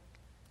other.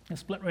 It's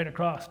split right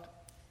across.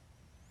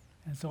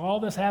 And so all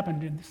this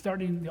happened, and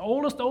starting the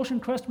oldest ocean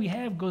crust we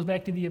have goes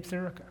back to the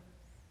Absarica.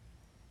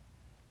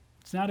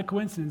 It's not a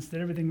coincidence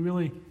that everything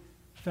really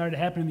started to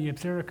happen in the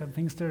Absarica.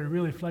 Things started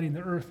really flooding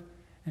the earth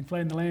and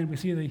flooding the land. We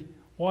see the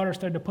water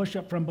started to push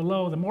up from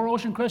below. The more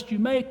ocean crust you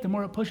make, the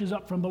more it pushes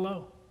up from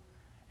below.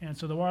 And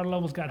so the water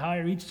levels got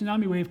higher. Each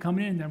tsunami wave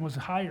coming in then was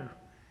higher.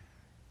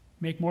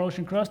 Make more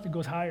ocean crust, it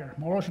goes higher.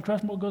 More ocean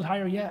crust, it goes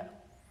higher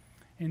yet.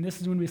 And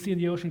this is when we see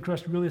the ocean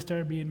crust really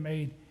started being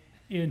made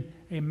in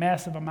a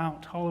massive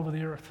amount all over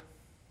the earth.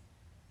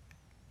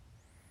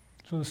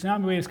 So the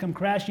tsunami waves come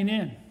crashing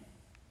in,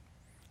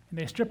 and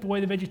they strip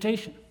away the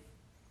vegetation,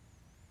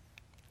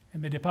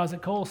 and they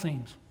deposit coal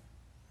seams.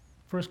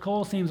 First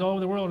coal seams all over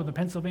the world are the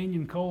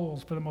Pennsylvanian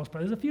coals for the most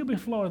part. There's a few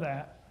before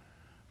that,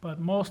 but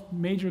most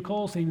major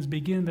coal seams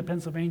begin in the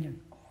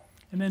Pennsylvanian.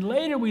 And then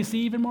later we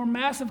see even more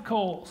massive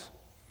coals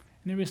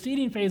in the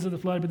receding phase of the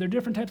flood, but they're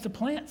different types of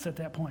plants at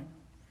that point.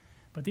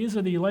 But these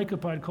are the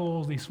lycopod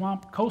coals, the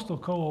swamp coastal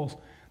coals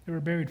that were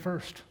buried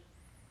first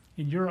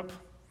in Europe,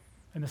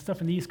 and the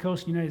stuff in the east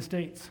coast of the United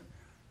States.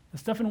 The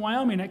stuff in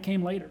Wyoming, that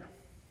came later.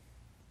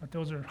 But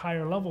those are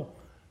higher level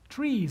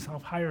trees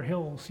of higher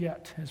hills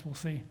yet, as we'll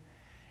see.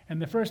 And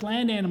the first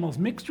land animals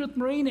mixed with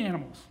marine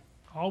animals,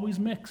 always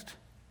mixed.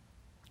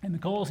 And the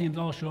coal seams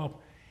all show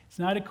up. It's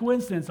not a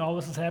coincidence all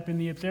this is happening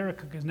in the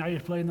Absarica, because now you're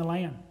flooding the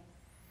land.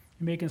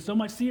 You're making so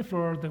much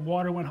seafloor, the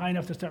water went high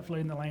enough to start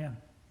flooding the land.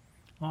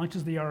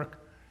 Launches the ark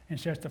and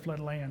starts to flood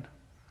land.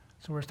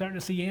 So we're starting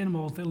to see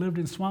animals that lived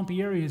in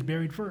swampy areas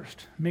buried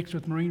first, mixed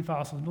with marine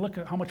fossils. And look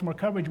at how much more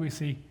coverage we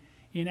see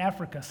in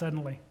Africa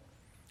suddenly.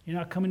 You're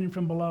not coming in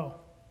from below.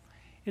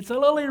 It's a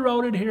little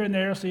eroded here and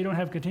there, so you don't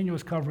have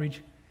continuous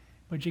coverage.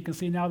 But you can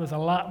see now there's a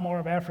lot more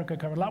of Africa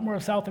covered, a lot more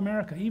of South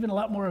America, even a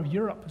lot more of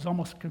Europe is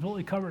almost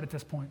completely covered at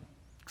this point,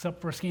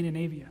 except for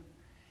Scandinavia.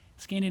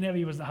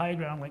 Scandinavia was the high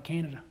ground like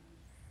Canada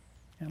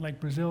and like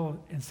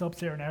Brazil and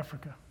sub-Saharan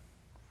Africa.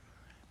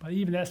 But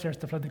even that starts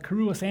to flood. The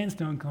Karua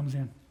sandstone comes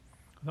in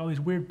with all these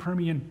weird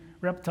Permian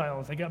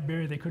reptiles. They got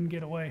buried, they couldn't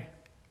get away.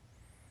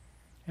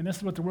 And this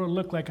is what the world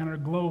looked like on our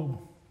globe.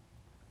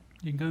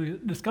 You can go to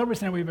the Discovery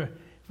Center, we have a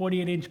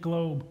 48-inch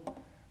globe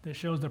that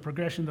shows the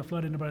progression of the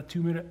flood in about a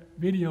 2-minute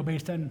video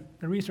based on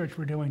the research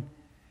we're doing.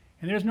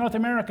 And there's North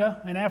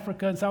America and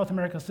Africa and South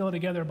America still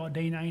together about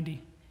day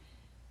 90.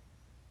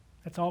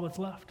 That's all that's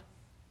left.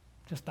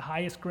 Just the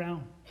highest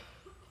ground.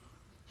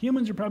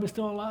 Humans are probably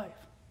still alive.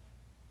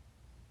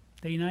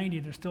 Day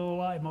 90, they're still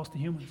alive, most of the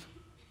humans.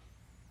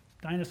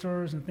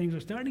 Dinosaurs and things are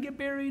starting to get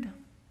buried.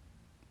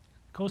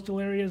 Coastal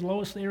areas,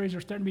 lowest areas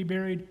are starting to be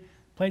buried.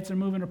 Plates are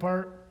moving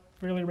apart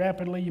fairly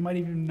rapidly. You might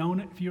even have known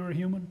it if you were a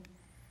human.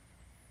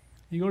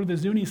 You go to the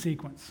Zuni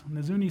sequence, and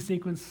the Zuni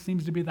sequence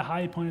seems to be the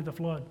high point of the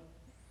flood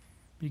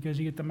because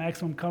you get the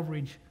maximum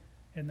coverage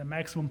and the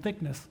maximum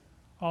thickness.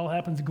 All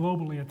happens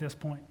globally at this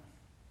point.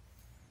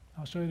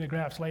 I'll show you the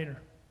graphs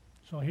later.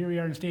 So here we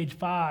are in stage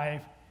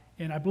 5,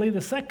 and I believe the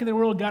secular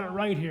world got it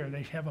right here.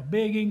 They have a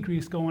big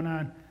increase going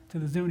on to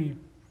the Zuni.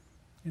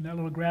 In that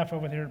little graph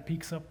over there, it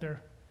peaks up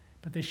there.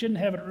 But they shouldn't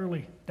have it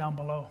early down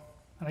below.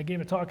 And I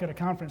gave a talk at a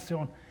conference to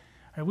them.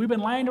 We've been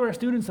lying to our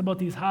students about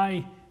these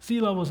high sea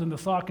levels in the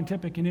Sauk and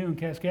Tippecanoe and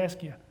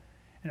Kaskaskia.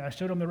 And I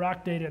showed them the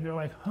rock data, and they're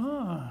like,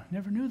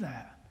 never knew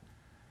that.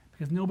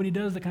 Because nobody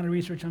does the kind of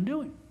research I'm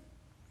doing.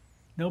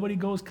 Nobody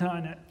goes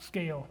continent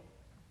scale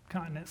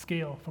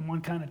from one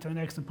continent to the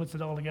next and puts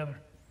it all together.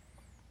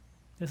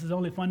 This is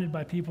only funded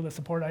by people that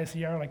support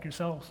ICR like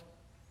yourselves.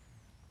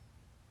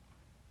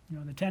 You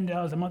know, the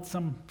 $10 a month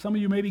some of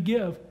you maybe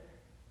give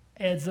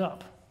adds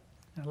up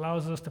and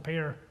allows us to pay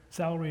our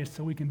salaries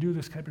so we can do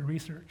this type of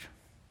research.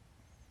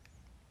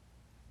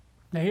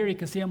 Now here you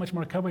can see how much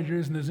more coverage there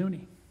is in the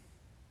Zuni.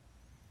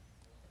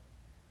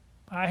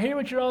 I hear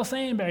what you're all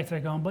saying back there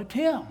going, but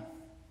Tim,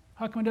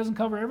 how come it doesn't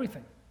cover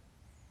everything?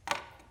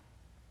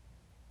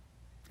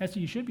 That's what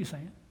you should be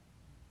saying.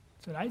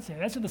 That's what I'd say.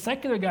 That's what the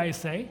secular guys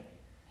say.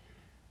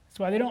 That's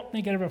why they don't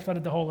think it ever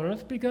flooded the whole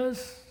earth,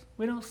 because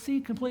we don't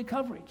see complete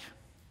coverage.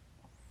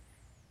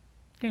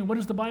 Okay, what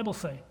does the Bible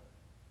say?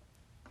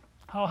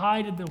 How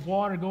high did the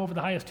water go over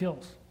the highest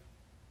hills?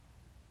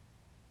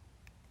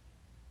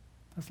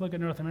 Let's look at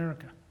North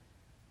America.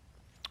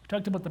 We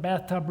talked about the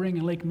bathtub ring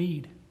in Lake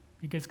Mead.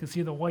 You guys can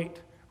see the white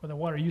where the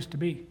water used to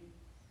be.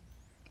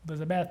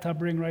 There's a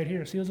bathtub ring right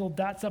here. See those little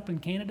dots up in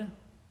Canada?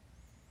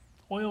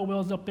 Oil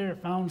wells up there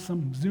found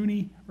some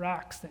Zuni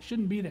rocks that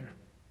shouldn't be there.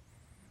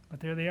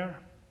 But there they are.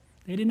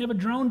 They didn't have a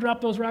drone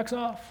drop those rocks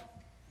off.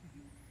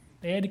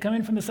 They had to come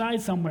in from the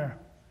side somewhere.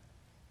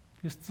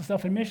 Just the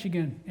stuff in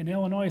Michigan and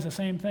Illinois is the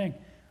same thing.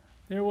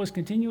 There was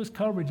continuous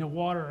coverage of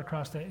water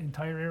across that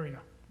entire area.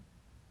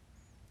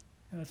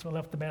 And that's what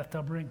left the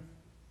bathtub ring.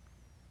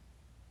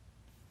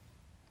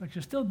 But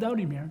you're still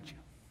doubting me, aren't you?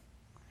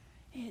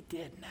 It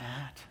did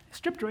not. It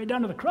stripped it right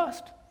down to the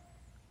crust.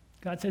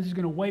 God says he's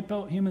going to wipe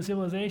out human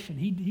civilization.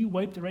 He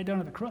wiped it right down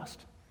to the crust.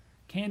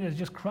 Canada is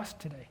just crust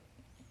today.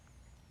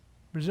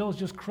 Brazil is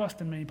just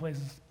crust in many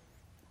places.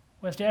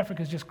 West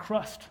Africa is just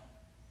crust.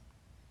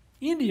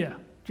 India,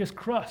 just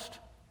crust.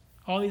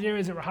 All these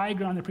areas that were high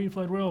ground in the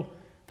pre-flood world,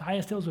 the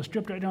highest hills were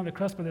stripped right down to the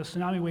crust by the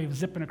tsunami wave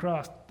zipping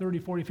across 30,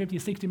 40, 50,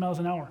 60 miles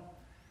an hour.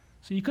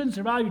 So you couldn't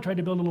survive if you tried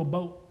to build a little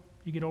boat.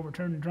 You get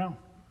overturned and drown.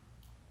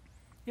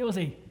 It was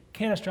a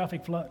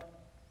catastrophic flood.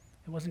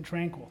 It wasn't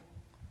tranquil.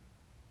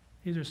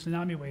 These are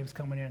tsunami waves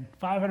coming in.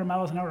 500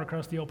 miles an hour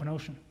across the open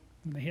ocean.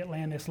 When they hit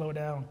land, they slow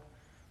down.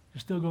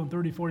 They're still going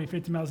 30, 40,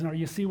 50 miles an hour.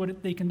 You see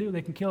what they can do.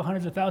 They can kill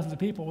hundreds of thousands of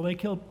people. Well,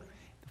 the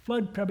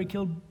flood probably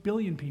killed a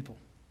billion people.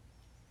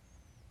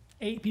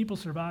 8 people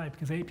survived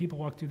because 8 people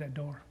walked through that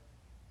door.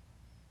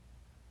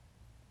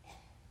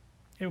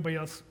 Everybody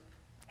else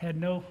had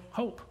no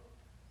hope.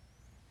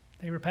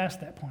 They were past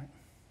that point.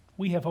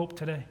 We have hope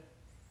today.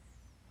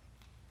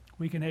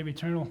 We can have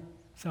eternal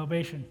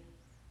salvation.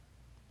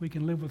 We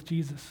can live with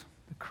Jesus,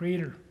 the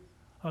creator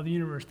of the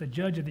universe, the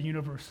judge of the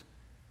universe.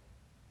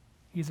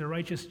 He's a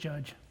righteous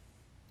judge.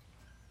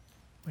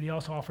 But he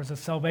also offers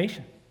us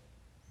salvation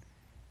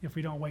if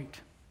we don't wait.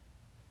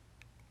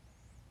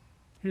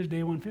 Here's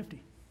day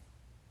 150.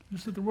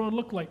 This is what the world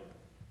looked like.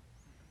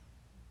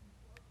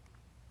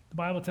 The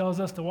Bible tells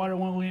us the water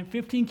only went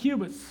 15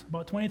 cubits,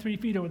 about 23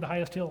 feet over the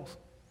highest hills.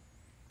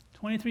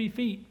 23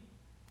 feet,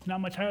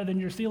 not much higher than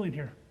your ceiling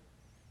here.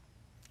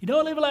 You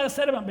don't leave a lot of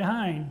sediment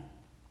behind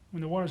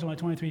when the water's only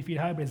 23 feet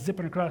high, but it's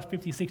zipping across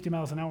 50, 60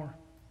 miles an hour.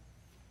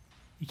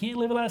 You can't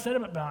leave a lot of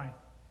sediment behind.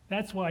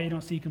 That's why you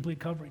don't see complete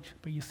coverage,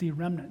 but you see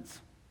remnants.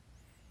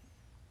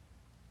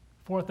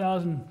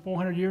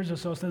 4,400 years or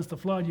so since the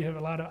flood, you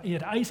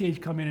had ice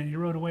age come in and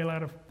erode away a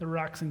lot of the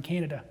rocks in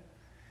Canada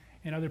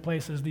and other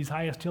places, these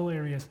highest hill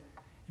areas.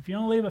 If you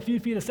only leave a few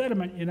feet of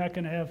sediment, you're not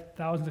going to have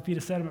thousands of feet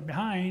of sediment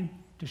behind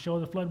to show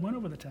the flood went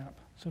over the top.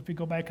 So if we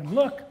go back and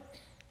look,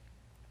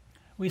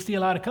 we see a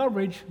lot of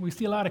coverage.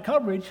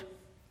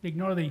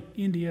 Ignore the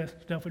India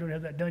stuff, we don't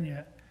have that done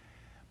yet.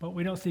 But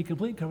we don't see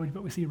complete coverage,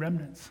 but we see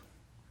remnants.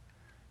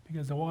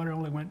 Because the water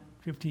only went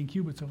 15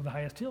 cubits over the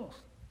highest hills.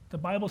 The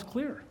Bible's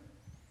clear.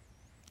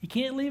 You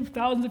can't leave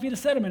thousands of feet of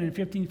sediment in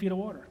 15 feet of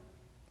water.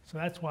 So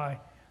that's why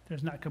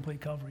there's not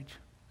complete coverage.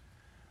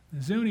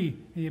 The Zuni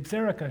and the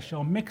Absarica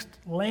show mixed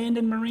land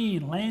and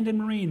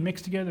marine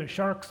mixed together,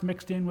 sharks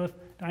mixed in with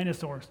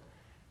dinosaurs,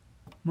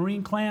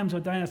 marine clams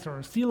with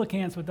dinosaurs,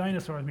 coelacanths with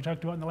dinosaurs, we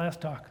talked about in the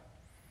last talk.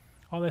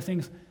 All those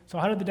things. So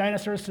how did the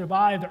dinosaurs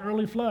survive the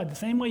early flood? The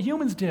same way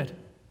humans did.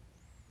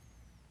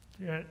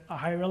 They're at a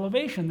higher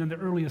elevation than the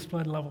earliest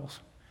flood levels.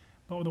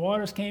 But when the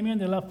waters came in,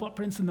 they left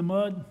footprints in the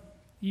mud.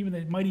 Even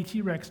the mighty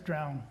T-Rex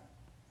drowned.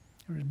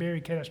 It was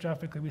buried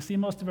catastrophically. We see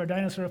most of our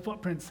dinosaur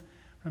footprints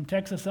from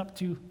Texas up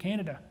to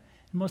Canada.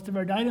 And most of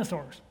our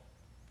dinosaurs,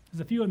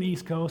 there's a few on the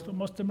East Coast, but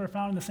most of them are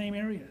found in the same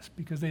areas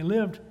because they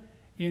lived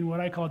in what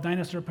I call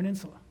Dinosaur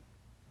Peninsula.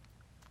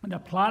 And to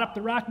plot up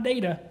the rock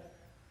data,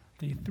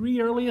 the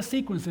 3 earliest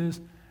sequences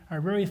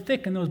are very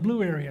thick in those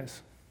blue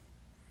areas.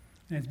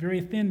 And it's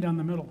very thin down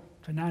the middle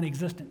to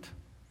non-existent,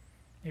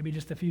 maybe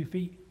just a few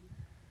feet.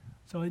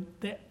 So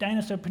the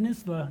Dinosaur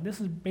Peninsula,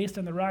 this is based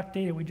on the rock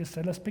data. We just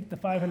said, let's pick the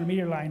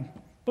 500-meter line.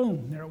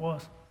 Boom, there it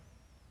was.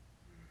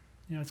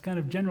 It's kind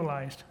of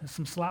generalized. There's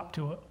some slop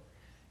to it.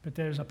 But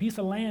there's a piece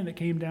of land that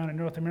came down in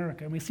North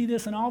America. And we see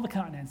this in all the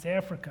continents,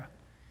 Africa.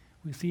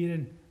 We see it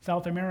in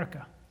South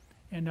America.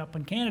 And up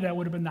in Canada, it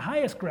would have been the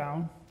highest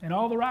ground, and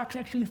all the rocks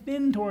actually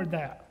thin toward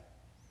that.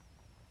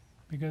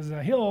 Because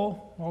a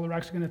hill, all the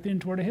rocks are going to thin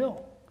toward a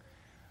hill.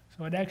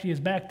 So it actually is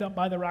backed up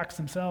by the rocks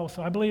themselves.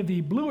 So I believe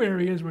the blue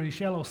areas where the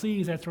shallow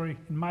seas, that's where in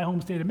my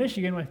home state of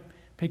Michigan, we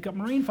pick up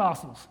marine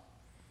fossils,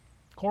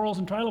 corals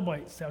and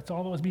trilobites. That's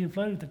all that was being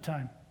flooded at the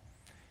time.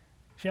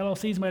 Shallow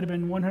seas might have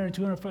been 100,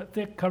 200 foot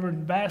thick,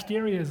 covering vast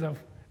areas of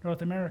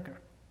North America.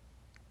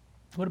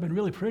 It would have been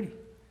really pretty.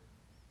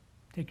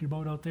 Take your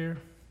boat out there.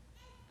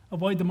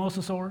 Avoid the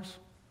mosasaurs,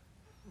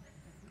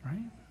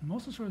 right? The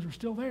mosasaurs were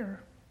still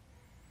there.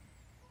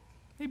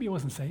 Maybe it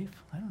wasn't safe.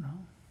 I don't know.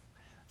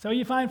 So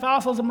you find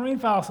fossils of marine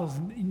fossils.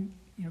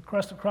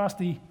 Across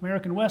the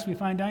American West, we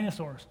find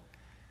dinosaurs.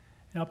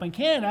 And up in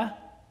Canada,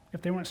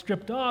 if they weren't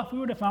stripped off, we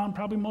would have found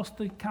probably most of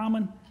the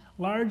common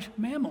large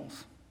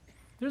mammals.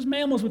 There's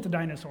mammals with the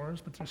dinosaurs,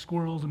 but there's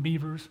squirrels and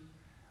beavers,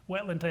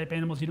 wetland-type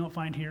animals you don't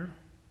find here.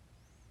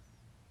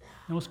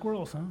 No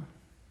squirrels, huh?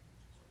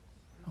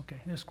 Okay,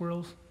 there's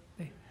squirrels.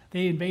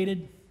 They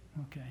invaded?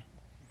 Okay.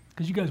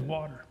 Because you guys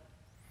water.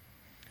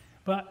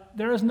 But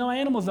there is no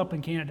animals up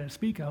in Canada to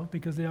speak of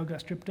because they all got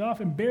stripped off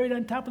and buried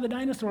on top of the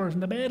dinosaurs in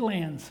the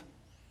Badlands.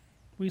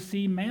 We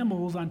see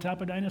mammals on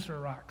top of dinosaur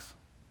rocks,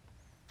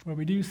 where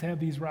we do have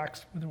these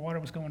rocks where the water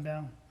was going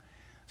down.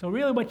 So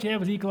really what you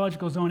have is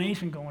ecological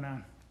zonation going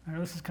on. I know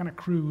this is kind of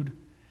crude,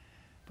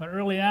 but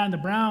early on in the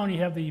Brown, you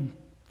have the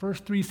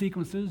first 3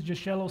 sequences,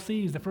 just shallow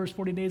seas, the first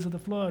 40 days of the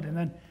flood, and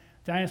then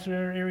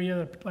dinosaur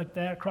area like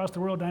that across the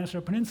world, dinosaur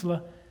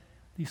peninsula,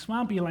 the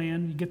swampy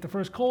land, you get the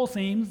first coal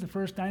seams, the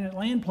first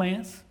land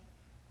plants,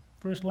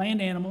 first land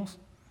animals,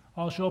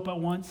 all show up at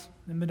once,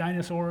 then the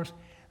dinosaurs,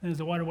 and as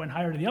the water went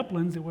higher to the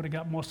uplands, it would have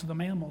got most of the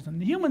mammals. And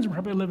the humans were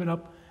probably living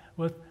up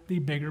with the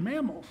bigger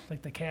mammals,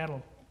 like the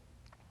cattle,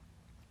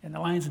 and the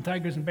lions and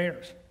tigers and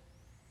bears.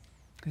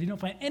 Because you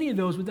don't find any of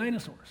those with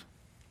dinosaurs.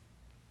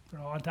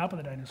 They're all on top of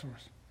the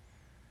dinosaurs.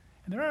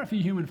 And there are a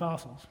few human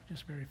fossils,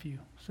 just very few.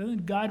 So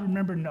then God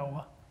remembered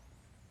Noah,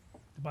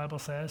 the Bible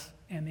says,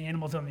 and the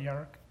animals on the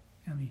ark,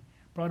 and he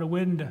brought a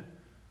wind to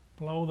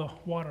blow the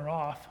water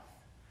off.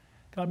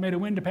 God made a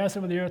wind to pass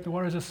over the earth. The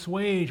waters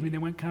assuaged, they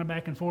went kind of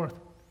back and forth.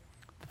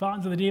 The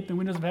fountains of the deep, the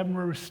windows of heaven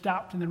were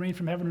stopped, and the rain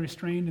from heaven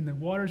restrained, and the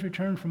waters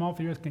returned from off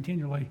the earth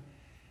continually.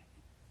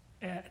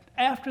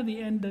 After the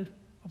end of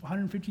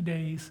 150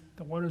 days,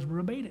 the waters were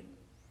abated.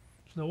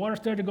 So the water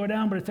started to go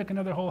down, but it took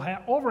another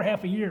over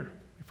half a year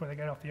before they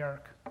got off the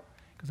ark.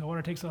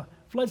 Because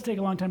floods take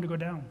a long time to go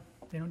down.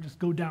 They don't just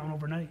go down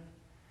overnight.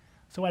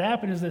 So what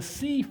happened is the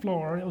sea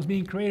floor that was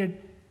being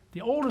created,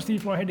 the older sea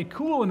floor had to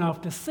cool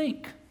enough to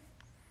sink.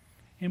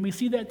 And we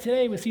see that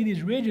today. We see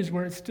these ridges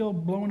where it's still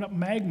blowing up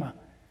magma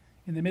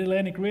in the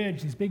Mid-Atlantic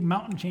Ridge, these big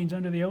mountain chains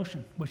under the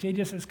ocean, which they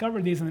just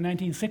discovered these in the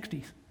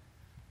 1960s.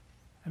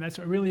 And that's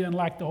what really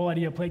unlocked the whole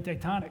idea of plate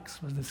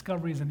tectonics, was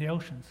discoveries in the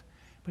oceans.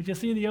 But you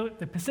see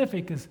the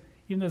Pacific is,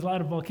 even though there's a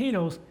lot of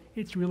volcanoes,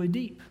 it's really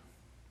deep,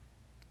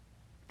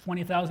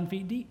 20,000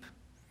 feet deep.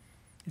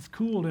 It's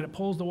cooled and it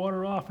pulls the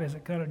water off as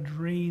it kind of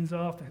drains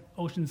off, the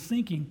ocean's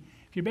sinking.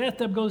 If your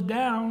bathtub goes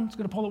down, it's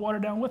going to pull the water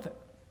down with it.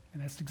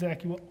 And that's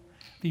exactly what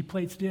the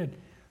plates did.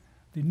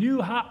 The new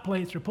hot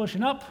plates are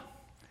pushing up.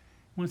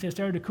 Once they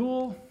started to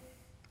cool,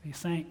 they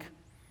sank.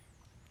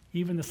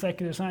 Even the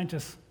secular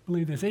scientists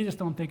believe this. They just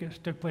don't think it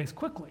took place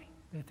quickly.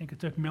 They think it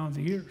took millions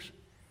of years.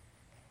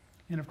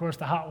 And of course,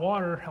 the hot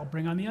water helped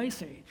bring on the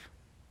Ice Age,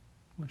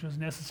 which was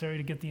necessary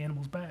to get the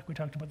animals back. We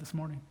talked about this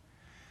morning.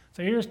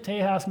 So here's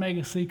Tejas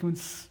Mega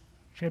Sequence,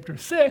 chapter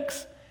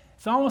 6.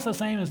 It's almost the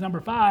same as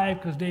number 5,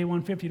 because day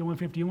 150 to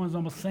 151 is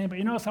almost the same. But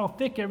you notice how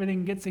thick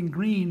everything gets in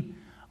green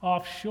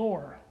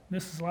offshore.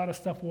 This is a lot of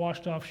stuff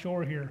washed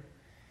offshore here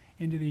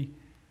into the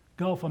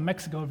Gulf of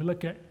Mexico. If you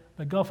look at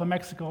the Gulf of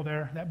Mexico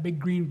there, that big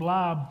green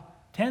blob,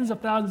 tens of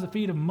thousands of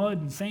feet of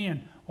mud and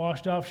sand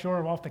washed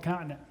offshore off the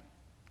continent.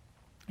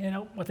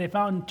 What they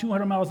found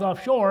 200 miles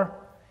offshore,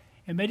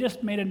 and they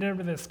just made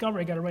another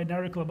discovery. I got to write an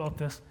article about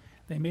this.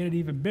 They made it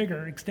even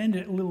bigger,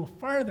 extended it a little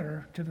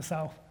farther to the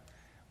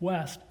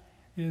southwest,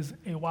 is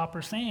a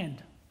whopper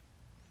sand.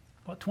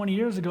 About 20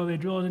 years ago, they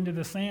drilled into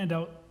the sand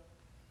out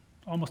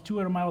almost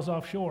 200 miles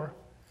offshore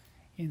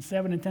in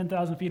 7,000 and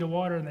 10,000 feet of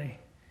water, and they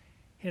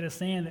hit a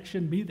sand that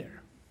shouldn't be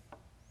there.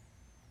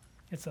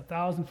 It's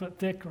 1,000 foot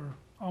thick, or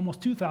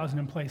almost 2,000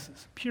 in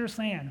places. Pure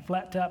sand,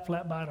 flat top,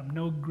 flat bottom,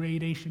 no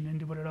gradation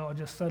into it at all,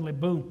 just suddenly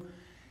boom,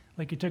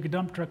 like you took a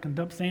dump truck and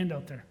dumped sand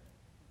out there.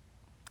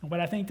 And what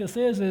I think this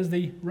is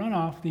the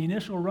runoff, the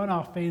initial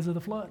runoff phase of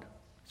the flood.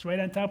 It's right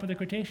on top of the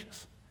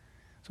Cretaceous.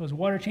 So as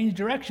water changed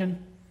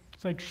direction,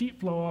 it's like sheet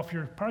flow off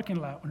your parking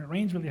lot. When it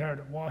rains really hard,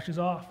 it washes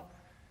off.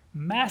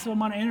 Massive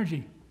amount of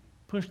energy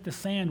pushed the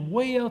sand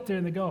way out there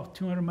in the Gulf,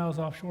 200 miles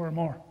offshore or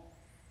more.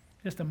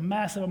 Just a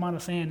massive amount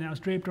of sand. Now it's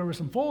draped over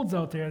some folds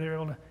out there. They're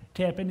able to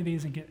tap into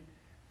these and get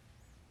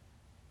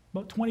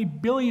about 20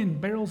 billion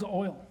barrels of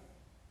oil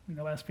in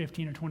the last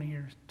 15 or 20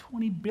 years.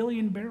 20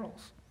 billion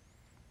barrels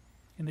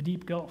in the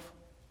deep Gulf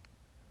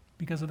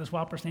because of this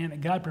whopper sand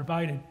that God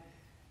provided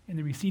in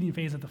the receding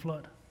phase of the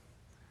flood.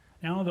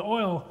 Not only the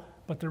oil,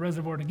 but the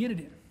reservoir to get it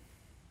in.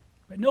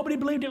 But nobody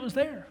believed it was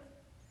there.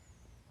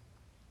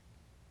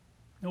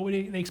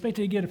 They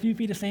expected to get a few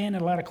feet of sand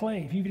and a lot of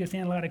clay. A few feet of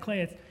sand and a lot of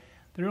clay.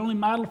 Their only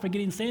model for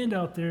getting sand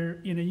out there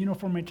in a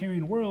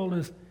uniformitarian world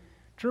is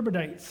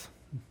turbidites,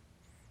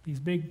 these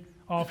big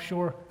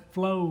offshore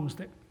flows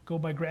that go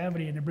by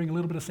gravity and they bring a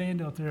little bit of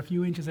sand out there a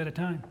few inches at a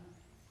time.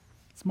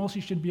 It's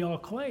mostly should be all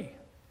clay.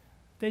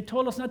 They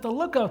told us not to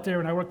look out there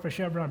when I worked for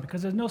Chevron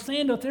because there's no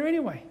sand out there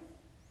anyway.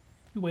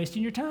 You're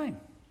wasting your time.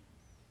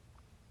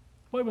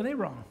 Boy, were they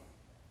wrong.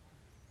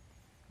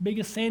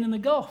 Biggest sand in the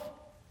Gulf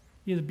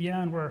is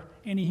beyond where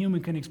any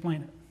human can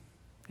explain it.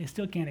 They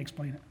still can't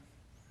explain it.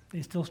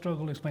 They still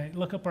struggle to explain it.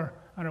 Look up on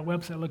our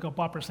website, look up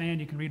Upper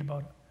Sand, you can read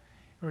about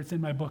it. Or it's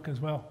in my book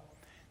as well.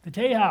 The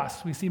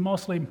Tejas, we see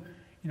mostly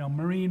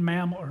marine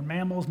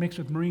mammals mixed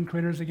with marine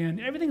critters again.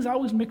 Everything's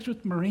always mixed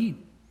with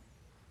marine.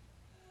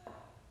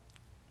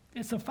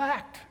 It's a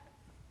fact.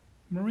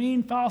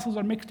 Marine fossils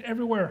are mixed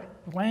everywhere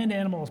with land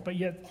animals, but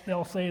yet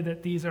they'll say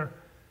that these are,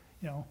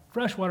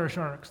 freshwater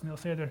sharks, and they'll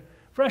say they're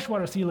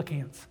freshwater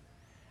coelacanths,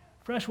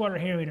 freshwater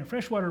herring, and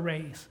freshwater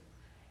rays.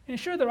 And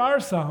sure, there are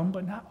some,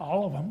 but not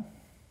all of them.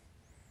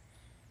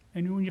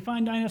 And when you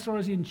find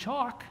dinosaurs in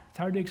chalk, it's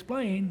hard to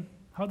explain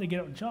how they get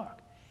out in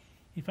chalk.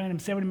 You find them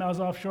 70 miles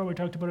offshore. We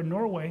talked about in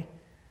Norway.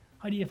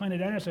 How do you find a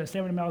dinosaur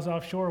 70 miles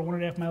offshore,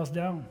 1.5 miles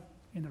down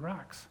in the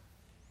rocks?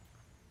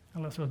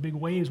 Unless there was big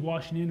waves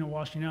washing in and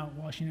washing out,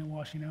 washing in,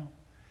 washing out.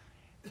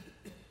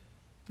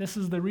 This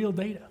is the real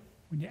data.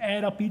 When you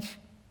add up each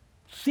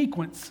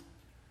sequence,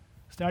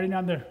 starting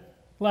on the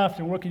left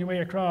and working your way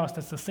across,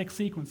 that's the 6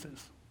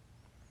 sequences.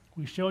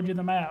 We showed you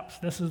the maps.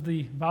 This is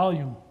the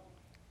volume.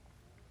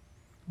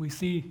 We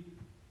see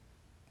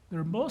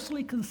they're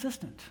mostly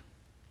consistent.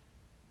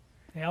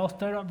 They all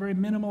start out very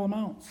minimal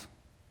amounts.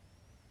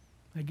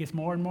 It gets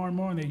more and more and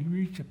more, and they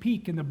reach a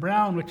peak in the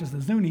brown, which is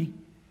the Zuni,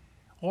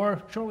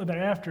 or shortly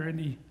thereafter in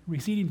the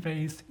receding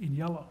phase in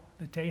yellow,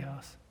 the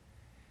Tejas.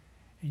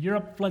 And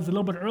Europe floods a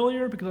little bit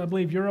earlier because I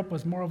believe Europe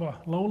was more of a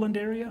lowland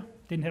area,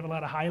 didn't have a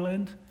lot of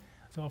highland,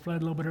 so it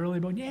flooded a little bit early,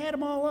 but when you add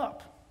them all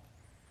up,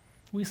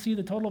 we see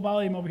the total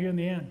volume over here in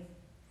the end.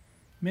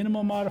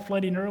 Minimal amount of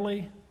flooding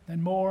early,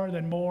 then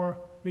more,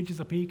 reaches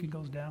a peak and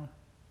goes down.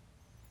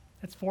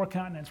 That's 4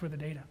 continents worth of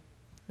data.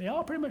 They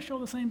all pretty much show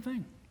the same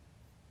thing.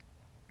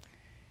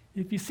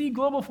 If you see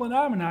global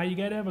phenomena, you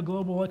got to have a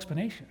global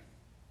explanation.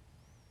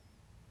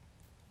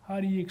 How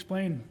do you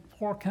explain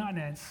 4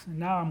 continents? And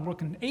now I'm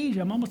working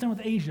Asia. I'm almost done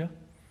with Asia.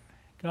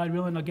 God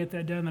willing, I'll get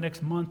that done the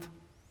next month.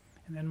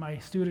 And then my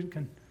student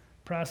can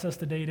process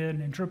the data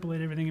and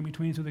interpolate everything in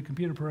between through the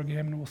computer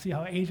program, and we'll see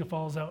how Asia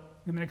falls out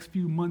in the next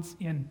few months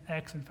in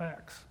Acts and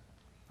Facts.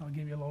 I'll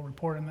give you a little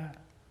report on that.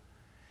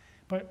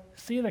 But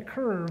see the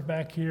curve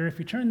back here? If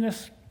you turn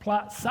this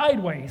plot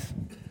sideways,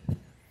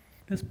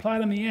 this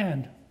plot on the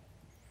end,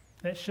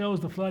 that shows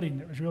the flooding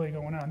that was really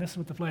going on. This is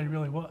what the flooding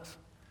really was.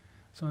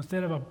 So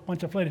instead of a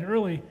bunch of flooding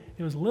early,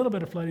 it was a little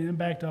bit of flooding, then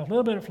backed off, a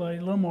little bit of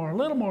flooding, a little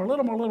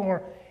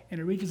more, and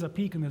it reaches a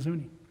peak in the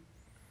Zuni.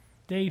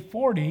 Day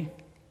 40,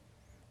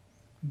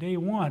 day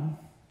 1,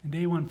 and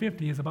day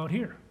 150 is about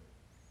here.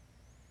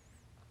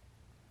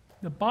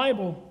 The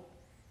Bible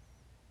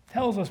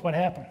tells us what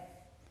happened.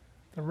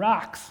 The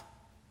rocks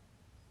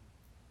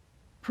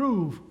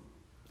prove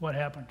what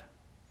happened.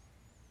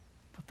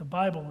 But the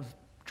Bible was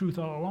truth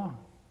all along.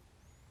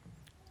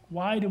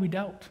 Why do we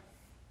doubt?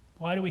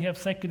 Why do we have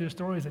secular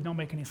stories that don't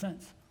make any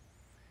sense?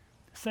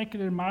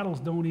 Secular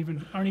models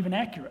aren't even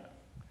accurate.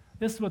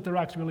 This is what the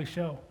rocks really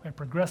show, a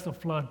progressive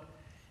flood.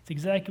 It's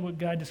exactly what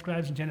God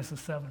describes in Genesis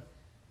 7.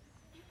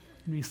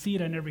 And we see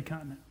it on every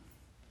continent.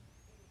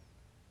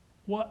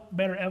 What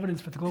better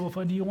evidence for the global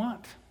flood do you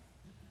want?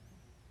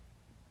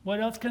 What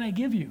else can I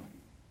give you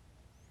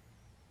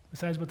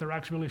besides what the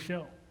rocks really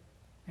show?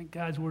 And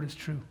God's word is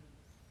true.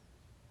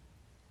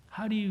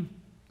 How do you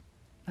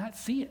not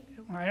see it?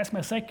 When I ask my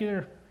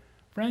secular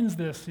friends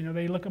this,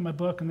 they look at my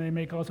book and they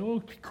make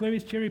all,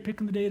 Clary's cherry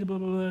picking the data, blah,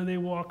 blah, blah. They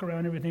walk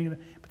around everything,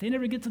 but they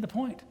never get to the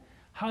point.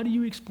 How do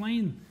you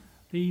explain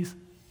these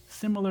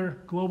similar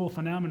global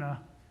phenomena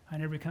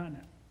on every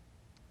continent?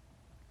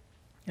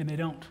 And they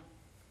don't.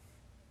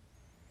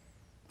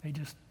 They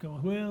just go,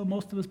 well,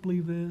 most of us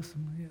believe this.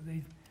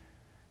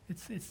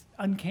 It's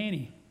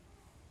uncanny.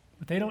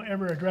 But they don't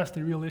ever address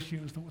the real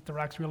issues, what the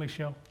rocks really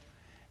show.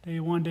 Day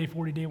 1, day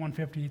 40, day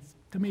 150,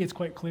 to me it's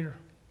quite clear.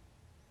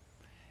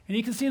 And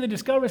you can see the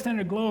Discovery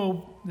Center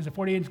globe. There's a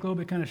 40-inch globe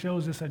that kind of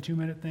shows this a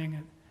 2-minute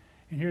thing.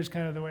 And here's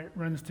kind of the way it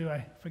runs too.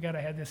 I forgot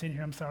I had this in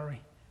here, I'm sorry.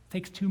 It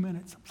takes 2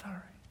 minutes, I'm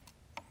sorry.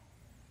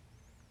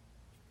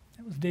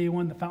 That was day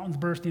 1, the fountains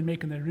bursting,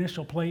 making the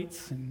initial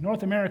plates. And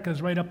North America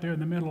is right up there in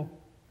the middle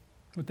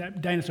with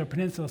that dinosaur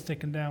peninsula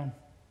sticking down.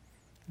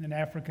 And then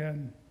Africa,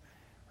 and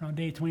around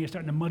day 20, you're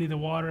starting to muddy the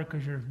water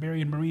because you're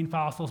burying marine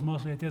fossils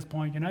mostly at this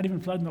point. You're not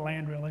even flooding the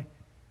land, really,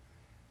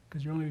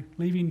 because you're only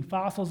leaving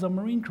fossils of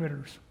marine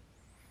critters.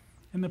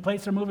 And the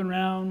plates are moving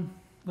around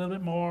a little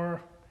bit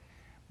more,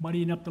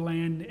 muddying up the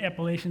land. The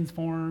Appalachians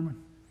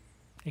form.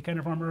 They kind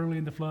of form early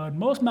in the flood.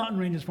 Most mountain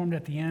ranges formed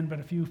at the end, but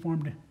a few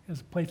formed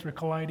as plates were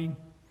colliding.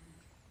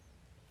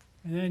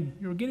 And then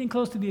you were getting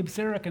close to the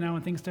Absarica now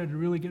when things started to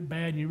really get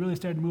bad, and you really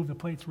started to move the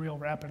plates real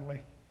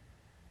rapidly.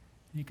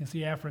 You can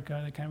see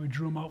Africa, they kind of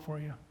drew them out for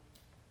you.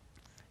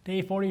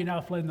 Day 40, you're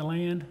now flooding the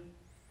land.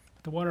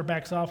 But the water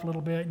backs off a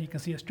little bit, and you can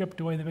see it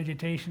stripped away the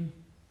vegetation.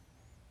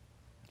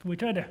 So we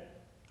tried to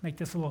make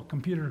this little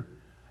computer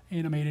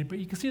animated, but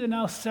you can see they're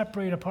now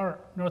separated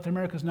apart. North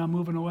America is now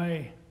moving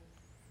away.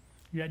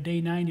 You're at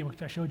day 90,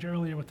 which I showed you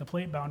earlier with the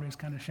plate boundaries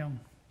kind of shown.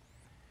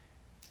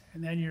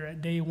 And then you're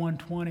at day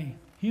 120.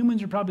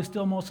 Humans are probably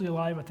still mostly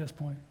alive at this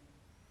point,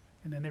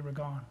 and then they were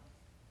gone.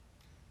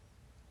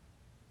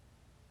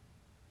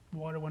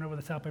 Water went over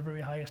the top of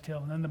every highest hill,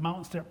 and then the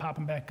mountains start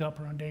popping back up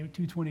around day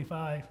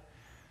 225.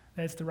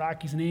 That's the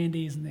Rockies and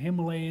Andes and the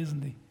Himalayas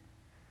and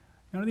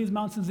none of these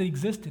mountains that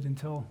existed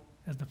until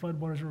as the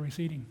floodwaters were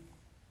receding,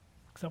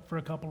 except for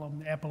a couple of them,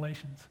 the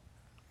Appalachians.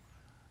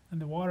 And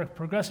the water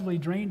progressively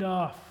drained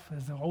off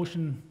as the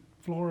ocean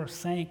floor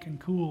sank and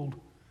cooled.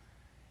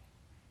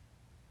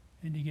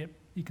 And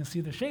you can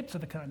see the shapes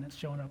of the continents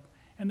showing up.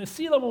 And the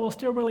sea level was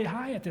still really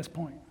high at this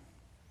point.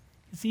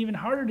 It's even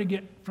harder to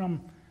get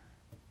from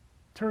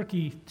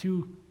Turkey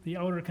to the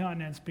outer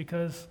continents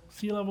because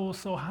sea level was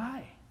so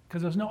high,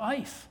 because there's no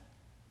ice.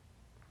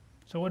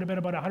 So it would have been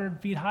about 100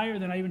 feet higher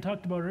than I even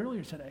talked about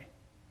earlier today.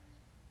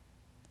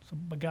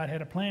 But God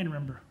had a plan,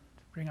 remember,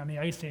 to bring on the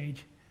ice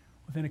age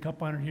within a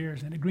couple hundred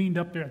years. And it greened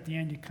up there at the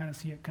end. You kind of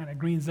see it kind of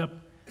greens up.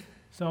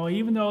 So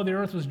even though the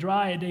earth was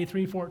dry at day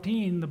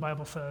 314, the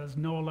Bible says,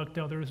 Noah looked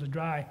out, the earth was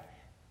dry.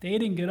 They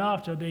didn't get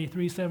off till day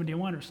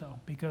 371 or so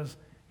because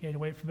you had to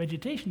wait for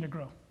vegetation to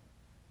grow.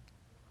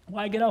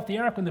 Why get off the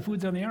ark when the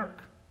food's on the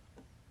ark?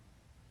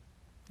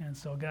 And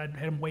so God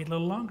had them wait a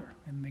little longer.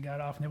 And they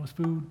got off and there was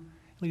food,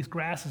 at least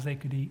grasses they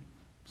could eat.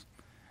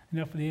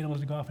 Enough for the animals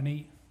to go off and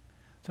eat.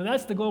 So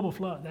that's the global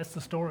flood. That's the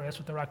story. That's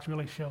what the rocks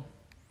really show.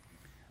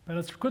 But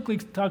let's quickly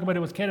talk about it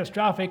was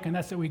catastrophic, and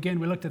that's it. We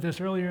looked at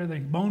this earlier. The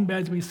bone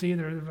beds we see,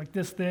 they're like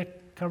this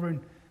thick, covering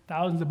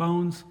thousands of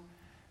bones.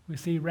 We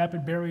see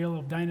rapid burial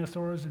of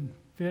dinosaurs and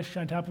fish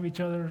on top of each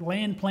other,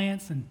 land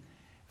plants and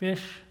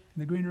fish in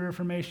the Green River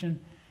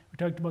Formation. We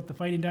talked about the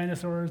fighting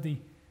dinosaurs, the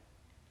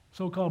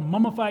so-called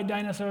mummified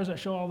dinosaurs that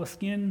show all the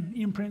skin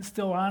imprints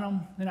still on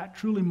them. They're not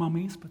truly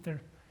mummies, but the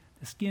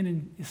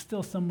skin is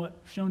still somewhat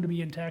shown to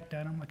be intact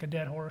on them, like a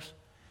dead horse.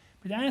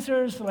 But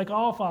dinosaurs, like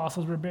all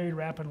fossils, were buried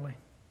rapidly.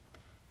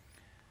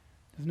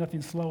 There's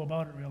nothing slow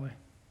about it, really.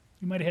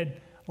 You might have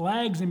had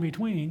lags in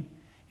between,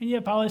 and you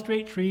have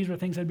polystrate trees where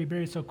things had to be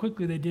buried so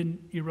quickly they didn't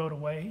erode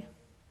away.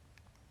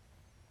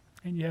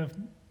 And you have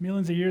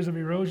millions of years of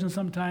erosion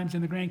sometimes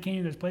in the Grand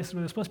Canyon. There's places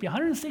where there's supposed to be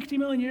 160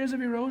 million years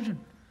of erosion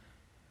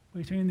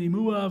between the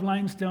Muav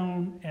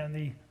limestone and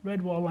the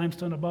Redwall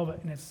limestone above it,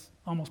 and it's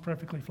almost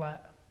perfectly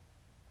flat.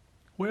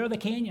 Where are the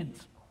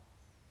canyons?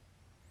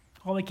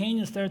 All the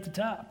canyons start at the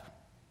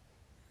top.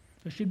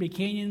 There should be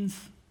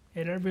canyons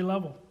at every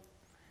level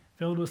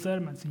filled with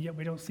sediments, and yet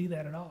we don't see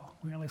that at all.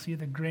 We only see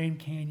the Grand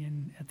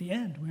Canyon at the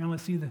end. We only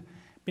see the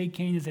big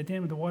canyons at the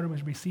end where the water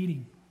was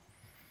receding.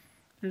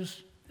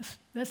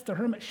 That's the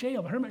Hermit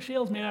Shale. The Hermit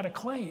Shale is made out of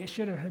clay. It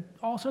should have had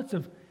all sorts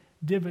of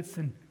divots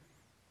and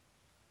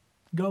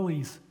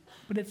gullies,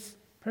 but it's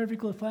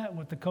perfectly flat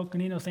with the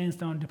Coconino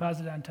sandstone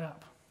deposited on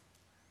top.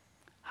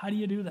 How do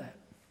you do that?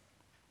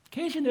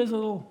 Occasionally there's a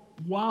little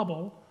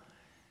wobble,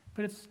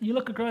 but you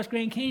look across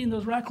Grand Canyon,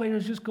 those rock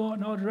layers just go out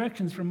in all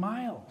directions for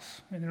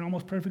miles, and they're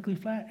almost perfectly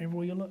flat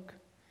everywhere you look.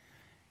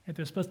 If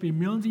there's supposed to be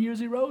millions of years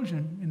of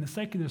erosion in the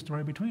secular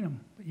story between them,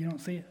 but you don't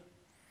see it.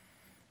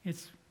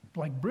 It's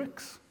like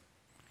bricks.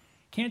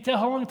 Can't tell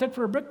how long it took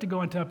for a brick to go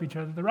on top of each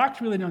other. The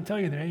rocks really don't tell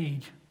you their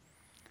age,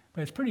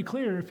 but it's pretty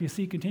clear if you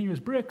see continuous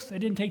bricks, it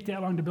didn't take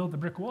that long to build the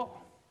brick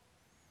wall.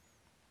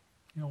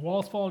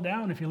 Walls fall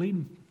down if you leave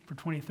them for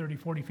 20, 30,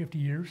 40, 50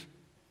 years.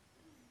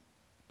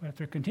 But if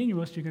they're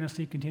continuous, you're going to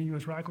see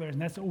continuous rock layers,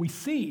 and that's what we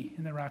see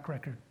in the rock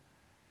record.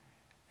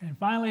 And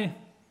finally,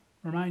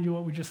 remind you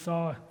what we just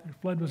saw. The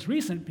flood was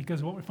recent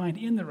because of what we find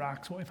in the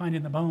rocks, what we find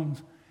in the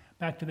bones,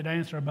 back to the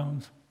dinosaur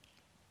bones.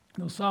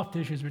 Those soft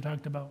tissues we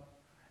talked about,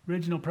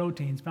 original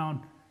proteins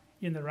found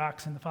in the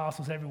rocks and the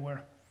fossils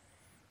everywhere.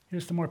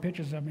 Here's some more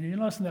pictures of them. You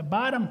notice in the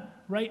bottom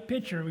right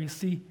picture, we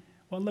see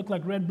what look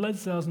like red blood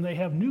cells, and they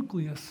have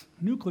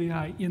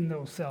nuclei in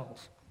those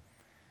cells.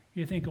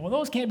 You think, well,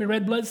 those can't be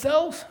red blood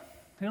cells.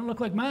 They don't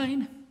look like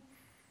mine.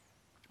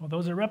 Well,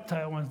 those are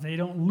reptile ones. They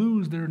don't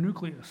lose their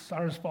nucleus.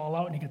 Ours fall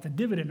out and you get the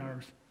divot in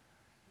ours.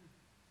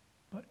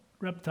 But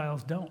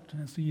reptiles don't.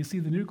 And so you see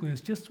the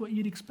nucleus, just what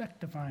you'd expect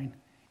to find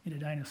in a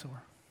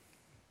dinosaur.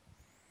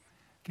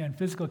 Again,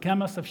 physical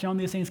chemists have shown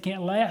these things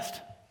can't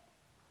last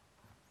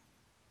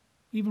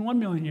even 1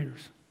 million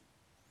years.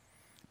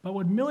 But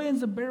would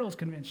millions of barrels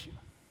convince you?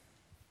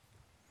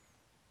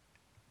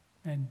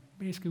 And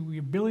basically, we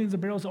have billions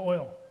of barrels of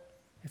oil.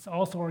 It's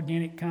also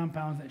organic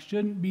compounds that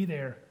shouldn't be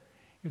there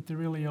if they're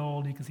really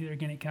old. You can see the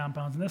organic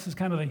compounds. And this is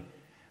kind of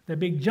the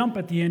big jump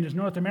at the end is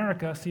North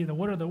America. See,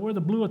 we're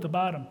the blue at the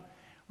bottom.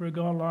 We're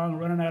going along,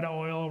 running out of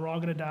oil. We're all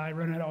going to die,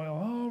 running out of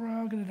oil. Oh, we're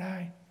all going to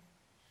die.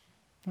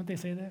 Don't they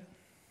say that?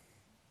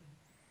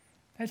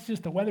 That's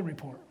just the weather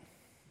report.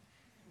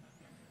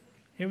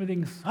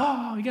 Everything's,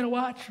 you got to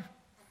watch.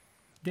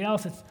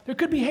 Dallas says, there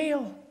could be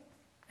hail.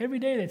 Every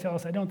day they tell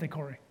us that, don't they,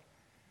 Corey?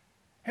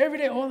 Every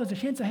day, there's a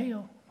chance of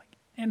hail.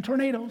 And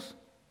tornadoes.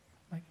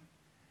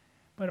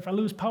 But if I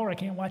lose power, I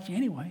can't watch you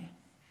anyway.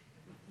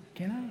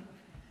 Can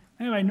I?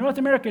 Anyway, North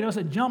America knows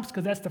it jumps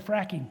because that's the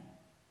fracking.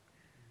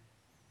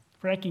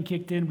 Fracking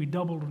kicked in, we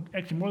doubled,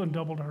 actually more than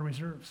doubled our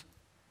reserves.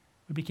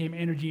 We became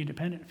energy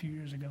independent a few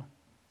years ago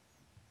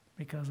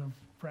because of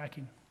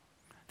fracking.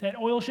 That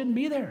oil shouldn't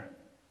be there.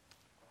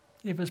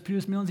 If it was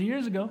produced millions of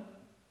years ago, it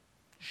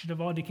should have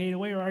all decayed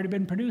away or already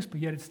been produced, but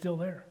yet it's still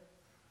there.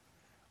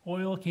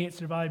 Oil can't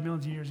survive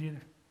millions of years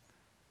either.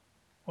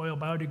 Oil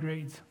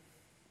biodegrades.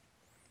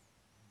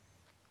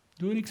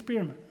 Do an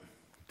experiment.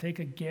 Take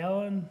a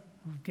gallon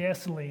of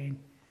gasoline,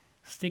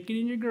 stick it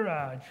in your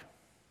garage,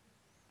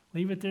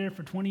 leave it there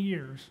for 20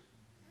 years.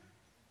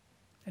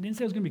 I didn't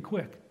say it was going to be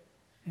quick.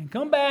 And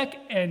come back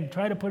and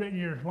try to put it in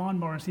your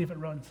lawnmower and see if it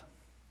runs.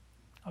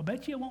 I'll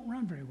bet you it won't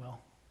run very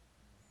well.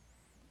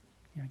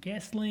 You know,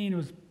 gasoline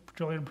was a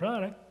petroleum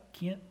product,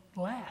 can't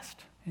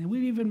last. And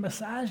we've even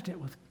massaged it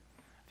with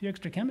a few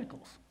extra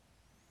chemicals.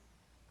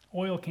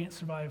 Oil can't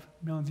survive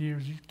millions of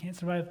years. You can't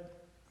survive,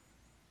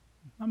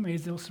 I'm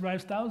amazed it'll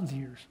survive thousands of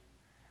years.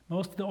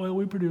 Most of the oil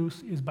we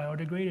produce is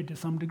biodegraded to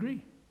some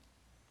degree.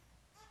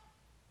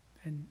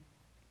 And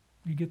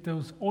you get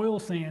those oil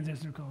sands,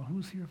 as they're called.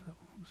 Who's here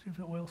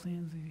for the oil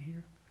sands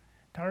here?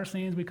 Tar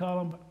sands, we call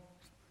them. But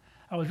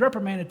I was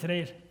reprimanded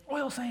today.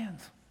 Oil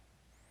sands.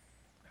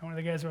 One of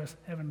the guys I was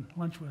having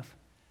lunch with.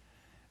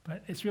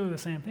 But it's really the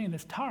same thing.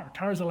 It's tar.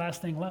 Tar is the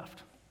last thing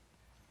left.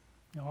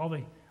 You know, all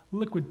the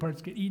liquid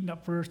parts get eaten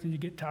up first, and you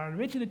get tar.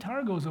 Eventually, the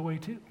tar goes away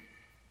too.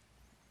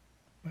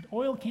 But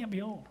oil can't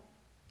be old.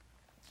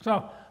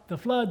 So the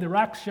flood, the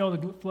rocks show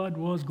the flood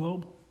was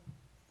global.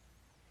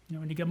 You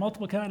know, when you get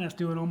multiple continents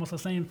doing almost the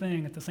same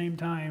thing at the same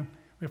time,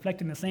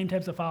 reflecting the same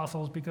types of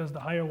fossils because the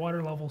higher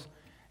water levels,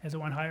 as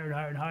it went higher and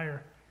higher and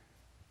higher,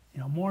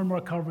 you know, more and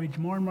more coverage,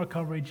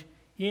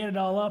 you add it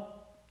all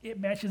up, it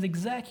matches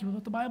exactly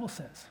what the Bible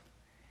says.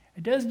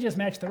 It doesn't just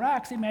match the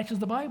rocks, it matches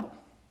the Bible.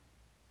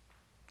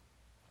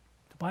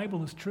 The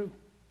Bible is true.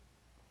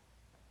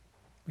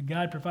 But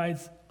God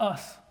provides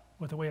us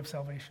with a way of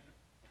salvation.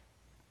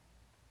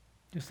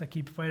 Just like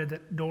he provided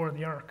that door of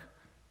the ark.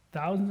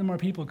 Thousands of more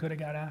people could have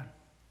got on.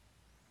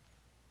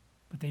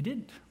 But they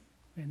didn't.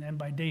 And then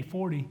by day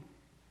 40,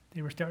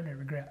 they were starting to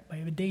regret.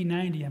 By day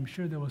 90, I'm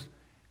sure there was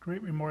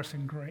great remorse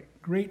and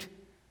great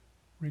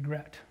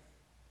regret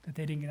that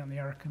they didn't get on the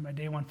ark. And by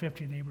day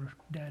 150, they were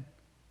dead.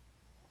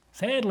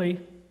 Sadly,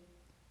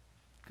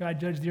 God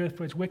judged the earth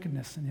for its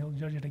wickedness, and he'll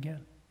judge it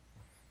again.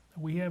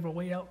 But we have a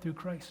way out through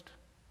Christ.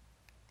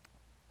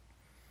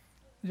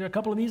 Is there a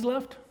couple of these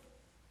left?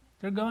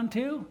 They're gone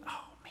too?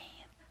 Oh,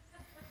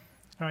 man.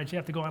 All right, you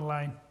have to go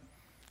online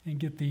and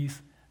get these.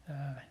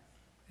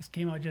 This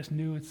came out just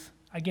new.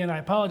 Again, I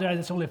apologize.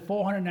 It's only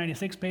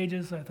 496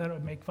 pages. I thought it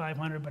would make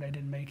 500, but I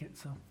didn't make it.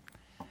 So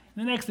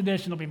the next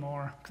edition will be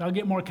more, because I'll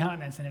get more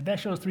continents in it.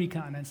 That shows 3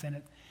 continents in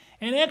it.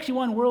 And it actually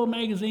won World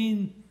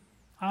Magazine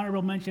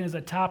honorable mention as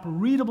a top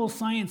readable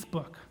science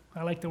book.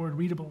 I like the word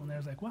readable, and I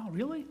was like, wow,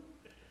 really?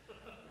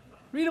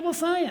 Readable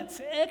science.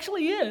 It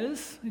actually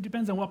is. It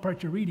depends on what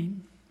part you're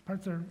reading.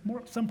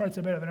 Some parts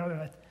are better than others.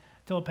 I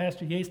told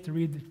Pastor Yates to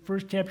read the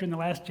first chapter and the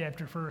last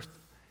chapter first,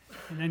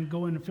 and then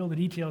go in and fill the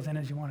details in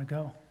as you want to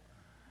go.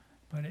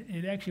 But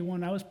it actually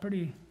won. I was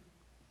pretty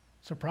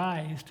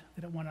surprised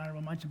that it won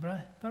honorable mention, but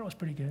I thought it was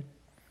pretty good.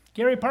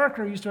 Gary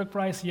Parker used to work for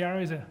ICR.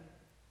 He's an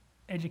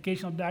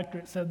educational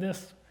doctorate, said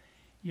this: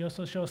 he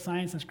also shows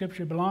science and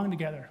scripture belong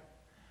together,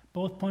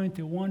 both pointing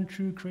to one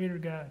true creator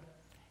God.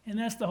 And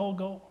that's the whole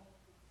goal.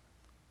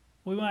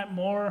 We want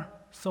more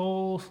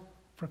souls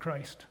for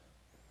Christ.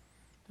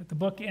 That the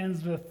book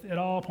ends with, it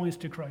all points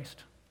to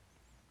Christ.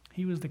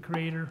 He was the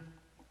creator.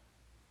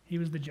 He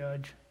was the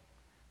judge.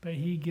 But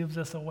he gives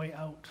us a way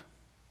out.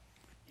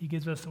 He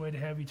gives us a way to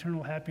have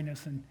eternal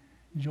happiness and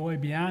joy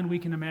beyond we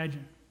can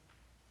imagine.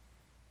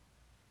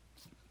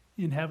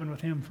 In heaven with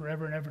him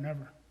forever and ever and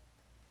ever.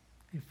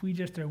 If we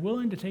just are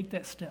willing to take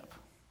that step,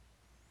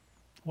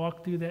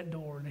 walk through that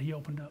door that he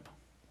opened up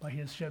by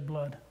his shed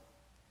blood.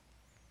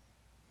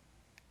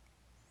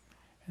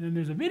 And then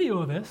there's a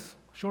video of this,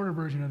 shorter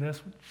version of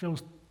this, which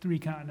shows 3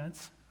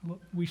 continents.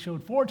 We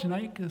showed 4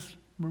 tonight because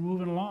we're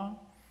moving along.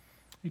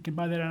 You can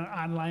buy that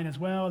online as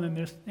well. And then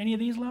there's any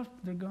of these left?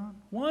 They're gone.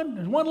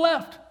 There's 1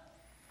 left.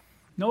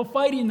 No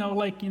fighting though,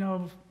 like,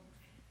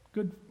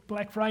 good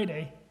Black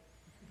Friday.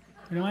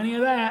 Any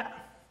of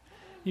that.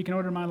 You can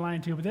order them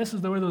online too. But this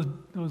is where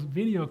those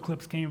video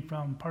clips came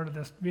from, part of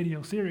this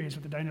video series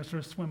with the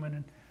dinosaurs swimming,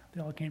 and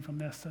they all came from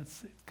this. So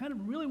it's kind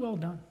of really well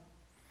done.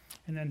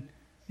 And then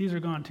these are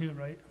gone too,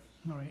 right?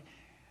 All right.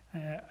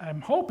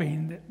 I'm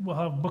hoping that we'll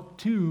have book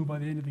 2 by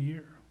the end of the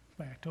year,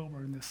 by October,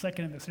 and the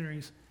second in the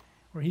series,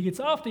 where he gets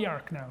off the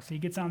ark now. So he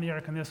gets on the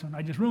ark on this one.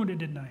 I just ruined it,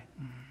 didn't I?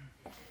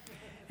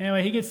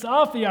 Anyway, he gets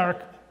off the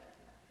ark,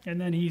 and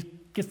then he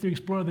gets to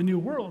explore the new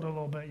world a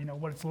little bit,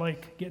 what it's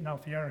like getting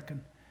off the ark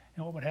and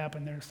what would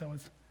happen there. So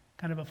it's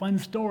kind of a fun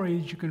story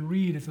that you can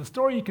read. It's a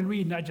story you can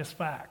read, not just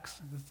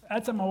facts.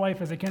 That's what my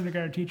wife, as a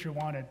kindergarten teacher,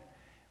 wanted,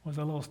 was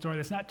a little story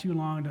that's not too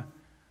long to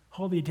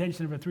hold the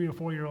attention of a 3 or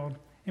 4-year-old.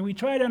 And we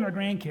tried it on our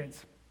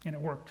grandkids, and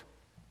it worked.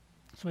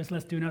 So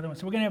let's do another one.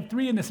 So we're going to have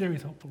 3 in the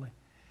series, hopefully.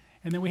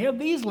 And then we have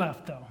these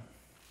left, though.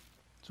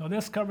 So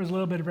this covers a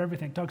little bit of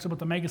everything. Talks about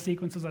the mega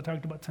sequences I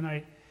talked about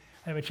tonight.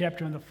 I have a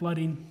chapter on the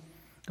flooding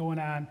going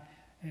on,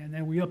 and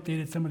then we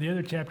updated some of the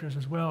other chapters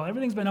as well.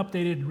 Everything's been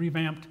updated and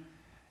revamped.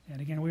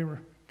 And again, we were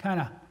kind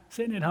of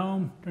sitting at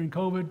home during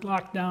COVID,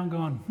 lockdown,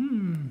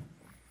 going,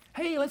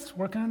 hey, let's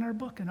work on our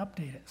book and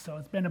update it. So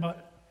it's been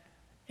about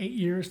 8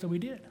 years that we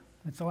did.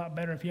 It's a lot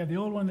better if you have the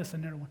old one, this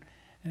and the other one.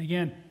 And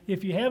again,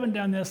 if you haven't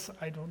done this,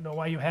 I don't know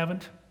why you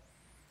haven't. You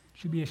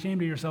should be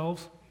ashamed of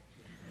yourselves.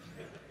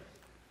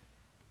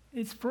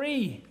 It's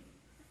free.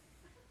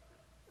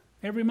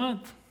 Every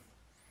month.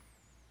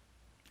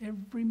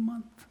 Every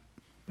month.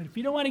 But if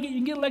you don't want to get, you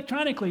can get it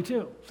electronically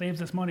too.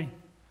 Saves us money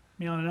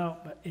mailing it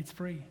out, but it's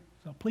free.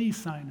 So please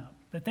sign up.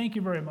 But thank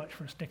you very much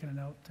for sticking it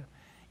out.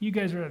 You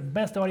guys are the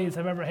best audience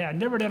I've ever had.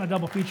 Never done a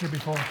double feature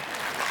before.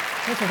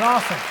 This is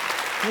awesome.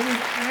 We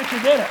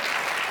actually did it.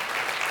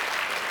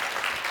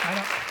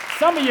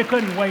 Some of you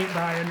couldn't wait, but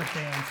I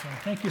understand. So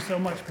thank you so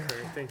much, Pastor.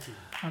 Thank you.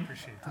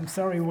 Appreciate it. I'm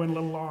sorry we went a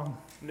little long.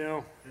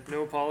 No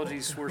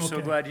apologies. We're so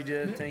glad you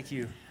did. Thank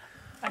you.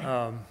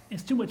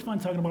 It's too much fun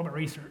talking about my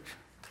research.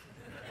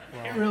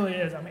 Wow. It really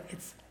is. I mean,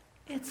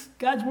 it's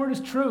God's word is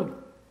true.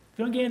 If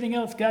you don't get anything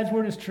else, God's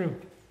word is true.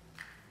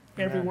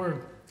 Every Amen.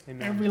 word,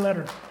 Amen. every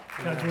letter,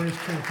 Amen. God's word is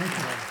true. Thank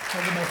you.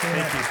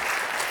 Thank you.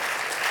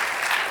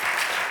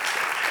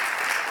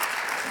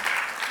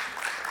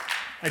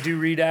 I do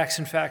read Acts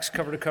and Facts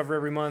cover to cover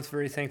every month.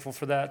 Very thankful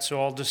for that.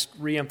 So I'll just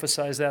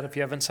re-emphasize that. If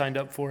you haven't signed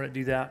up for it,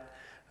 do that.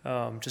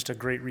 Just a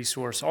great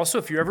resource. Also,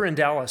 if you're ever in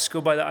Dallas, go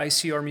by the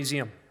ICR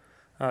Museum.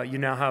 You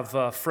now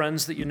have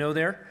friends that you know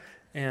there.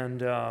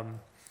 And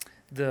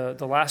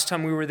the last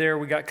time we were there,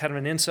 we got kind of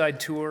an inside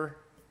tour.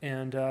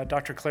 And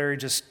Dr. Clary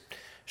just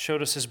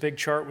showed us his big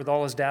chart with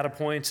all his data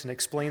points and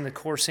explained the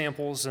core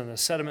samples and the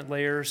sediment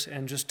layers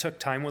and just took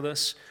time with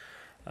us.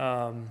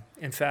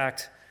 In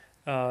fact,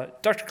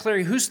 Dr.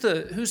 Clary, who's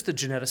the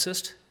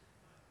geneticist?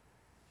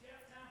 Jeff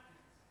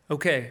Tompkins.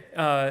 Okay.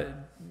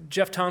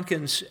 Jeff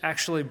Tompkins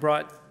actually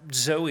brought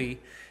Zoe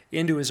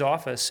into his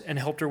office and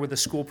helped her with a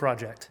school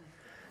project.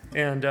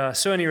 And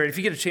so anyway, if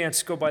you get a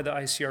chance, go by the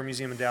ICR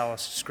Museum in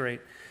Dallas. It's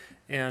great.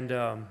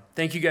 And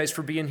thank you guys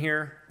for being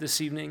here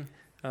this evening.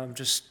 I'm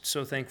just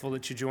so thankful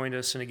that you joined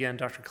us. And again,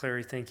 Dr.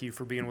 Clary, thank you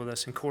for being with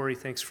us. And Corey,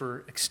 thanks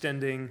for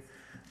extending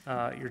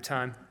your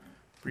time.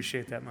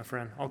 Appreciate that, my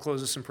friend. I'll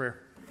close this in prayer.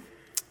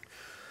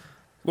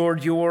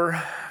 Lord,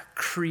 your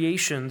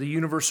creation, the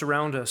universe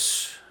around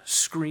us,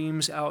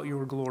 screams out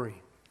your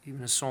glory,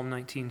 even as Psalm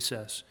 19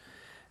 says.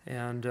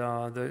 And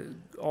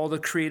all the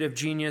creative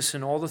genius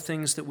and all the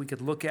things that we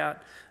could look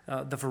at,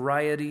 the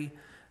variety,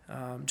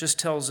 just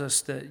tells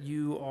us that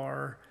you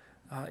are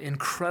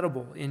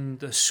incredible in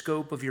the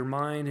scope of your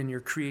mind and your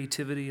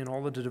creativity and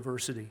all of the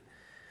diversity.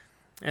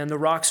 And the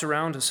rocks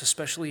around us,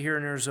 especially here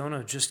in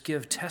Arizona, just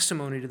give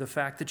testimony to the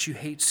fact that you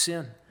hate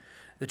sin,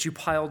 that you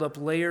piled up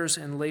layers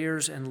and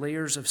layers and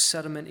layers of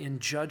sediment in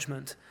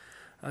judgment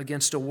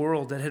against a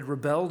world that had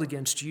rebelled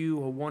against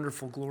you, a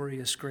wonderful,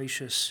 glorious,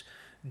 gracious,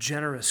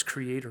 generous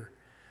creator.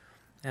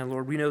 And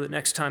Lord, we know that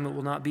next time it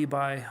will not be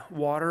by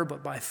water,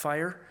 but by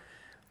fire.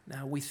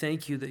 Now we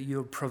thank you that you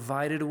have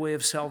provided a way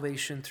of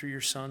salvation through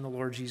your Son, the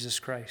Lord Jesus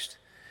Christ.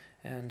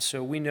 And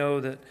so we know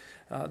that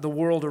the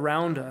world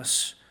around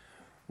us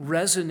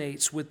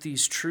resonates with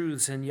these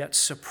truths and yet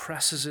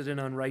suppresses it in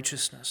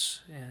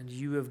unrighteousness. And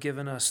you have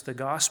given us the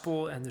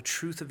gospel and the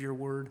truth of your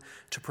word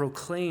to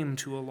proclaim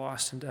to a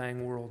lost and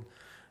dying world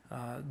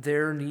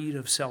their need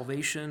of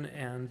salvation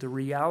and the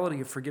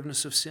reality of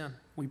forgiveness of sin.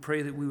 We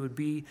pray that we would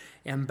be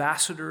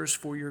ambassadors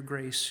for your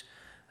grace,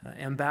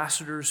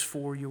 ambassadors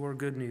for your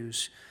good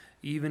news,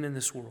 even in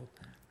this world.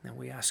 And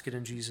we ask it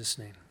in Jesus'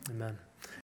 name. Amen.